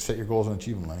just set your goals and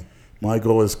achieve them, Lenny. My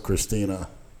goal is Christina.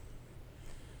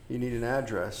 you need an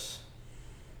address.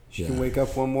 She can Yeah. wake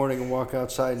up one morning and walk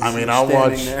outside and I see mean, you I'll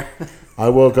standing watch- there. I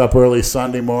woke up early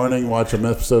Sunday morning, watched an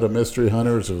episode of Mystery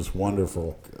Hunters. It was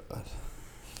wonderful.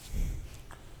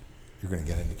 You're going to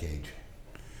get in the cage.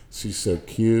 She's so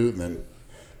cute, and then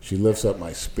she lifts up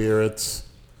my spirits.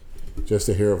 Just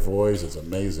to hear her voice is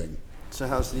amazing. So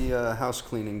how's the house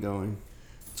cleaning going?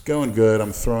 It's going good.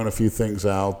 I'm throwing a few things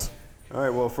out. All right.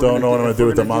 Well, if we're Don't gonna know what I'm if going to do we're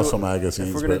with the gonna muscle If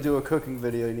magazines. we're gonna But do a cooking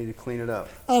video, you need to clean it up.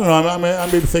 I don't know. I'm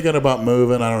maybe thinking about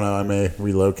moving. I don't know. I may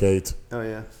relocate. Oh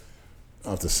yeah.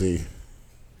 I'll have to see.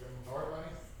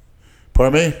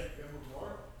 Pardon me?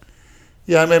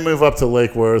 Yeah, I may move up to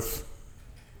Lake Worth.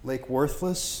 Lake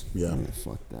Worthless? Yeah.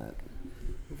 Fuck that.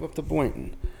 Move up to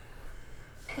Boynton.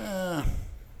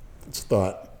 It's a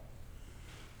thought.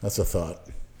 That's a thought.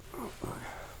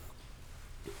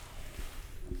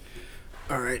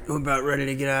 All right, we're about ready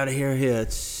to get out of here. Yeah,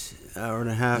 it's an hour and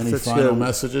a half. Any Let's final go.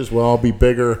 messages? Well, I'll be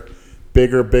bigger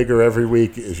every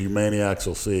week, as you maniacs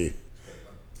will see.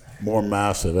 More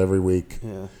massive every week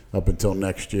Yeah. up until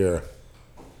next year.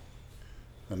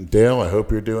 And Dale, I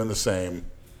hope you're doing the same.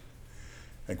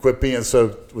 And quit being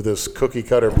so with those cookie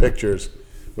cutter pictures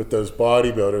with those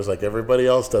bodybuilders like everybody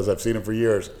else does. I've seen them for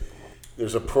years.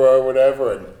 There's a pro or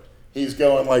whatever, and he's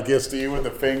going like this to you with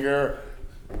the finger.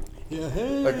 Yeah,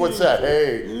 hey. Like, what's that?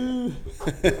 Hey.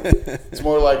 It's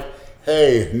more like,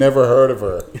 hey, never heard of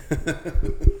her.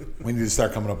 We need to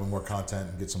start coming up with more content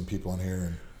and get some people in here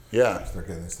and Yeah. start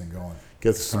getting this thing going.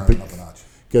 Get Turn some it up a notch.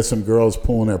 get some girls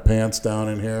pulling their pants down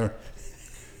in here.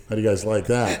 How do you guys like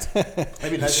that?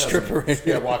 Maybe nice Stripper in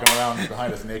yeah, walking around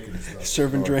behind us naked and stuff.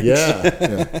 Serving drinks.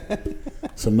 Yeah.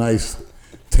 Some nice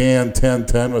tan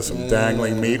 10-10 with some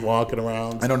dangling meat walking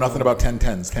around. I know nothing about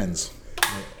 10-10s.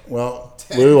 Well,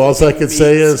 Lou, all I can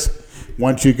say is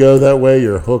once you go that way,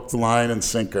 you're hooked, line, and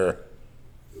sinker.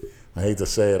 I hate to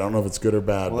say it. I don't know if it's good or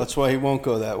bad, Well, but that's why he won't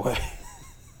go that way.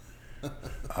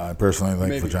 I personally like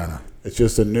Maybe. vagina. it's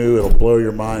just it'll blow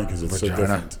your mind because it's so Vagina.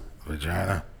 different.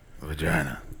 Vagina.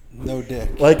 Vagina. No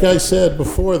dick. Like I said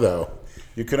before, though,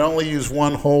 you can only use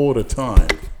one hole at a time.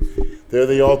 They're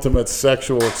the ultimate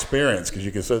sexual experience because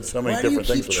you can say so many Why do you different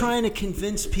things keep with them. trying to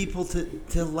convince people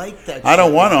to like that? I don't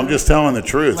shit? want to. I'm just telling the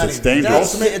truth. Lenny, It's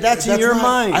dangerous. That's in your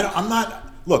mind. I'm not.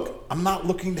 Look, I'm not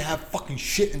looking to have fucking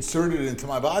shit inserted into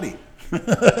my body.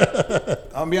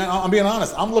 I'm being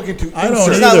honest. I'm looking to. I don't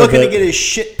insert. He's not either, looking to but- get his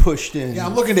shit pushed in. Yeah,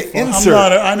 I'm looking to I'm insert.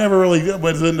 not. I never really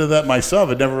was into that myself.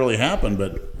 It never really happened.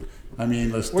 But I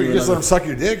mean, let's What, do you just let another- them suck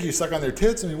your dick? You suck on their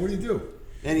tits? I mean, what do you do?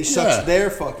 And he sucks Yeah. their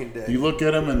fucking dick. You look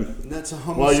at them, and That's a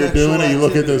while you're homosexual doing it, you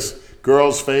look at activity. this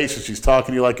girl's face, and she's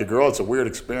talking to you like a girl. It's a weird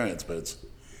experience, but it's.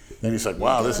 Then he's like,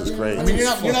 "Wow, this is great." I mean,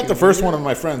 you're not the first one of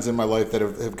my friends in my life that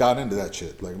have gotten into that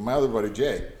shit. Like my other buddy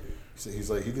Jay, he's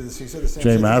like he did this. He said the same.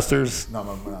 Jay thing. Masters. No,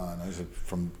 he's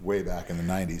from way back in the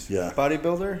 '90s. Yeah.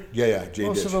 Bodybuilder? yeah. Jay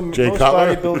Most did. of them, Jay most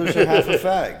Cutler? bodybuilders are half a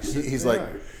fags. He's They like,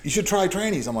 are. you should try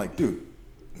trainees. I'm like, dude,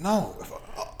 no.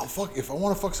 If I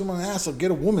want to fuck someone in the ass, I'll get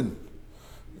a woman.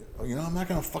 I'm not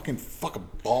gonna fucking fuck a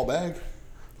ball bag.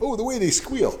 Oh, the way they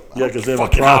squeal. Yeah, because they have a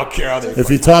Fucking, I don't care how they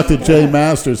If you talk to Jay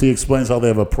Masters, he explains how they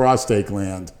have a prostate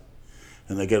gland,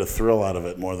 and they get a thrill out of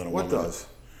it more than a What woman. does?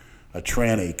 A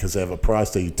tranny, because they have a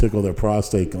prostate. You tickle their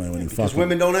prostate gland when you Because fuck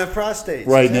women don't have prostates.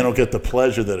 Right, and they don't get the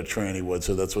pleasure that a tranny would,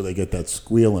 so that's where they get that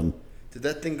squealing. Did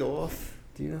that thing go off?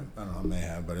 Do you know? I don't know. I may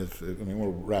have, but we're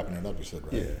wrapping it up. You said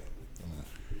right.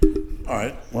 Yeah. All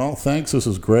right. Well, thanks. This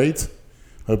was great.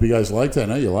 Hope you guys liked it. I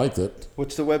know you liked it.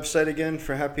 What's the website again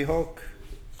for Happy Hulk?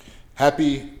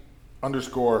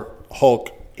 Happy_Hulk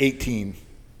 18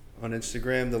 On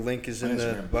Instagram. The link is in the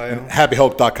Instagram. bio. And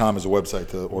HappyHulk.com is a website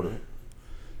to order.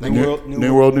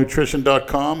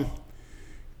 NewWorldNutrition.com.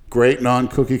 Great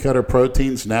non-cookie cutter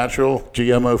proteins, natural,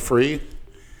 GMO free,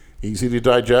 easy to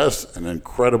digest, an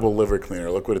incredible liver cleaner.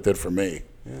 Look what it did for me.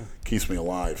 Yeah. Keeps me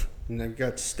alive. And they've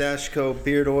got Stashco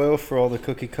beard oil for all the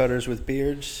cookie cutters with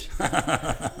beards.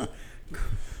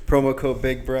 Promo code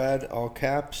Big Brad, all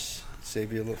caps.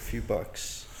 Save you a few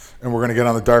bucks. And we're going to get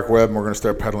on the dark web and we're going to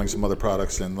start peddling some other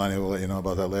products, and Lenny will let you know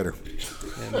about that later.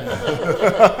 All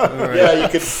right. Yeah, you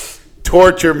could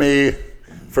torture me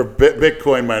for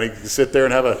Bitcoin money. You can sit there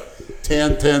and have a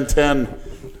 10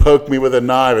 poke me with a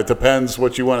knife. It depends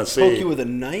what you want to see. Poke you with a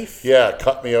knife? Yeah,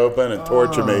 cut me open and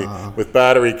torture me with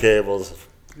battery cables.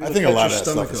 I think a lot of that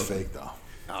Cut your stuff is stomach fake, though.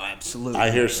 Oh, absolutely.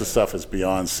 I hear the stuff is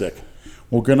beyond sick.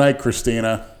 Well, good night,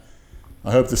 Christina.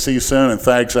 I hope to see you soon, and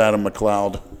thanks, Adam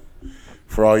McLeod,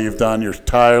 for all you've done. Your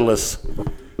tireless,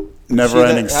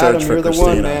 never-ending See that, search Adam, for you're Christina.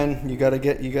 the one, man. You gotta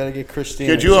get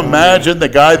Christina. Could you imagine the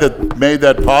guy that made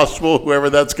that possible, whoever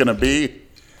that's going to be?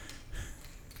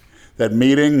 That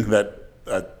meeting, that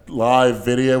live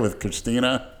video with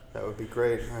Christina? That would be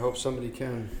great. I hope somebody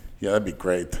can. Yeah, that'd be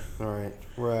great. All right,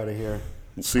 we're out of here.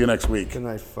 We'll see you next week. Good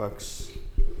night, fucks.